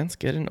offense.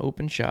 Get an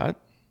open shot.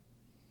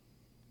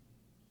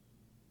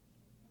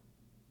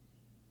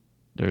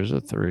 There's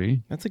a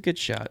three. That's a good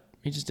shot.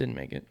 He just didn't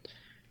make it.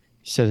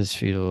 He set his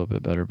feet a little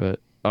bit better, but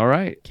all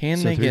right. Can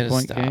it's they get a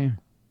 3-point stop? game.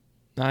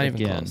 Not even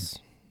Again. close.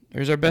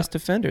 There's our best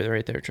defender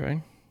right there,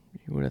 Troy.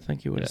 You would have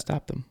think you would have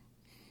stopped them.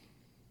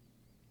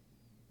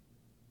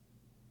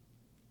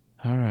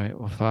 All right.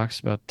 Well, Fox is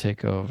about to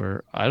take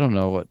over. I don't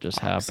know what just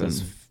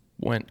happened.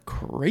 Went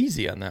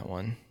crazy on that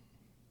one.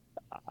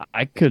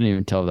 I couldn't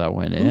even tell that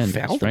went Who in.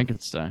 fouled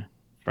It's him?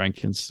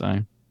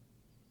 Frankenstein.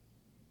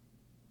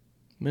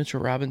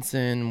 Mitchell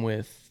Robinson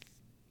with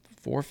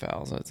 4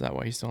 fouls. Is that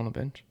why he's still on the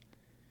bench?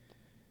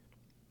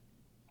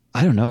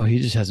 I don't know. He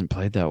just hasn't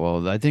played that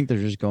well. I think they're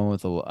just going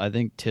with I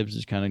think Tibbs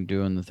is kind of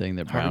doing the thing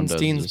that Brown does.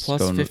 Hartenstein's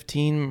plus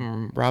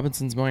 15.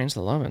 Robinson's minus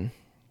 11.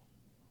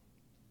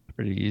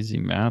 Pretty easy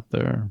math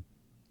there.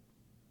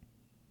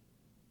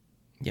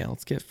 Yeah,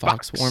 let's get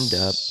Fox warmed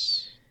up.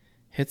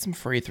 Hit some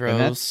free throws. And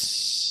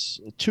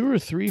that's 2 or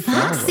 3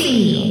 fouls.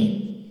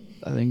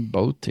 I think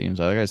both teams.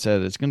 Like I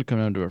said, it's going to come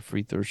down to a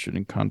free throw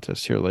shooting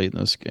contest here late in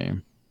this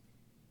game.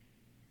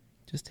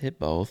 Just hit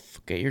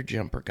both. Get your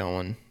jumper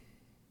going.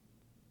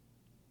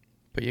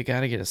 But you got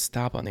to get a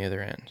stop on the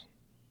other end.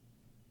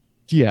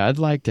 Yeah, I'd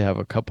like to have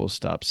a couple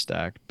stops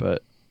stacked,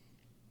 but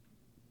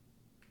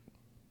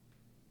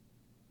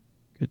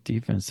good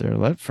defense there.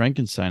 Let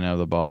Frankenstein have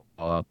the ball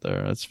out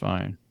there. That's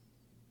fine.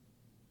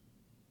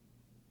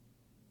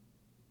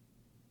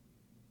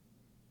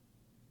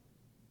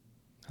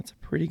 That's a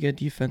pretty good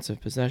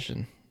defensive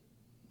possession.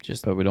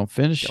 But we don't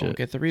finish it. Don't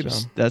get the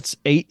rebound. That's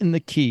 8 in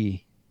the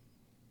key.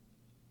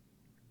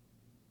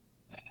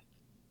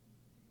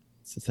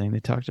 It's the thing they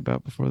talked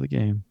about before the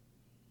game.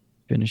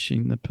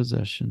 finishing the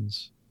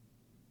possessions.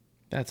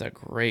 That's a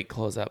great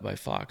closeout by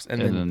Fox.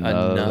 And And then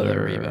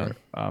another rebound. another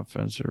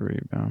offensive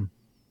rebound.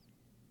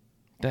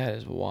 That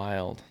is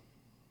wild.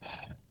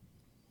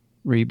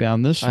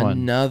 Rebound this one.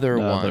 Another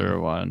Another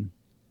one. one.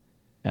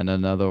 And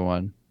another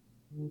one.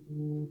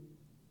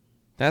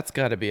 That's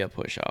got to be a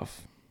push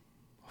off.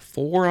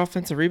 4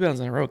 offensive rebounds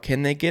in a row.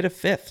 Can they get a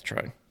fifth,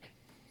 Troy?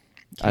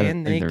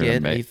 Can they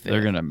get a fifth?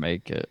 They're going to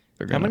make it.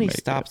 How many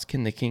stops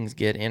can the Kings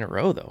get in a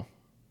row, though?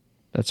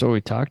 That's what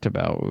we talked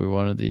about. We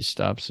wanted these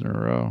stops in a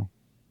row.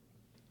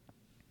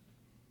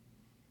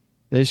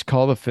 They just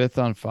call the fifth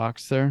on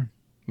Fox there?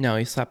 No,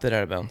 he slapped it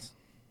out of bounds.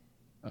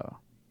 Oh.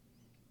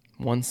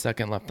 1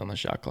 second left on the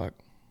shot clock.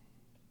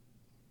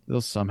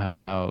 They'll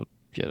somehow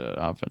get an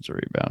offensive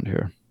rebound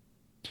here.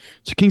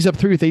 So Kings up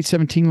 3 with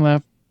 8:17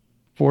 left.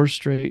 4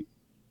 straight.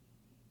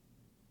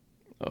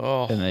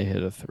 Oh. And they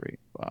hit a 3.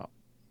 Wow.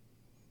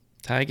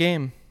 Tie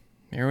game.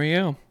 Here we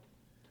go.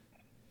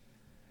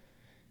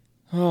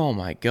 Oh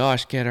my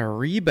gosh, get a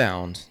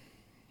rebound.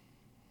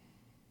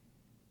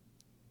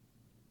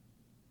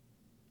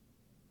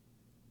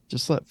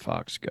 Just let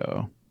Fox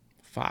go.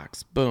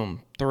 Fox,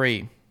 boom,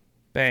 3,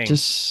 bang.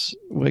 Just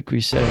like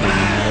we said,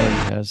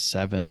 he has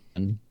 7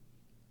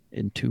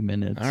 in 2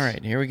 minutes. All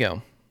right, here we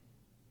go.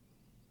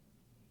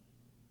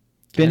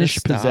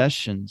 Finish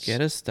possessions. Get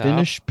a stop.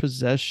 Finish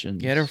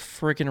possessions. Get a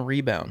freaking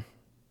rebound.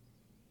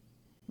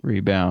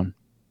 Rebound.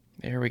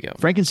 There we go.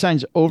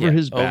 Frankenstein's over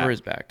his back. Over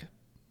his back.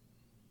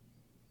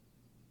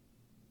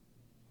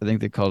 I think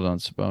they called it on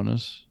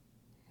Sabonis.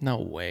 No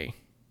way.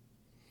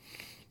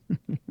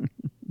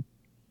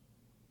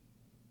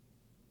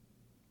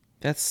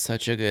 That's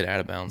such a good out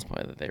of bounds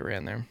play that they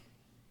ran there.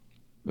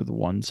 With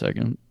 1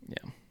 second.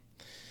 Yeah.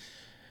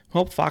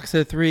 Well, Fox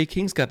hit a 3.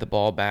 Kings got the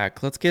ball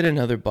back. Let's get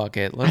another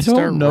bucket. Let's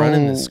start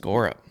running the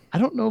score up. I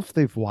don't know if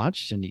they've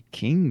watched any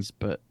Kings,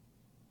 but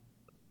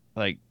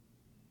like,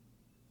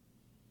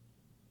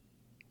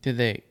 did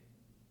they?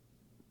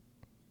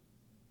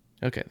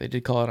 Okay, they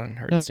did call it on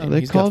Hurts. No,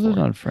 they called it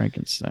on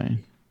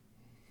Frankenstein.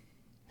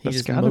 He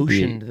just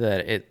motioned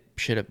that it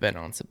should have been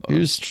on Sabonis. He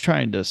was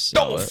trying to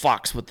sell it.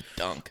 Fox with the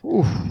dunk.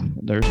 Ooh,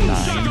 there's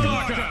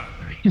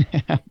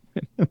 9.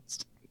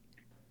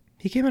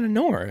 He came out of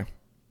nowhere.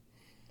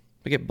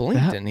 Like it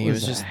blinked and he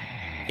was just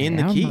in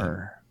the key.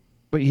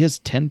 But he has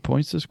 10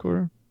 points this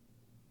quarter?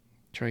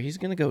 Troy, he's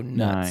going to go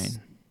nuts.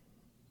 9.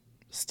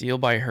 Steal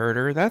by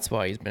Herter. That's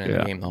why he's been in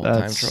the game the whole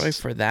time, Troy,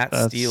 for that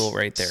steal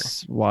right there.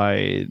 That's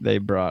why they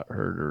brought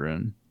Herter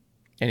in.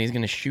 And he's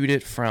going to shoot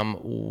it from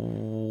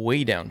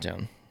way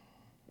downtown.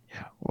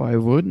 Yeah, why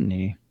wouldn't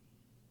he?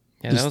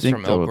 Yeah, that was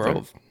from Elk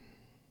Grove.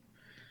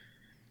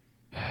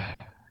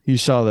 You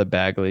saw that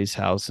Bagley's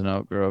house in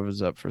Elk Grove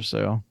is up for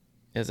sale.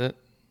 Is it?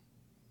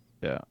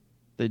 Yeah.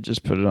 They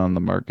just put it on the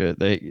market.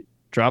 They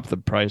dropped the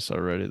price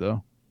already,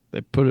 though.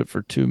 They put it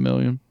for $2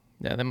 million.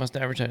 Yeah, they must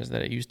advertise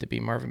that it used to be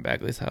Marvin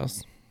Bagley's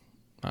house.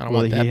 I don't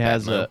want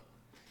that.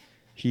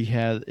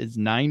 It's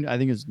 9. I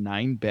think it's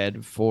 9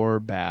 bed, 4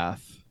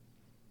 bath,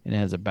 and it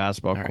has a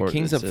basketball court.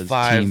 Kings up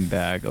 5. Team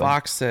Bagley.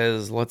 Fox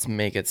says, "Let's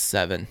make it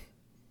 7."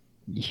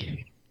 Yeah.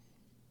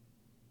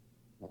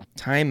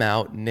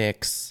 Timeout,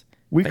 Knicks.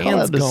 We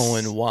Fans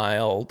going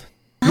wild.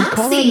 We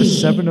call that a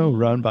 7-0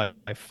 run by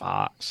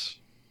Fox.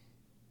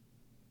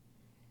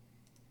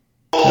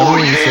 Remember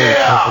when you said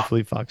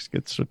hopefully Fox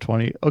gets to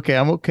 20? Okay,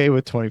 I'm okay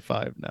with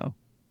 25 now.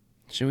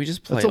 Should we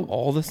just play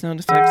all the sound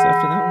effects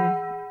after that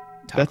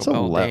one? That's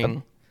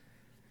 11.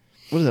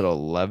 What is it,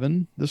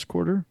 11 this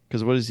quarter?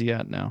 Because what is he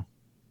at now?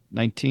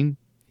 19?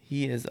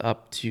 He is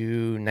up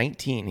to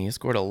 19. He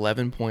scored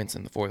 11 points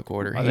in the fourth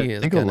quarter. I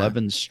think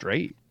 11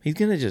 straight. He's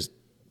going to just...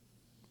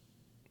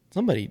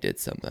 Somebody did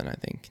something, I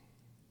think.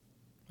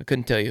 I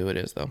couldn't tell you who it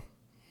is, though.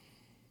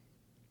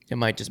 It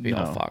might just be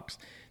all Fox.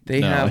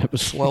 They have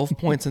 12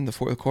 points in the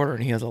fourth quarter,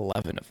 and he has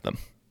 11 of them.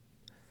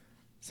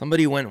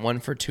 Somebody went 1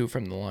 for 2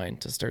 from the line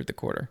to start the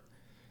quarter.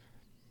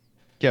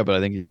 Yeah, but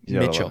I think he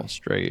got 11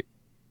 straight.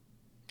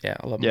 Yeah,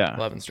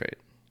 11 straight.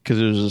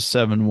 Because it was a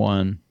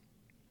 7-1.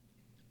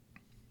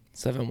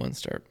 7-1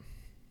 start.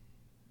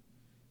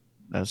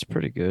 That's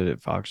pretty good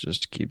if Fox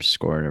just keeps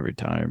scoring every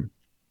time.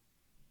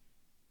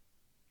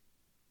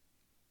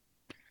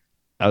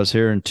 I was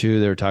hearing too,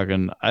 they were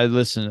talking, I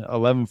listened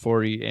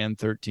 11:40 and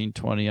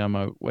 13:20 on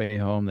my way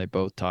home. They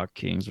both talk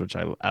Kings, which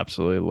I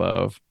absolutely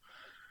love.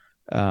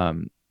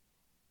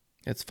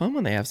 It's fun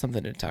when they have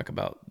something to talk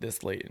about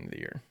this late in the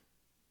year.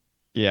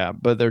 Yeah,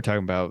 but they're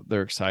talking about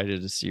they're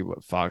excited to see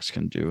what Fox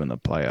can do in the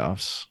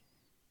playoffs.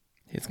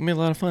 It's going to be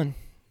a lot of fun.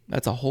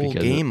 That's a whole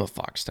game of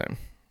Fox time.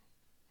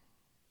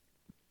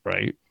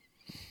 Right.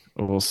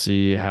 We'll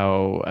see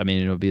how, I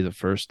mean, it'll be the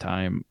first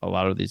time a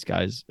lot of these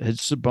guys. Has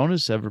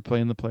Sabonis ever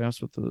played in the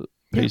playoffs with the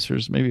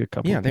Pacers? Yeah. Maybe a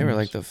couple. Yeah, they were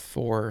like the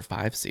 4 or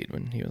 5 seed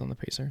when he was on the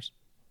Pacers.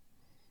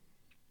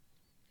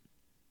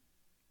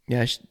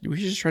 Yeah, we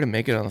should just try to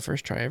make it on the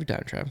first try every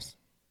time, Travis.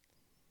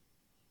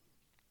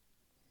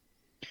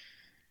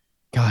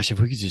 Gosh, if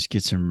we could just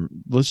get some,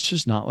 let's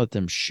just not let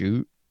them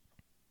shoot.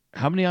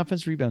 How many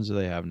offensive rebounds do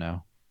they have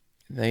now?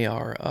 They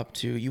are up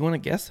to, you want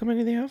to guess how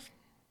many they have?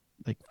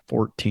 like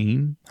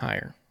 14.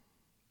 Higher.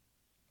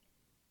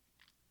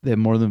 They have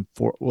more than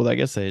four. Well, I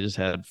guess they just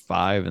had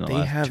five in the They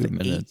last have 2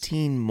 minutes.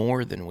 18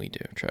 more than we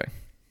do, Trey.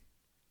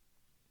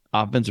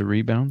 Offensive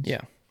rebounds,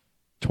 Yeah.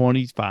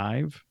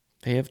 25.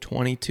 They have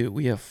 22.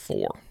 We have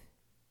 4.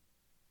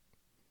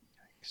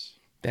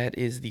 That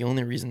is the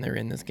only reason they're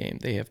in this game.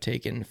 They have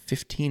taken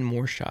 15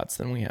 more shots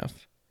than we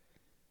have.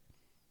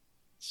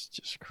 It's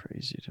just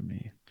crazy to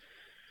me.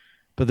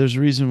 But there's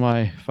a reason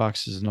why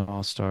Fox is an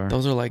all-star.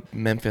 Those are like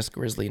Memphis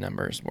Grizzly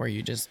numbers where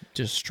you just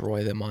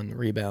destroy them on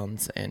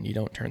rebounds and you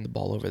don't turn the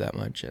ball over that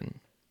much. And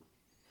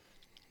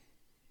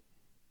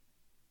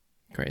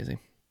crazy.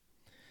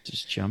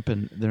 Just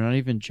jumping. They're not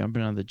even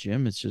jumping out of the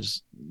gym. It's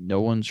just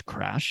no one's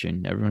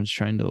crashing. Everyone's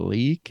trying to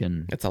leak.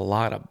 And It's a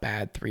lot of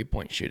bad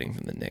 3-point shooting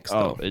from the Knicks,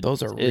 though.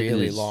 Those are it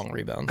really is long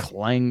rebounds.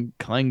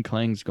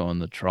 Clang's going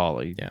the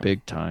trolley. Yeah.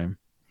 Big time.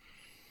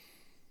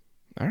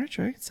 All right,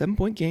 Trey.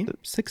 7-point game.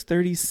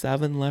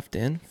 6:37 left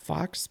in.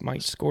 Fox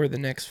might score the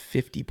next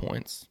 50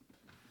 points.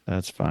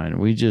 That's fine.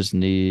 We just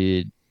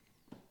need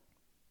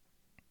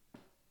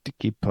to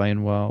keep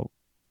playing well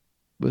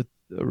with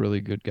a really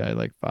good guy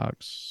like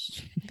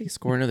Fox. If they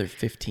score another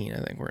 15,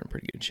 I think we're in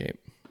pretty good shape.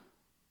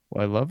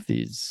 Well, I love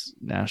these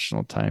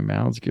national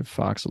timeouts. Give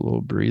Fox a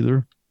little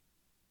breather.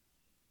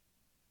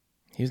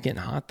 He was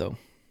getting hot, though.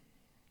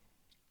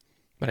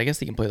 But I guess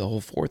he can play the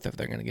whole fourth if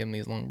they're going to give him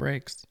these long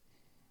breaks.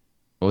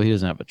 Well, he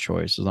doesn't have a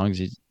choice. As long as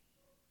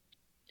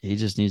he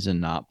just needs to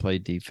not play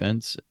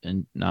defense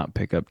and not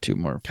pick up 2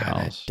 more God, that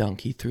fouls.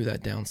 dunk, he threw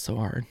that down so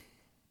hard.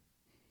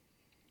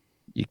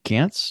 You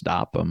can't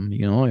stop him. You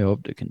can only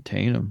hope to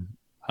contain him,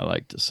 I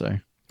like to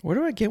say. Where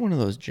do I get one of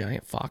those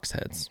giant fox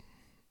heads?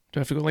 Do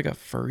I have to go like a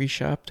furry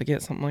shop to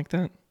get something like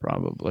that?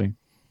 Probably.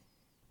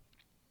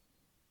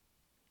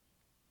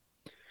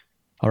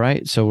 All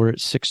right, so we're at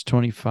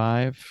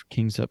 6:25.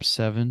 Kings up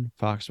 7.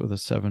 Fox with a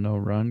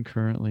 7-0 run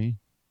currently.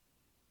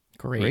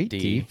 Great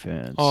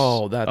defense.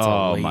 Oh, that's a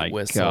Oh late my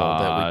whistle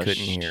that we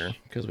couldn't hear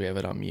because we have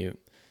it on mute.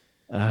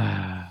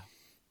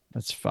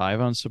 That's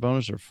 5 on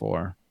Sabonis or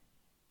 4?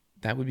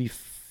 That would be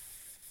 5,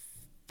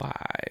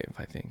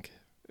 I think.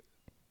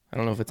 I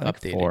don't know if it's Like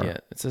updated 4.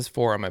 yet. It says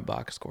 4 on my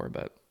box score,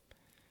 but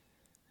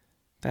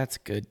that's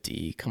good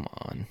D. Come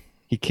on.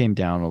 He came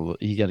down a little.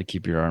 You got to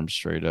keep your arms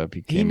straight up.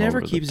 He never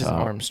over keeps the his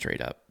top. arms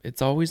straight up.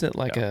 It's always at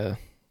like a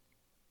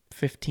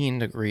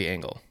 15-degree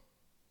angle.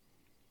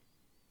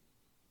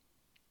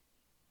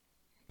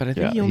 But I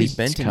think he only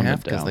bent in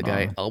half because the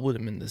guy elbowed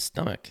him in the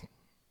stomach.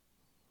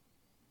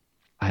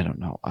 I don't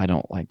know. I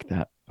don't like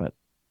that, but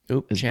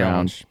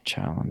challenge.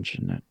 Challenge,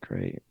 isn't that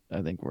great?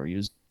 I think we're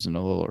using a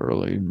little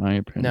early, in my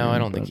opinion. No, I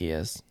don't think he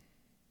is.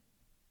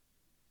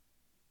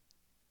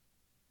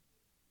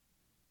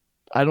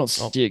 I don't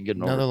see it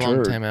getting another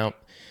overturned. long timeout.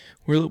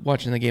 We're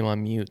watching the game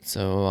on mute,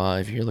 so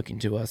if you're looking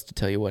to us to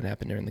tell you what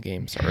happened during the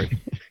game, sorry.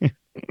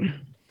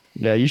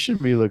 Yeah, you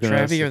should be looking at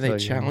us. Travi, are they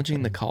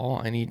challenging the call?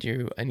 I need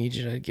you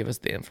to give us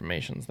the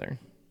informations there.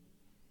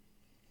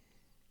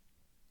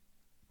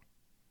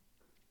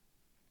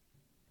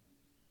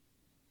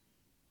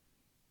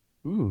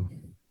 Ooh.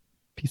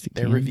 Piece of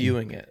They're candy.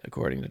 reviewing it,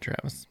 according to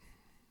Travis.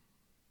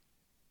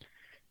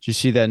 Did you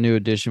see that new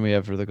addition we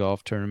have for the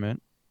golf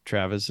tournament?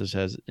 Travis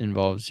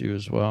involves you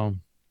as well.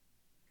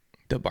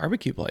 The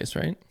barbecue place,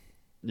 right?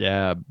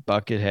 Yeah,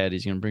 Buckethead.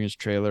 He's going to bring his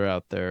trailer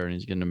out there, and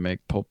he's going to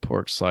make pulled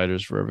pork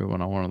sliders for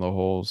everyone on one of the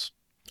holes.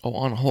 Oh,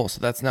 on a hole.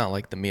 So that's not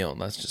like the meal.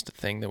 That's just a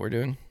thing that we're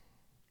doing.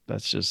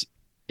 That's just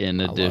in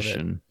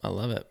addition. I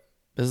love it.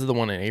 This is the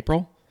one in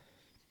April?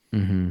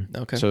 Mm-hmm.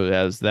 Okay. So it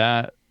has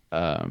that.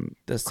 The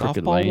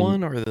softball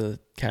one or the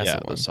castle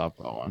one? Yeah, the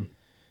softball one.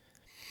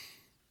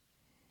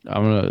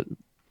 I'm going to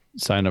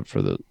sign up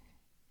for the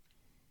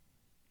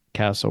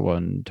castle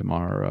one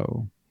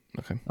tomorrow.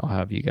 Okay. I'll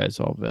have you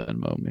guys all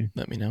Venmo me.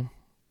 Let me know.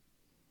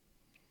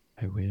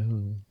 I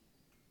will.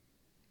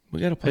 We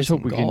got to play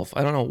some golf.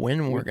 I don't know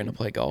when we're going to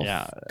play golf.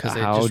 Yeah. Because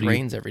it just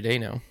rains every day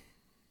now.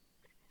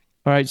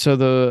 All right, so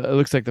it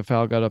looks like the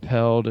foul got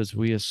upheld as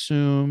we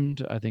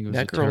assumed. I think it was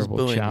a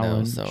terrible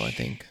challenge. Though, so I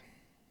think,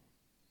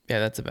 yeah,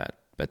 that's a bad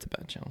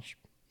challenge.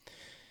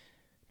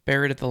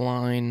 Barrett at the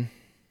line.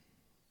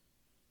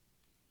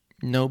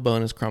 No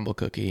bonus crumble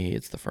cookie.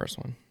 It's the first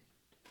one.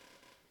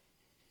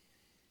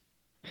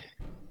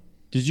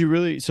 Did you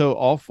really? So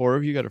all 4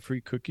 of you got a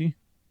free cookie?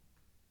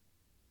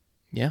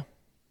 Yeah.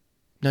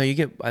 No, I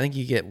think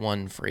you get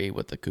 1 free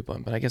with the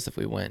coupon, but I guess if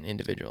we went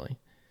individually.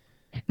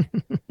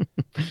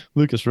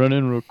 Lucas, run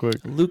in real quick.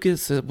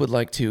 Lucas would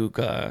like to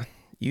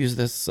use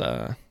this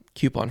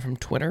coupon from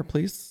Twitter,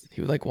 please. He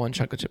would like 1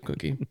 chocolate chip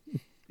cookie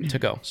to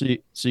go. So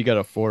you got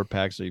a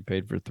 4-pack, so you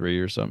paid for 3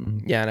 or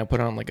something? Yeah, and I put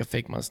on like a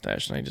fake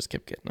mustache, and I just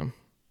kept getting them.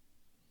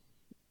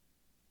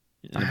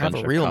 I have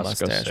a real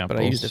mustache, but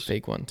I used a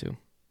fake one too.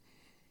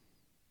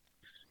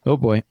 Oh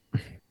boy.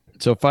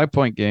 So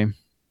 5-point game.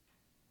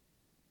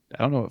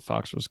 I don't know what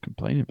Fox was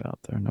complaining about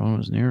there. No one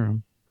was near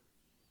him.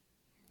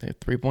 They have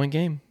 3-point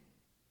game.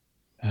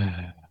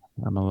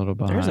 I'm a little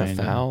behind. There's a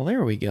foul.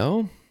 There we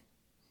go.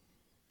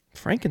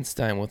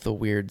 Frankenstein with the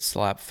weird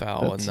slap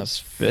foul That's his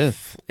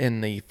fifth.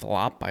 in the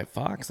flop by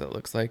Fox. It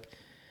looks like,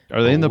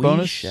 Are they but in the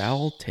we shall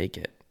bonus? take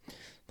it.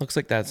 Looks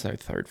like that's our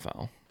third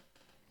foul,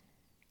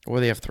 or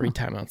they have three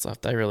Huh. timeouts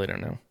left. I really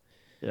don't know.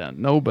 Yeah,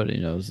 nobody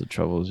knows the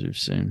troubles you've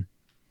seen.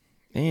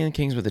 And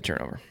Kings with a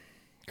turnover.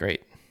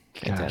 Great,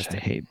 Gosh, I fantastic.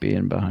 hate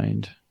being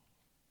behind.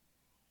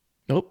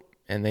 Nope.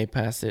 And they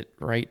pass it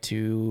right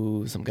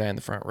to some guy in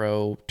the front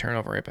row.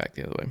 Turnover right back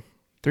the other way.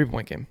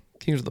 3-point game.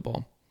 Kings with the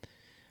ball.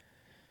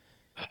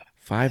 Yeah,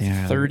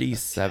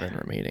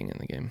 5:37 remaining in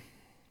the game.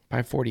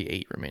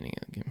 5:48 remaining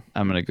in the game.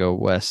 I'm gonna go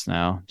west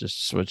now.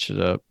 Just switch it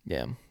up.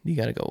 Yeah, you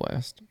got to go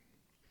west.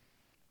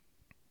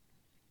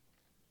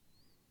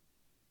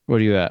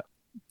 What are you at?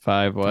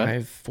 Five what?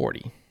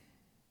 5:40.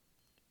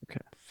 Okay.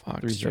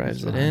 Fox 3 seconds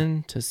drives it behind.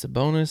 in to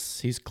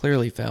Sabonis. He's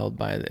clearly fouled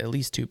by at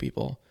least two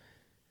people.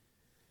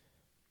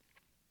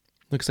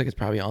 Looks like it's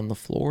probably on the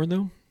floor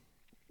though.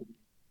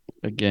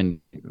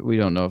 Again, we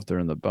don't know if they're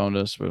in the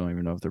bonus. We don't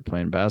even know if they're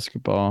playing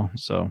basketball.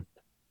 So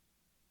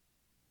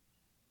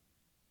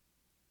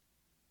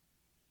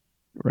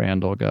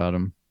Randall got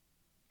him.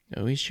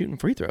 Oh, he's shooting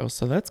free throws,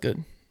 so that's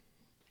good.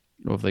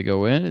 Well, if they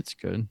go in, it's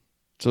good.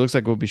 So it looks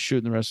like we'll be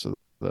shooting the rest of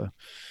the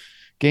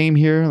game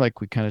here, like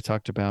we kind of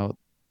talked about.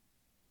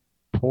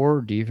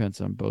 Poor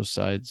defense on both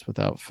sides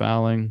without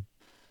fouling.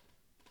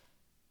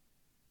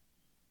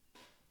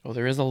 Oh,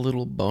 there is a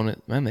little bonus.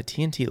 Man, the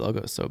TNT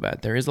logo is so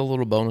bad. There is a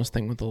little bonus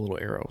thing with a little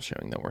arrow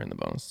showing that we're in the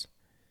bonus.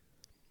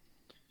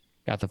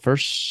 Got the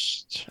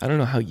first. I don't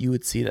know how you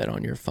would see that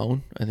on your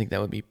phone. I think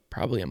that would be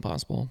probably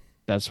impossible.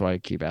 That's why I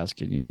keep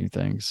asking you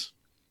things.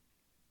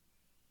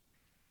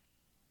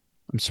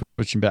 I'm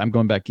switching back. I'm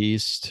going back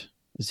east.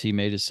 Is he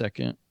made his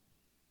second?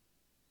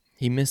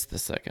 He missed the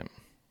second.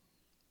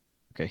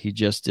 Okay, he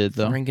just did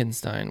though.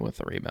 Frankenstein with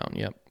the rebound.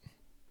 Yep.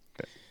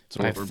 Okay,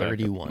 so we're back up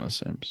 5:31. on the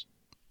Sims.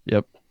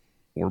 Yep,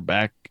 we're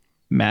back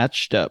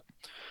matched up.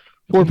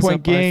 Kings 4 point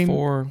up by game.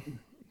 4.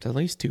 It's at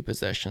least 2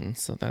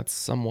 possessions, so that's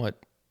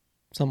somewhat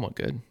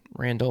good.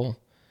 Randall,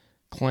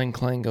 clang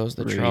clang goes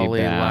the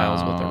trolley.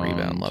 Lyles with the rebound.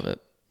 Rebound. Love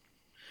it.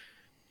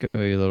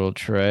 Go you little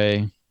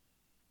Trey.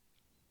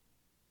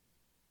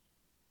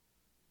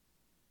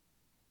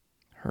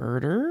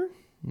 Herder,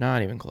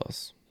 not even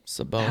close.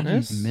 How do you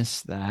Sabonis,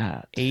 miss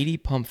that? 80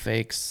 pump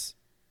fakes.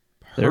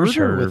 There's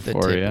Herder Herder with the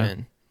for tip you.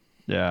 in.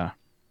 Yeah.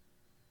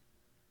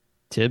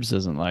 Tibbs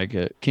doesn't like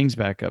it. Kings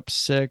back up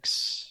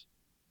 6.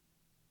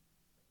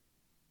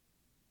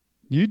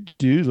 You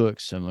do look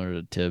similar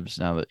to Tibbs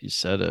now that you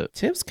said it.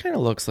 Tibbs kind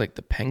of looks like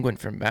the penguin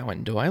from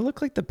Batman. Do I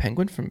look like the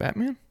penguin from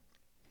Batman?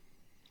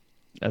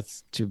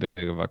 That's too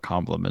big of a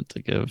compliment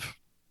to give.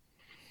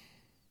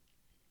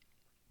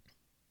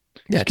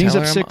 Yeah, Kings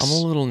Tyler, up I'm a 6.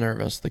 little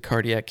nervous. The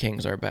Cardiac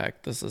Kings are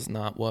back. This is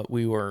not what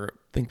we were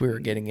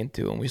getting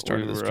into when we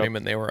started the stream,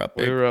 and they were up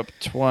We big. were up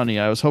 20.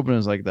 I was hoping it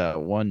was like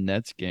that one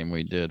Nets game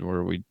we did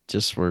where we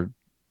just were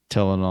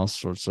telling all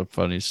sorts of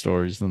funny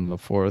stories in the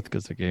fourth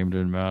because the game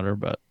didn't matter.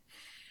 But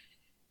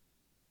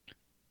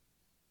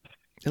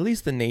At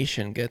least the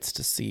nation gets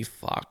to see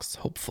Fox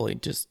hopefully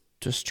just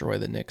destroy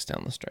the Knicks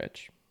down the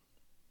stretch.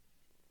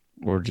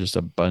 we're just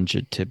a bunch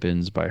of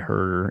tip-ins by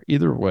Herder.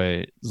 Either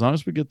way, as long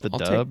as we get the I'll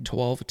dub, take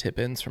 12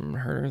 tip-ins from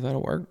Herder.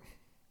 That'll work.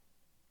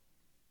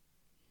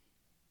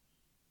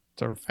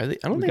 I don't we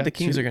think the got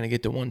Kings two. are going to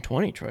get to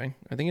 120, Troy.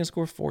 I think he'll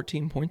score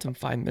 14 points in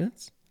 5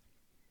 minutes.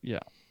 Yeah,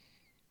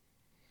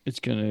 it's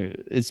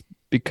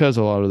because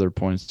a lot of their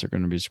points are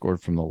going to be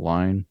scored from the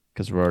line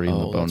because we're already in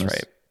the bonus. That's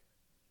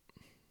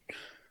right.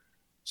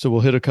 So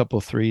we'll hit a couple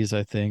threes,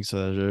 I think.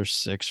 So there's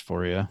 6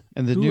 for you.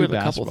 And the Who new are the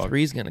couple basketball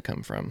threes going to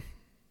come from?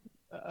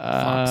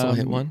 Fox will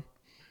hit one.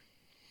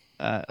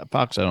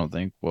 Fox, I don't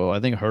think. Well, I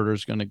think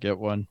Herder's going to get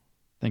one.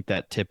 I think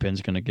that tip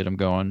in's going to get him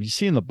going. You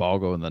seeing the ball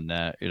go in the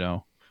net, you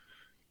know.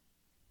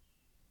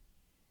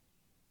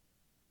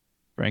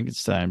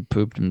 Frankenstein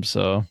pooped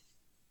himself.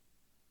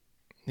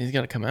 He's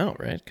got to come out,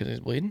 right? Because he's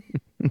bleeding.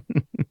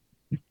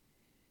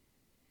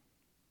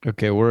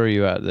 Okay, where are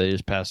you at? They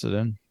just pass it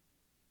in?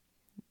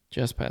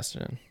 Just passed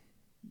it in.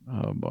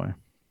 Oh, boy.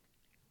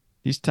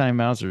 These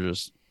timeouts are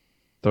just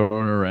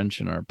throwing a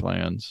wrench in our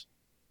plans.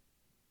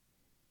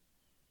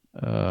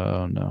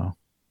 Oh, no.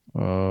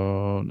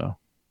 Oh, no.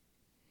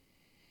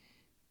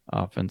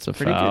 Offensive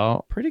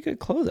foul. Pretty good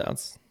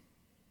closeouts.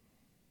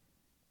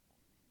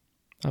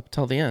 Up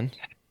till the end.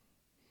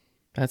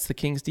 That's the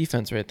Kings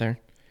defense right there.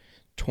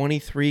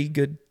 23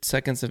 good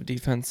seconds of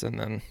defense, and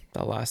then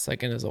the last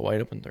second is a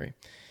wide open 3.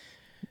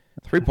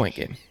 3-point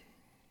game.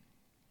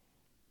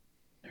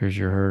 Here's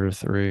your Herder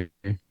 3.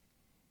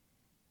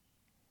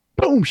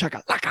 Boom,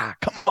 shakalaka.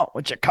 Come on,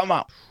 would you come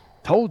on?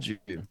 Told you.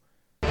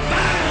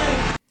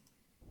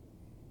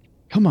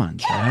 Come on,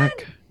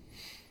 Zach.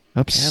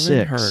 Up Kevin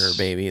 6. Herder,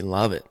 baby.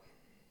 Love it.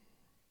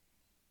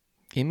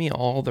 Give me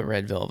all the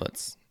red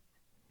velvets.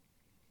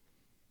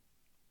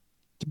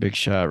 It's a big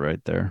shot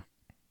right there.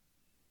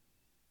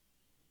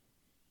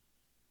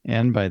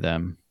 And by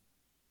them.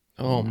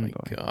 Oh my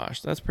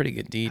gosh. That's pretty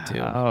good D, too.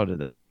 How did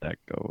that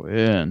go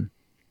in?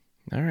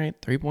 All right.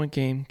 3-point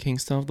game.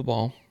 Kings still have the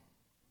ball.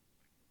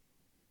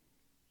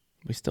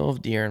 We still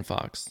have De'Aaron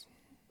Fox.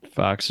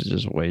 Fox is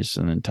just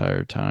wasting the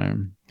entire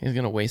time. He's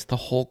going to waste the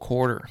whole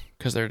quarter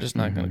because they're just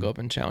not going to Mm-hmm. go up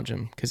and challenge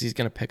him because he's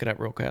going to pick it up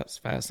real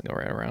fast and go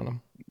right around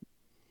him.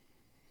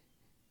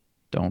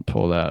 Don't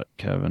pull that,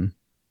 Kevin.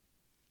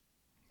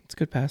 It's a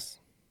good pass.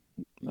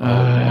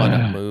 Oh, what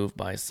a move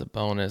by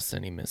Sabonis,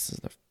 and he misses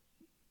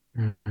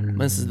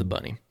the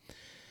bunny.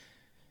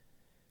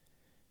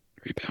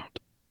 Rebound.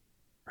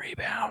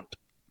 Rebound.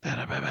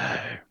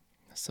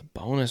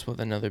 Sabonis with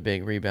another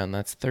big rebound.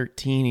 That's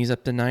 13. He's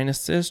up to 9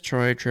 assists.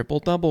 Troy,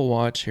 triple-double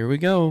watch. Here we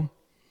go.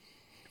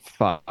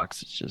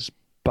 Fox is just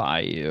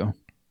by you.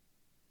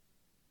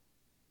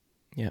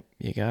 Yep,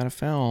 you got to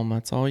foul him.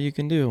 That's all you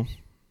can do.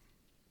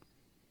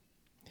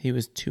 He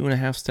was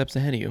 2.5 steps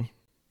ahead of you.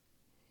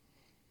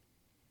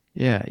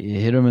 Yeah, you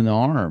hit him in the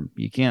arm.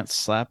 You can't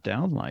slap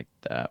down like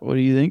that. What do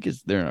you think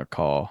is there in a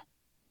call?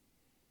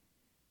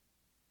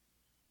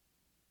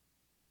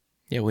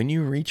 Yeah, when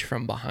you reach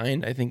from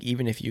behind, I think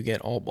even if you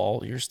get all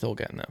ball, you're still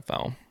getting that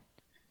foul.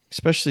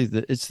 Especially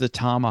it's the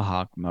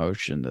tomahawk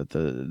motion that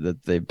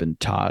they've been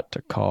taught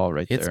to call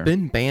right there. It's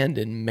been banned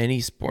in many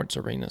sports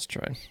arenas,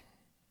 Troy.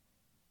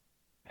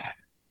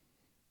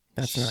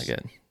 That's not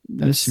good.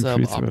 That's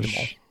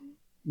suboptimal.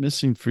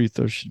 Missing free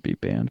throws should be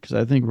banned because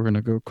I think we're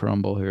gonna go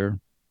crumble here.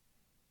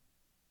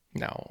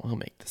 No, he'll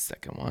make the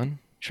second one.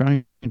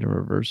 Trying to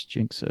reverse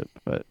jinx it,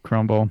 but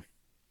crumble.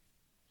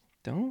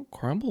 Don't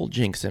crumble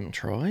jinx him,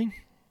 Troy.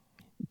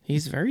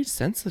 He's very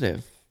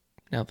sensitive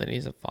now that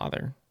he's a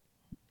father.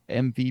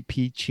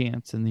 MVP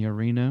chance in the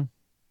arena,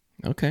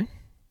 Okay.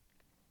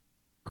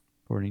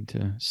 according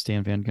to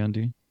Stan Van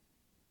Gundy.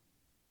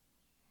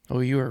 Oh,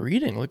 you were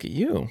reading. Look at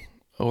you.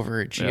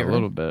 Overachiever. Yeah, a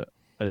little bit.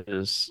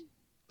 There's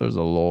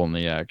a lull in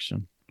the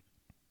action.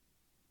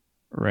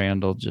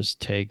 Randall just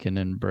taking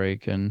and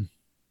breaking.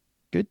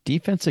 Good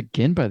defense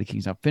again by the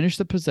Kings. Now finish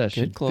the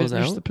possession. Good close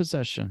Finish out. the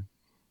possession.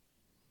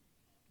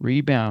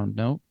 Rebound.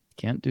 Nope.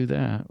 Can't do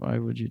that. Why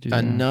would you do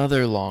that?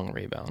 Another long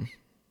rebound.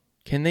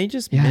 Can they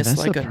just miss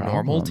like a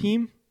normal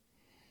team?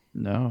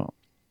 No.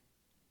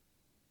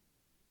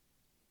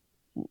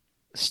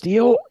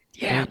 Steal?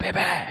 Yeah,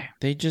 baby.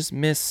 They just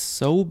miss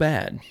so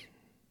bad.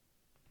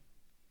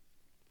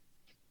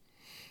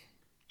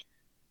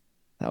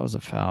 That was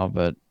a foul,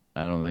 but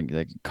I don't think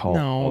they can call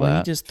No, that.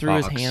 he just threw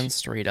his hands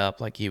straight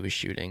up like he was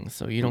shooting,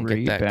 so you don't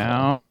get that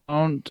call.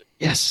 Rebound.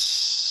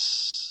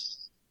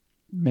 Yes.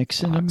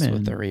 Mixing Fox them in.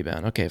 with the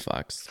rebound. Okay,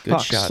 Fox. Good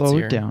Fox, shots slow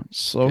here. it down.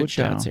 Slow Good it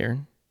down. shots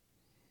here.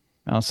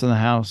 Bounce in the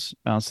house.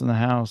 Bounce in the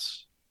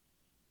house.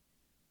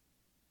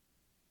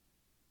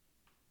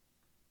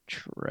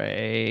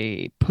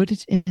 Trey, put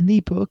it in the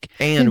book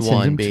And send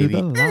one, him baby.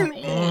 to the And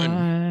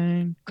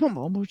line. Come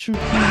on, put your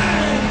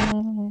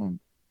on.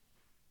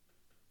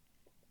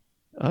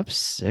 Up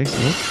 6.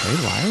 Look, Trey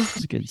Lyles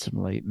is getting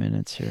some late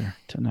minutes here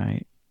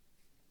tonight.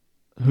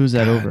 Who's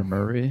that over?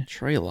 Murray?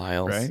 Trey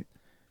Lyles. Right?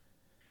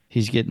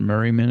 He's getting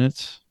Murray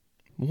minutes.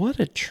 What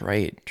a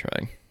trade,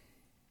 Trey.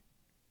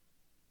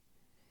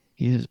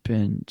 He has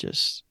been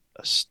just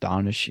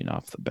astonishing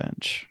off the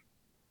bench.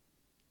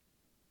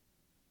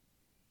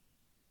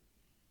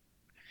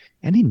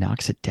 And he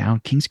knocks it down.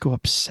 Kings go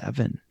up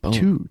 7.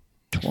 Boom.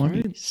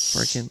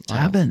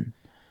 2-27.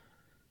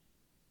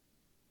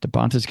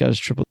 DeBonte's got his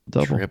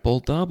triple-double.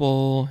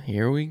 Triple-double.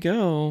 Here we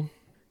go.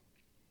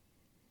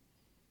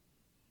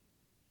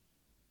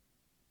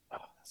 Oh,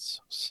 that's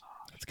so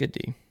soft. That's good,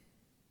 D.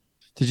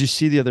 Did you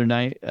see the other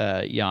night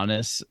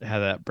Giannis had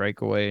that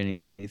breakaway and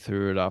he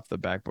threw it off the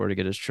backboard to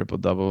get his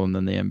triple-double, and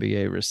then the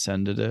NBA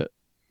rescinded it?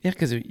 Yeah,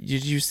 because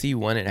did you see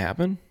when it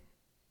happened?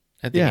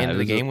 At the end of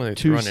the game when they're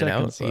throwing it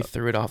out, he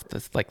threw it off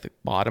the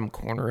bottom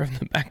corner of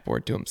the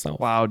backboard to himself.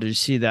 Wow, did you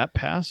see that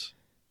pass?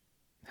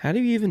 How do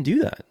you even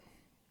do that?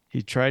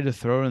 He tried to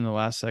throw it in the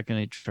last second.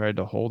 He tried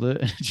to hold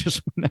it, and it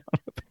just went out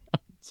of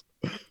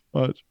bounds.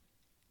 Watch.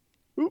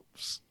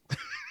 Oops.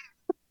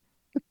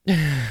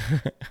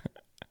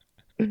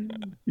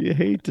 You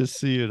hate to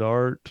see it,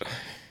 Art.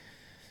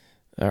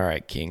 All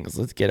right, Kings,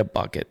 let's get a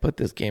bucket. Put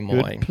this game Good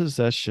away.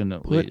 Possession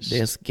at Put least.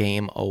 this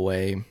game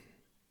away.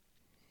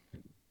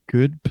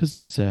 Good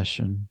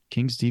possession.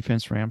 Kings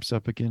defense ramps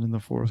up again in the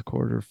fourth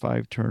quarter.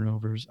 5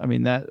 turnovers. I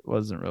mean, that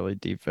wasn't really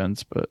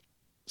defense, but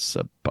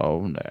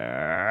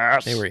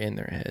Sabonis. They were in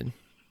their head.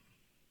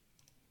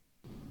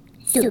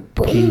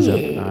 Kings up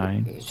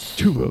 9.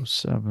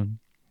 207.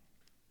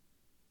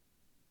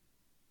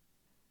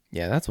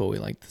 Yeah, that's what we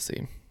like to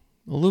see.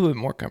 A little bit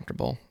more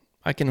comfortable.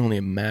 I can only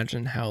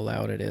imagine how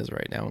loud it is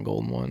right now in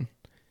Golden 1.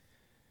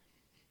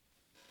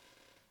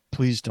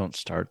 Please don't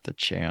start the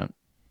chant.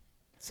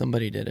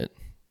 Somebody did it.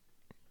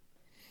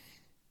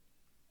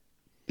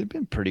 They've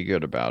been pretty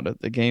good about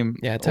it. The game.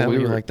 Yeah, Tyler,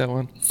 you like that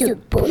one?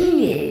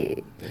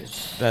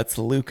 That's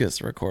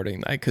Lucas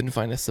recording. I couldn't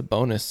find a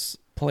Sabonis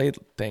play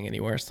thing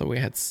anywhere, so we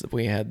had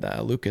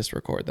Lucas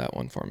record that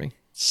one for me.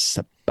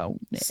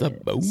 Sabonis.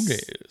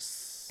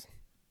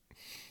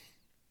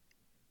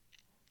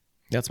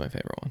 That's my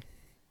favorite one.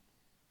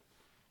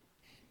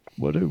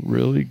 What a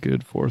really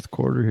good fourth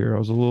quarter here. I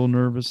was a little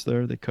nervous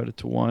there. They cut it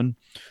to 1.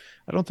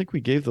 I don't think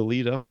we gave the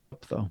lead up,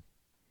 though.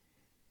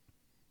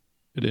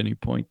 at any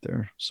point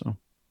there. So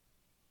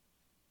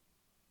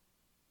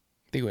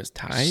I think it was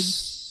tied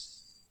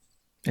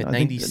at I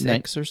think that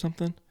 96 or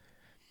something.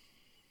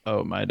 oh,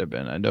 it might have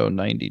been. I know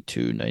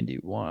 92,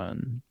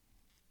 91.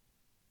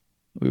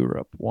 We were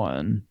up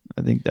one.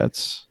 I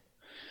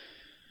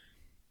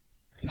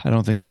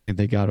don't think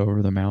they got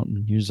over the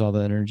mountain, used all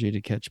the energy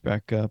to catch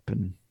back up,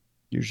 and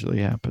usually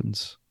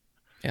happens.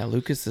 Yeah,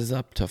 Lucas is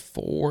up to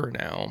 4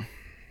 now.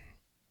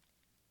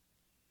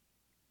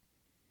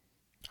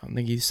 I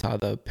think you saw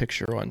the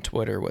picture on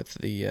Twitter with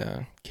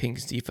the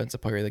Kings defensive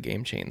player of the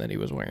game chain that he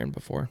was wearing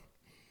before.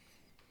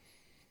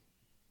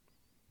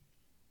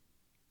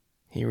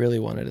 He really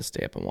wanted to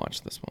stay up and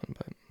watch this one,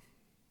 but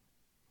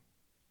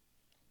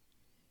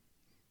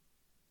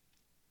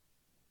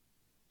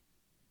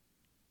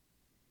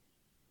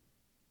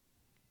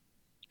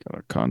Got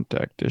a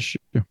contact issue.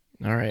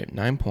 all right,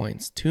 9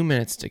 points, 2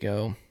 minutes to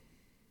go.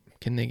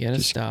 Can they get a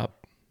Just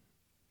stop?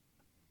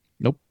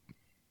 nope.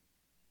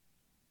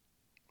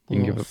 You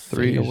can give up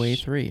Fade away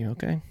threes. 3,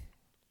 okay.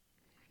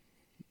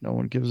 No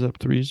one gives up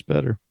threes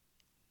better.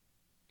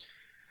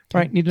 All Okay,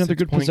 right, need another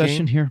good 6 point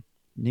possession game. here.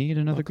 Need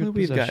another Luckily, good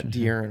we've got possession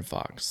here. De'Aaron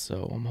Fox,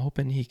 so I'm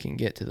hoping he can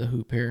get to the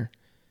hoop here.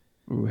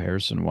 Ooh,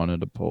 Harrison wanted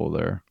to pull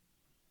there.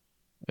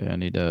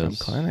 And he I'm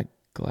does. kind of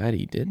glad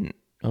he didn't.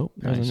 Oh,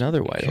 there's Nice.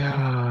 another wide open.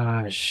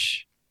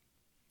 Gosh.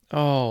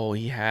 Oh,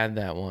 he had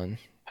that one.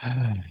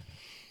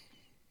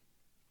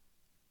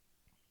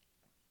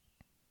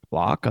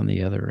 Block on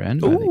the other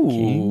end by the Ooh, a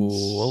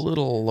Kings.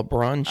 little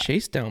LeBron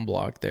chase down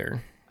block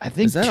there. I Is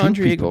think that two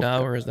Andre people.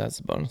 Iguodala or is that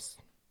Sabonis?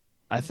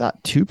 I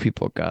thought two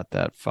people got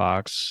that,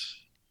 Fox.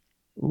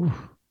 Ooh,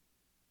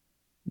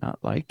 not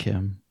like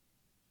him.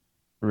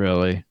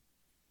 Really?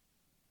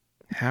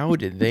 How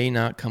did they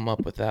not come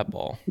up with that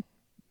ball?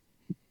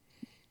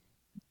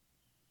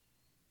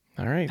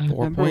 All right, Remember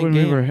 4 point when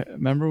we game. were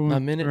remember A when we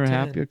minute were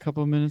happy 10. a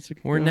couple of minutes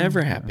We're ago? never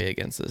Yeah. happy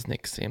against this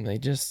Knicks team.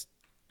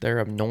 They're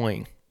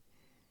annoying.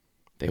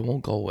 They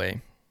won't go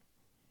away.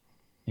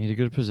 Need a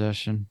good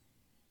possession.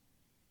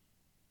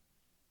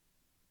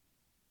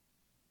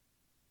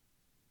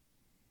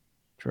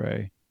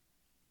 Trey.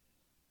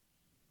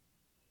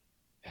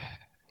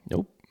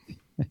 Nope.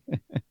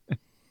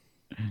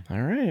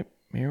 All right,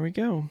 here we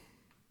go.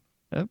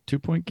 Yep, 2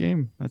 point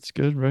game. That's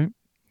good, right?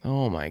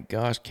 Oh my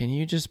gosh, can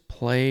you just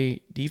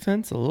play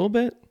defense a little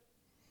bit?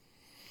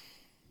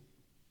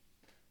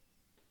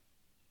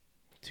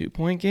 2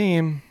 point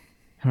game.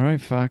 All right,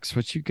 Fox,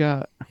 what you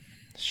got?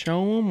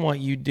 Show them what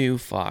you do,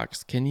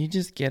 Fox. Can you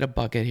just get a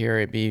bucket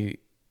here?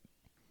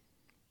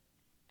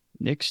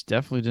 Knicks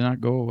definitely did not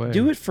go away.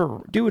 Do it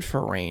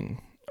for Rain.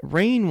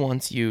 Rain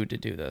wants you to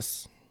do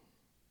this.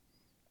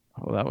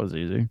 Oh, that was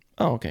easy.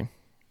 Oh, okay.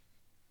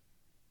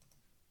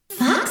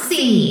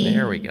 Foxy.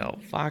 There we go.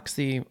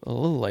 Foxy, a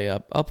little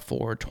layup, up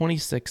 4,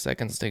 26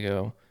 seconds to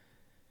go.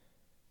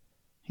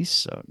 He's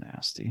so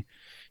nasty.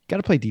 Got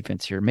to play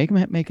defense here. Make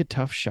them make a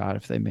tough shot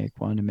if they make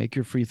one, and make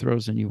your free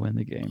throws, and you win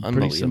the game. Pretty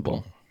Unbelievable.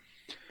 simple.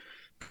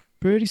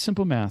 Pretty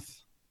simple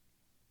math.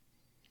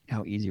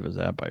 How easy was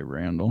that by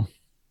Randall?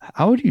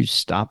 How would you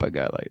stop a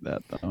guy like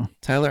that, though?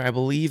 Tyler, I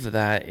believe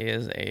that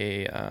is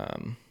a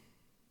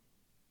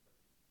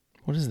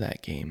what is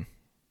that game?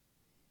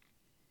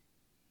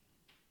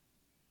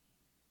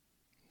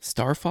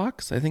 Star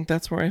Fox? I think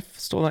that's where I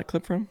stole that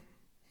clip from.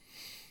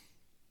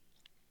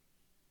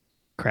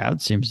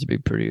 Crowd seems to be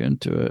pretty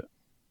into it.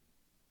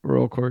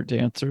 Royal court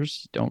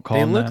dancers don't call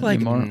They them look that like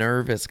anymore.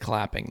 nervous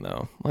clapping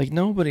though. Like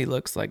nobody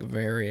looks like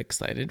very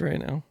excited right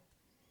now.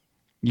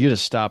 You got to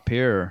stop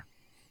here.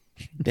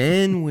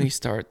 Then we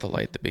start the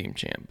light the beam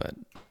chant, but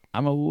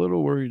I'm a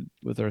little worried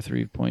with our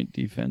 3 point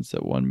defense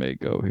that one may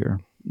go here.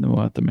 Then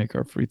we'll have to make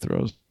our free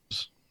throws.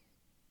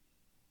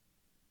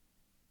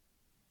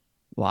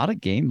 A lot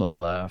of game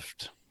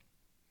left.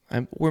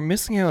 we're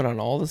missing out on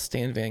all the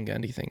Stan Van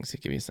Gundy things he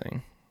could be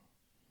saying.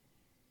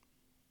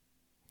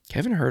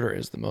 Kevin Herter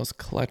is the most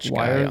clutch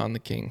guy on the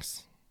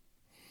Kings.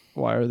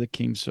 Why are the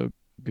Kings so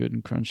good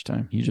in crunch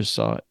time? You just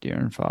saw it,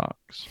 De'Aaron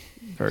Fox.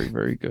 Very,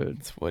 very good.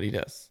 That's what he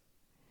does.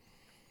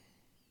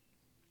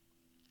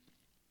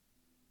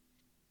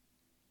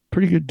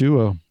 Pretty good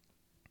duo.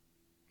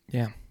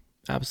 Yeah,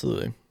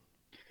 absolutely.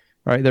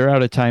 All right, they're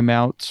out of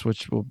timeouts,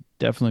 which will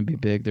definitely be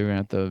big. They're going to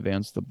have to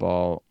advance the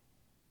ball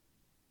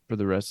for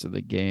the rest of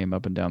the game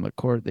up and down the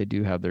court. They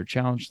do have their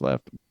challenge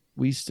left.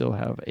 We still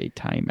have a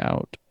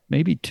timeout,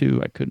 maybe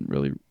two. I couldn't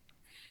really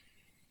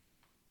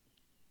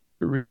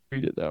read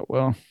it that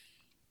well.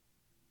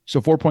 So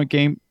 4 point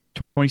game,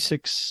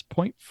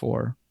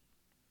 26.4.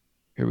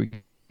 Here we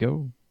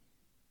go.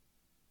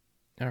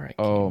 All right.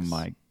 Oh Kings.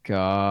 my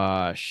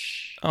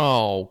gosh.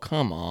 Oh,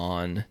 come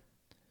on.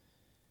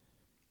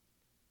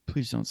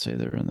 Please don't say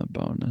they're in the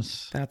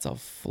bonus. That's a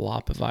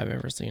flop if I've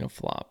ever seen a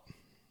flop.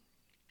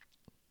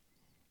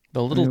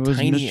 The little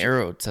tiny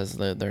arrow says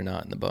that they're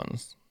not in the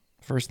bonus.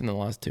 First in the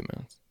last 2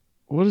 minutes.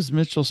 What is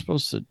Mitchell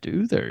supposed to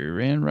do there? He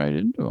ran right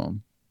into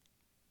him.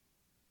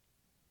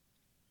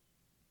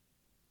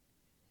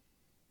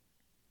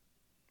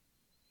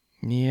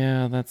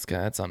 Yeah,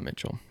 that's on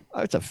Mitchell.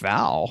 Oh, it's a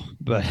foul,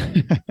 but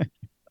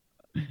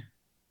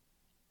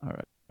All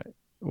right.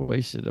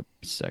 Wasted a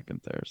second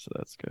there, so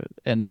that's good.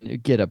 And you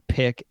get a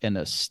pick and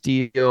a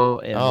steal,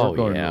 and we're Oh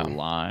going to the yeah.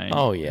 line.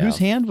 Oh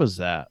Whose yeah. hand was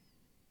that?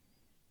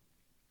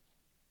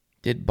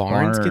 Did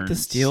Barnes get the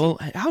Barnes. steal?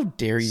 How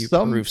dare you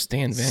Some prove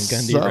Stan Van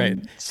Gundy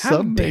right? some How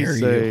some may dare you?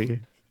 say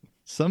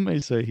some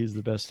may say he's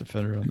the best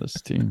defender on this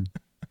team.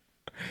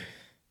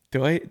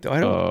 Do I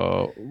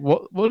don't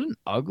What an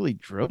ugly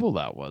dribble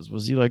that was.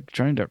 Was he like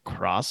trying to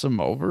cross him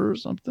over or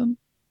something?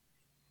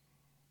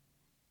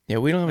 Yeah,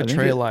 we don't have a I think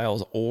Trey it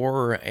Lyles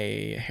or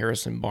a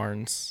Harrison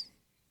Barnes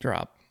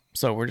drop.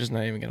 So we're just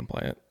not even gonna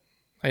play it.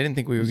 I didn't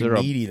think we is would there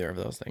a need either of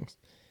those things.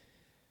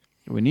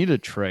 we need a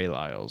Trey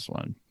Lyles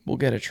one. We'll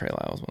get a Trey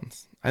Lyles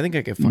once. I think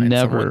I could find someone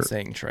Never.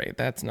 saying Trey.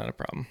 That's not a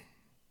problem.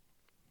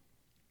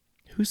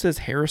 Who says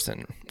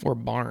Harrison or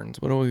Barnes?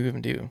 What do we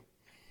even do?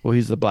 Well,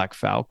 he's the Black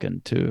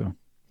Falcon too.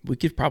 We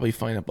could probably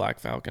find a Black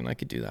Falcon. I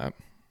could do that.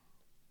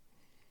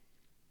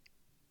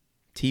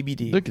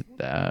 TBD. Look at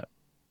that.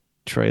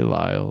 Trey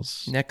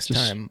Lyles. Next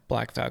Just time,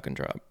 Black Falcon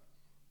drop.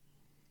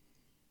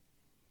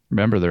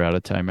 remember they're out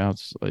of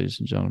timeouts, ladies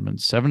and gentlemen.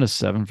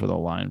 7-7 for the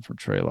line for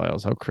Trey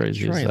Lyles. How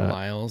crazy is Trey that?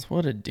 Lyles,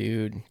 what a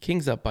dude.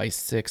 Kings up by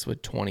 6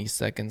 with 20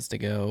 seconds to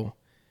go.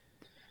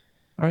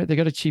 All right, they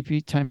got a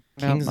cheapie timeout,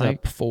 Kings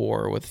Mike. up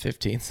 4 with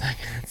 15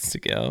 seconds to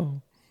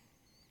go.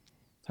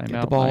 Timeout,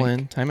 Get the ball Mike.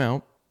 in.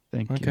 Timeout.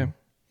 Thank Okay. you.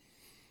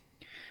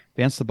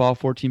 Advance the ball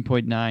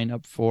 14.9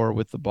 up 4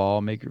 with the ball.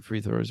 Make your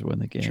free throws, win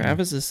the game.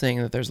 Travis is saying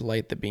that there's a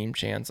light the beam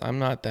chance. I'm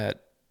not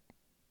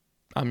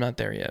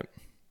there yet.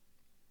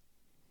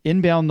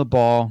 Inbound the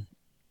ball,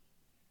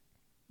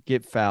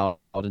 get fouled,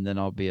 and then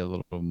I'll be a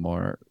little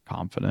more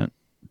confident.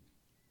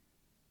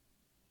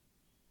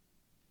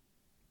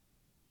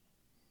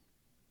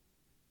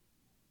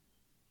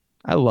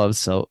 I love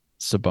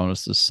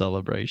Sabonis'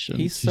 celebration.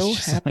 He's so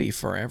just happy like,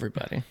 for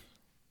everybody.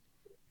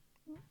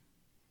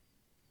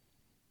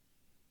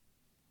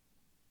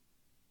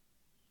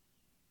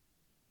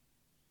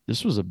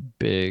 this was a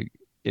big.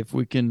 If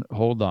we can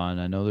hold on,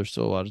 I know there's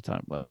still a lot of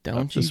time left.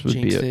 Don't you This would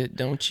jinx be it.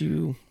 Don't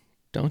you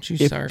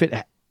if start.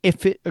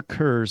 it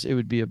occurs, it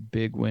would be a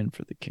big win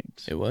for the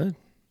Kings. It would.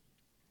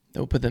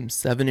 They'll put them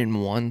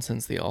 7-1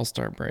 since the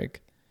All-Star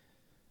break.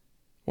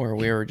 Where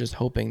we were just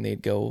hoping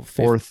they'd go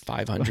Fourth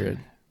 500.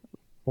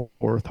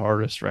 Fourth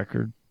hardest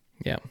record.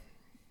 Yeah.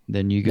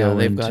 Then you Now go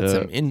they've into got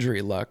some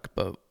injury luck,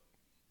 but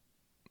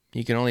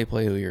you can only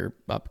play who you're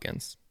up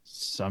against.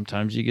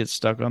 sometimes you get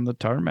stuck on the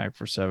tarmac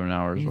for 7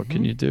 hours. Mm-hmm. What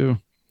can you do?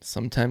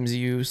 Sometimes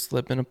you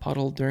slip in a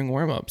puddle during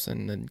warm-ups,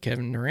 and then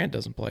Kevin Durant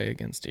doesn't play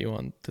against you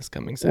on this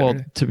coming Saturday.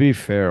 Well, to be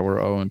fair, we're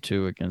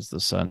 0-2 against the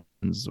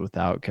Suns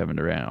without Kevin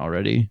Durant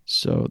already.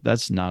 So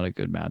that's not a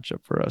good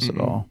matchup for us at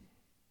all.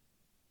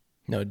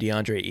 No,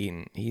 DeAndre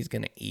Eaton, he's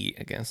going to eat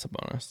against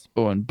Sabonis.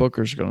 Oh, and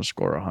Booker's going to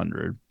score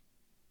 100.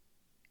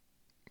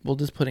 We'll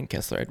just put in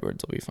Kessler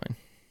Edwards. It'll be fine.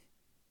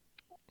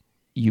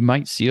 You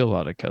might see a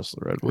lot of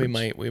Kessler Edwards.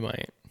 We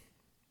might.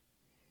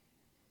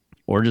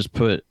 Or just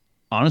put,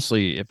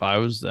 honestly, if I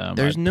was them.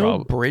 There's no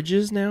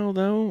Bridges now,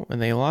 though,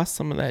 and they lost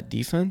some of that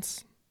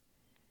defense.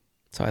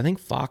 So I think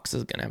Fox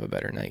is going to have a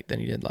better night than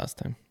he did last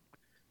time.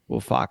 Well,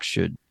 Fox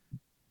should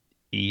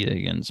eat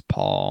against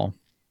Paul.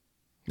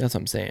 That's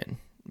what I'm saying.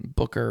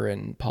 Booker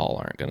and Paul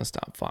aren't going to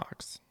stop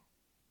Fox.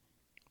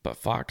 But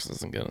Fox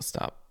isn't going to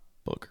stop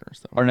Booker.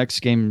 So. Our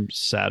next game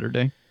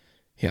Saturday.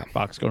 Yeah.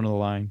 Fox going to the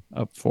line,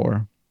 up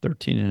 4,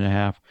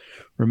 13.5.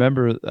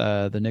 Remember,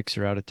 the Knicks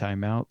are out of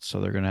timeout, so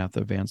they're going to have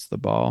to advance the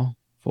ball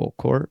full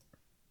court.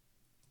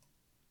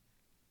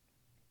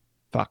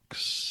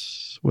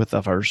 Fox with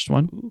the first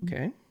one.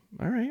 Okay.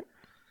 All right.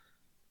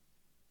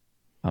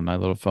 On my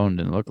little phone,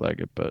 didn't look like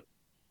it, but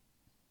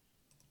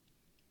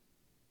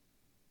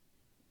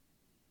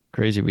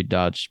crazy. We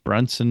dodged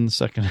Brunson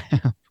second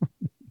half.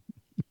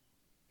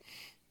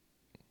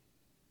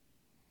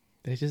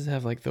 They just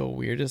have like the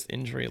weirdest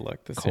injury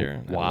luck this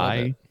year.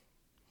 Why?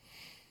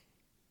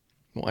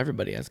 Well,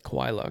 everybody has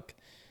Kawhi luck.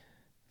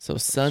 So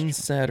Suns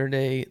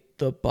Saturday,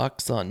 the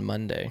Bucks on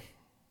Monday.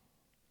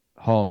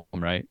 Home,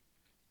 right?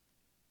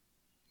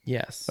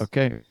 Yes.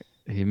 Okay.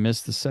 He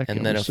missed the second.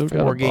 And then a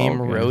 4-game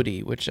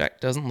roadie, which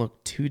doesn't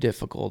look too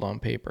difficult on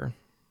paper.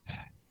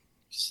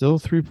 Still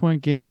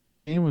 3-point game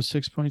with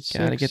 6.6.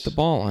 Got to get the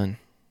ball in.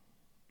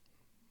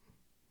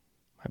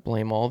 I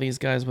blame all these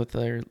guys with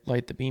their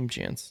light the beam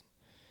chance.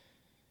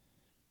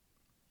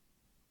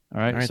 All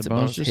right,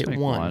 Sabonis, just hit make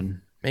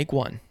one. Make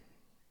one.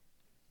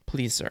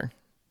 Please, sir.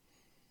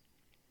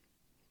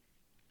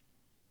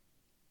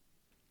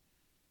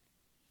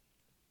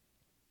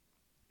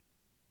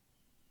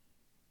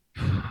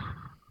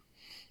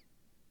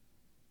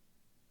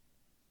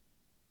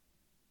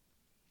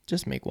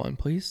 Just make one,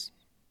 please.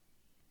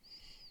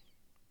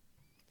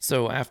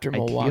 So after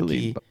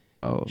Milwaukee,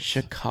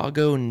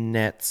 Chicago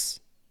Nets,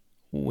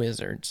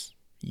 Wizards,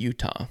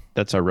 Utah.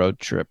 That's our road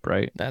trip,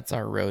 right? That's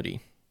our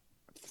roadie.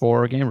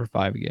 4-game or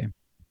 5-game?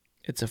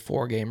 It's a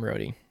 4-game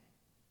roadie.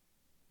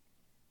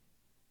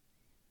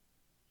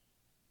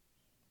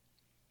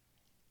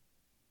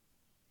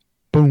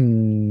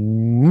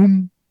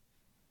 Boom.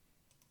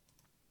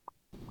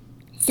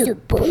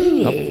 Up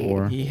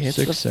four. He hits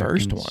 6 the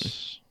seconds. first one.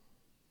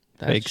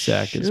 That Fake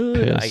Zach is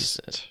should ice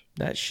it. pissed.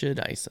 That should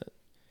ice it.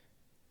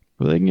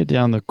 Well, they can get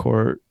down the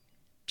court.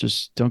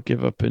 Just don't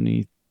give up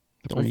any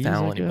Don't threes,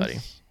 foul I anybody.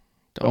 guess.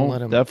 Don't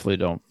let him. Definitely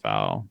don't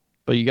foul.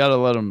 But you got to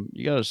let them.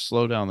 You got to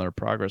slow down their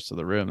progress to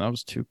the rim. That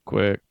was too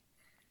quick.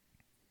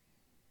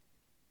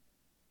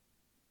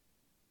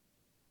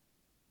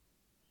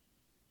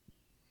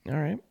 All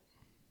right.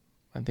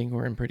 I think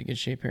we're in pretty good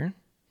shape here.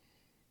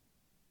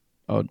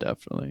 Oh,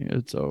 definitely.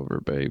 It's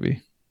over,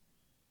 baby.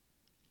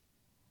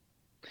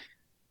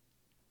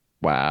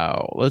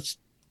 Wow. Let's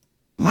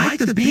Light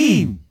the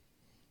beam.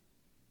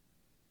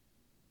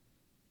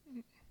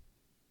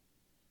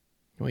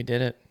 We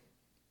did it.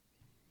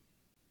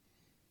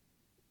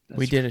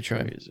 We That's did it,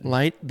 Troy. crazy.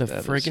 Light the That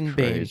is friggin'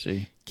 beam.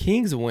 crazy.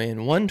 Kings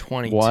win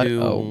 122, What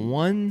a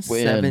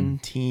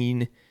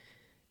 117.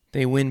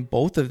 They win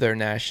both of their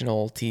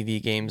national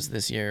TV games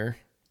this year.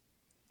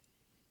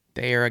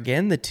 They are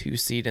again the 2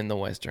 seed in the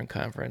Western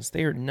Conference.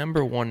 They are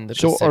number 1 in the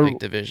Pacific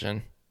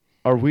Division.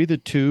 Are we the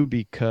 2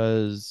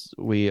 because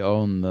we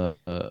own the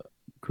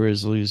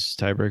Grizzlies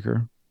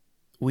tiebreaker?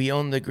 We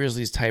own the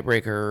Grizzlies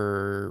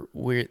tiebreaker.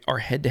 Our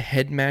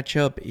head-to-head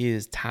matchup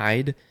is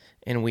tied,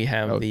 and we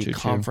have the 2-2.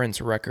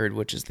 conference record,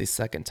 which is the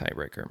second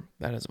tiebreaker.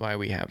 That is why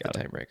we have the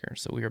tiebreaker.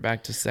 So we are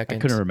back to second. I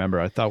couldn't remember.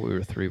 I thought we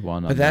were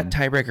 3-1. But that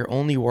tiebreaker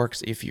only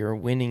works if you're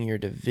winning your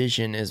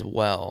division as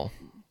well.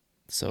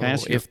 So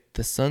if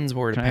the Suns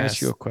were to pass... Can I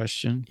ask you a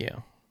question? Yeah.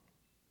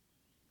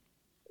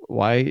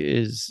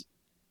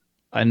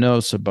 I know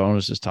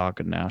Sabonis is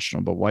talking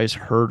national, but why is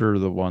Herter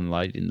the one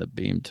lighting the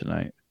beam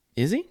tonight?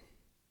 Is he?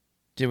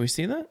 Did we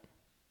see that?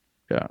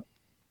 Yeah.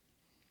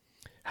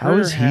 How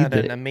is he had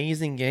an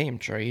amazing game,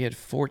 Trey. He had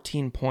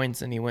 14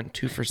 points and he went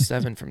 2 for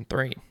 7 from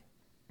 3.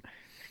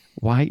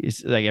 Why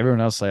is like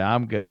everyone else like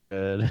I'm good?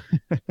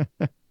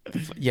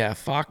 Yeah,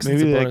 Fox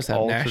Maybe and they Sabonis have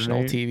alternate.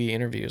 national TV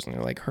interviews, and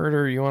they're like,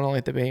 "Herter, you want to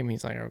light the beam?"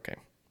 He's like, "Okay."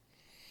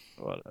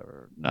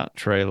 Whatever. Not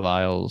Trey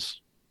Lyles.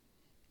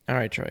 All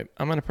right, Troy.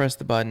 I'm gonna press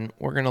the button.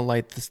 We're gonna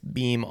light this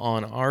beam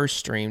on our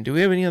stream. Do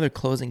we have any other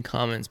closing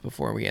comments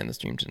before we end the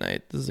stream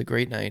tonight? This is a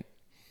great night.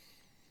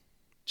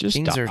 Just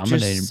Kings are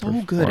just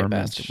so good at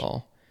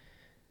basketball.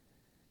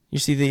 You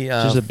see the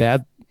just a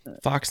bad.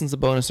 Fox and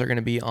Sabonis are going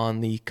to be on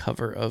the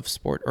cover of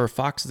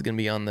Fox is going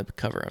to be on the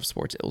cover of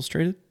Sports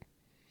Illustrated.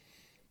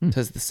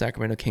 Says the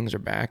Sacramento Kings are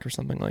back or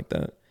something like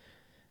that.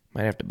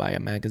 Might have to buy a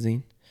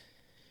magazine.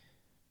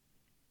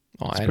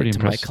 I'll add it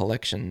to my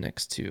collection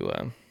next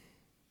to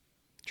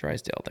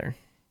Drysdale there.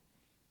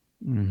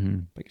 Mm-hmm.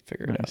 We can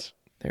figure it out.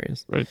 There he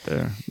is. Right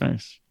there.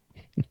 Nice.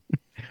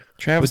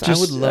 Travis, I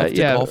would love to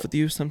golf with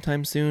you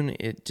sometime soon.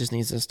 It just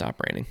needs to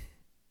stop raining.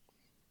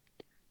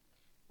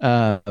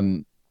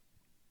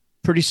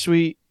 Pretty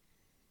sweet.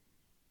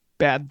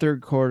 Bad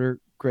third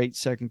quarter. Great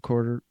second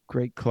quarter.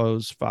 Great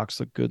close.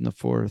 Fox looked good in the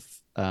fourth.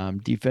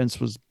 Defense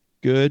was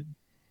good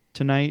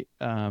tonight.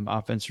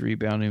 Offensive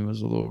rebounding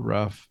was a little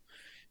rough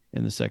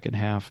in the second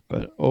half,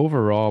 but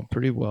overall,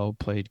 pretty well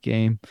played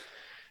game.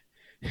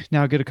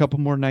 Now get a couple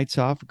more nights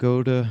off.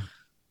 Go to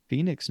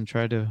Phoenix and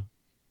try to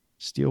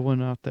steal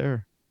one out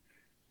there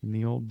in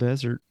the old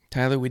desert.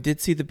 Tyler, we did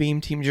see the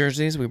Beam Team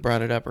jerseys. We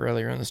brought it up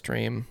earlier in the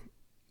stream.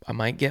 I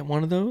might get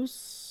one of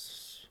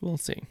those. We'll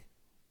see.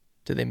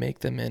 Do they make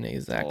them in a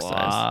Zach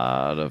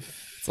size?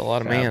 It's a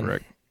lot of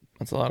fabric. man.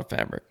 That's a lot of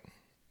fabric.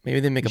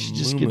 Maybe they make a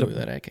moo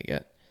that I could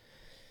get.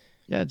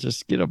 Yeah,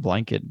 just get a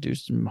blanket and do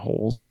some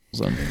holes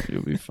on it.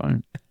 You'll be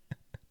fine.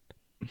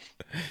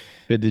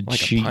 Fitted like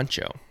sheet. A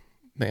poncho.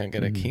 Maybe I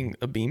get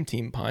a Beam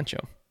Team poncho.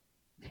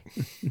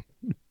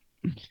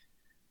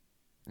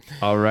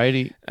 All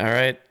righty. All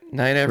right.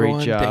 Night, everyone.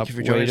 Great job. Thank you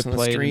for joining us on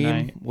the stream.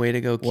 Tonight. Way to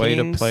go, Kings. Way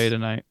to play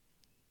tonight.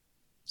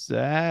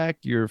 Zach,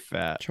 you're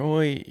fat.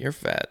 Troy, you're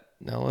fat.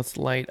 Now let's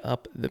light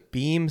up the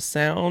beam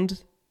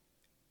sound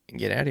and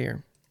get out of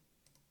here.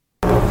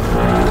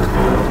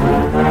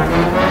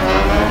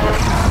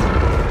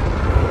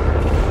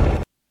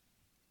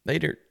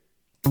 Later.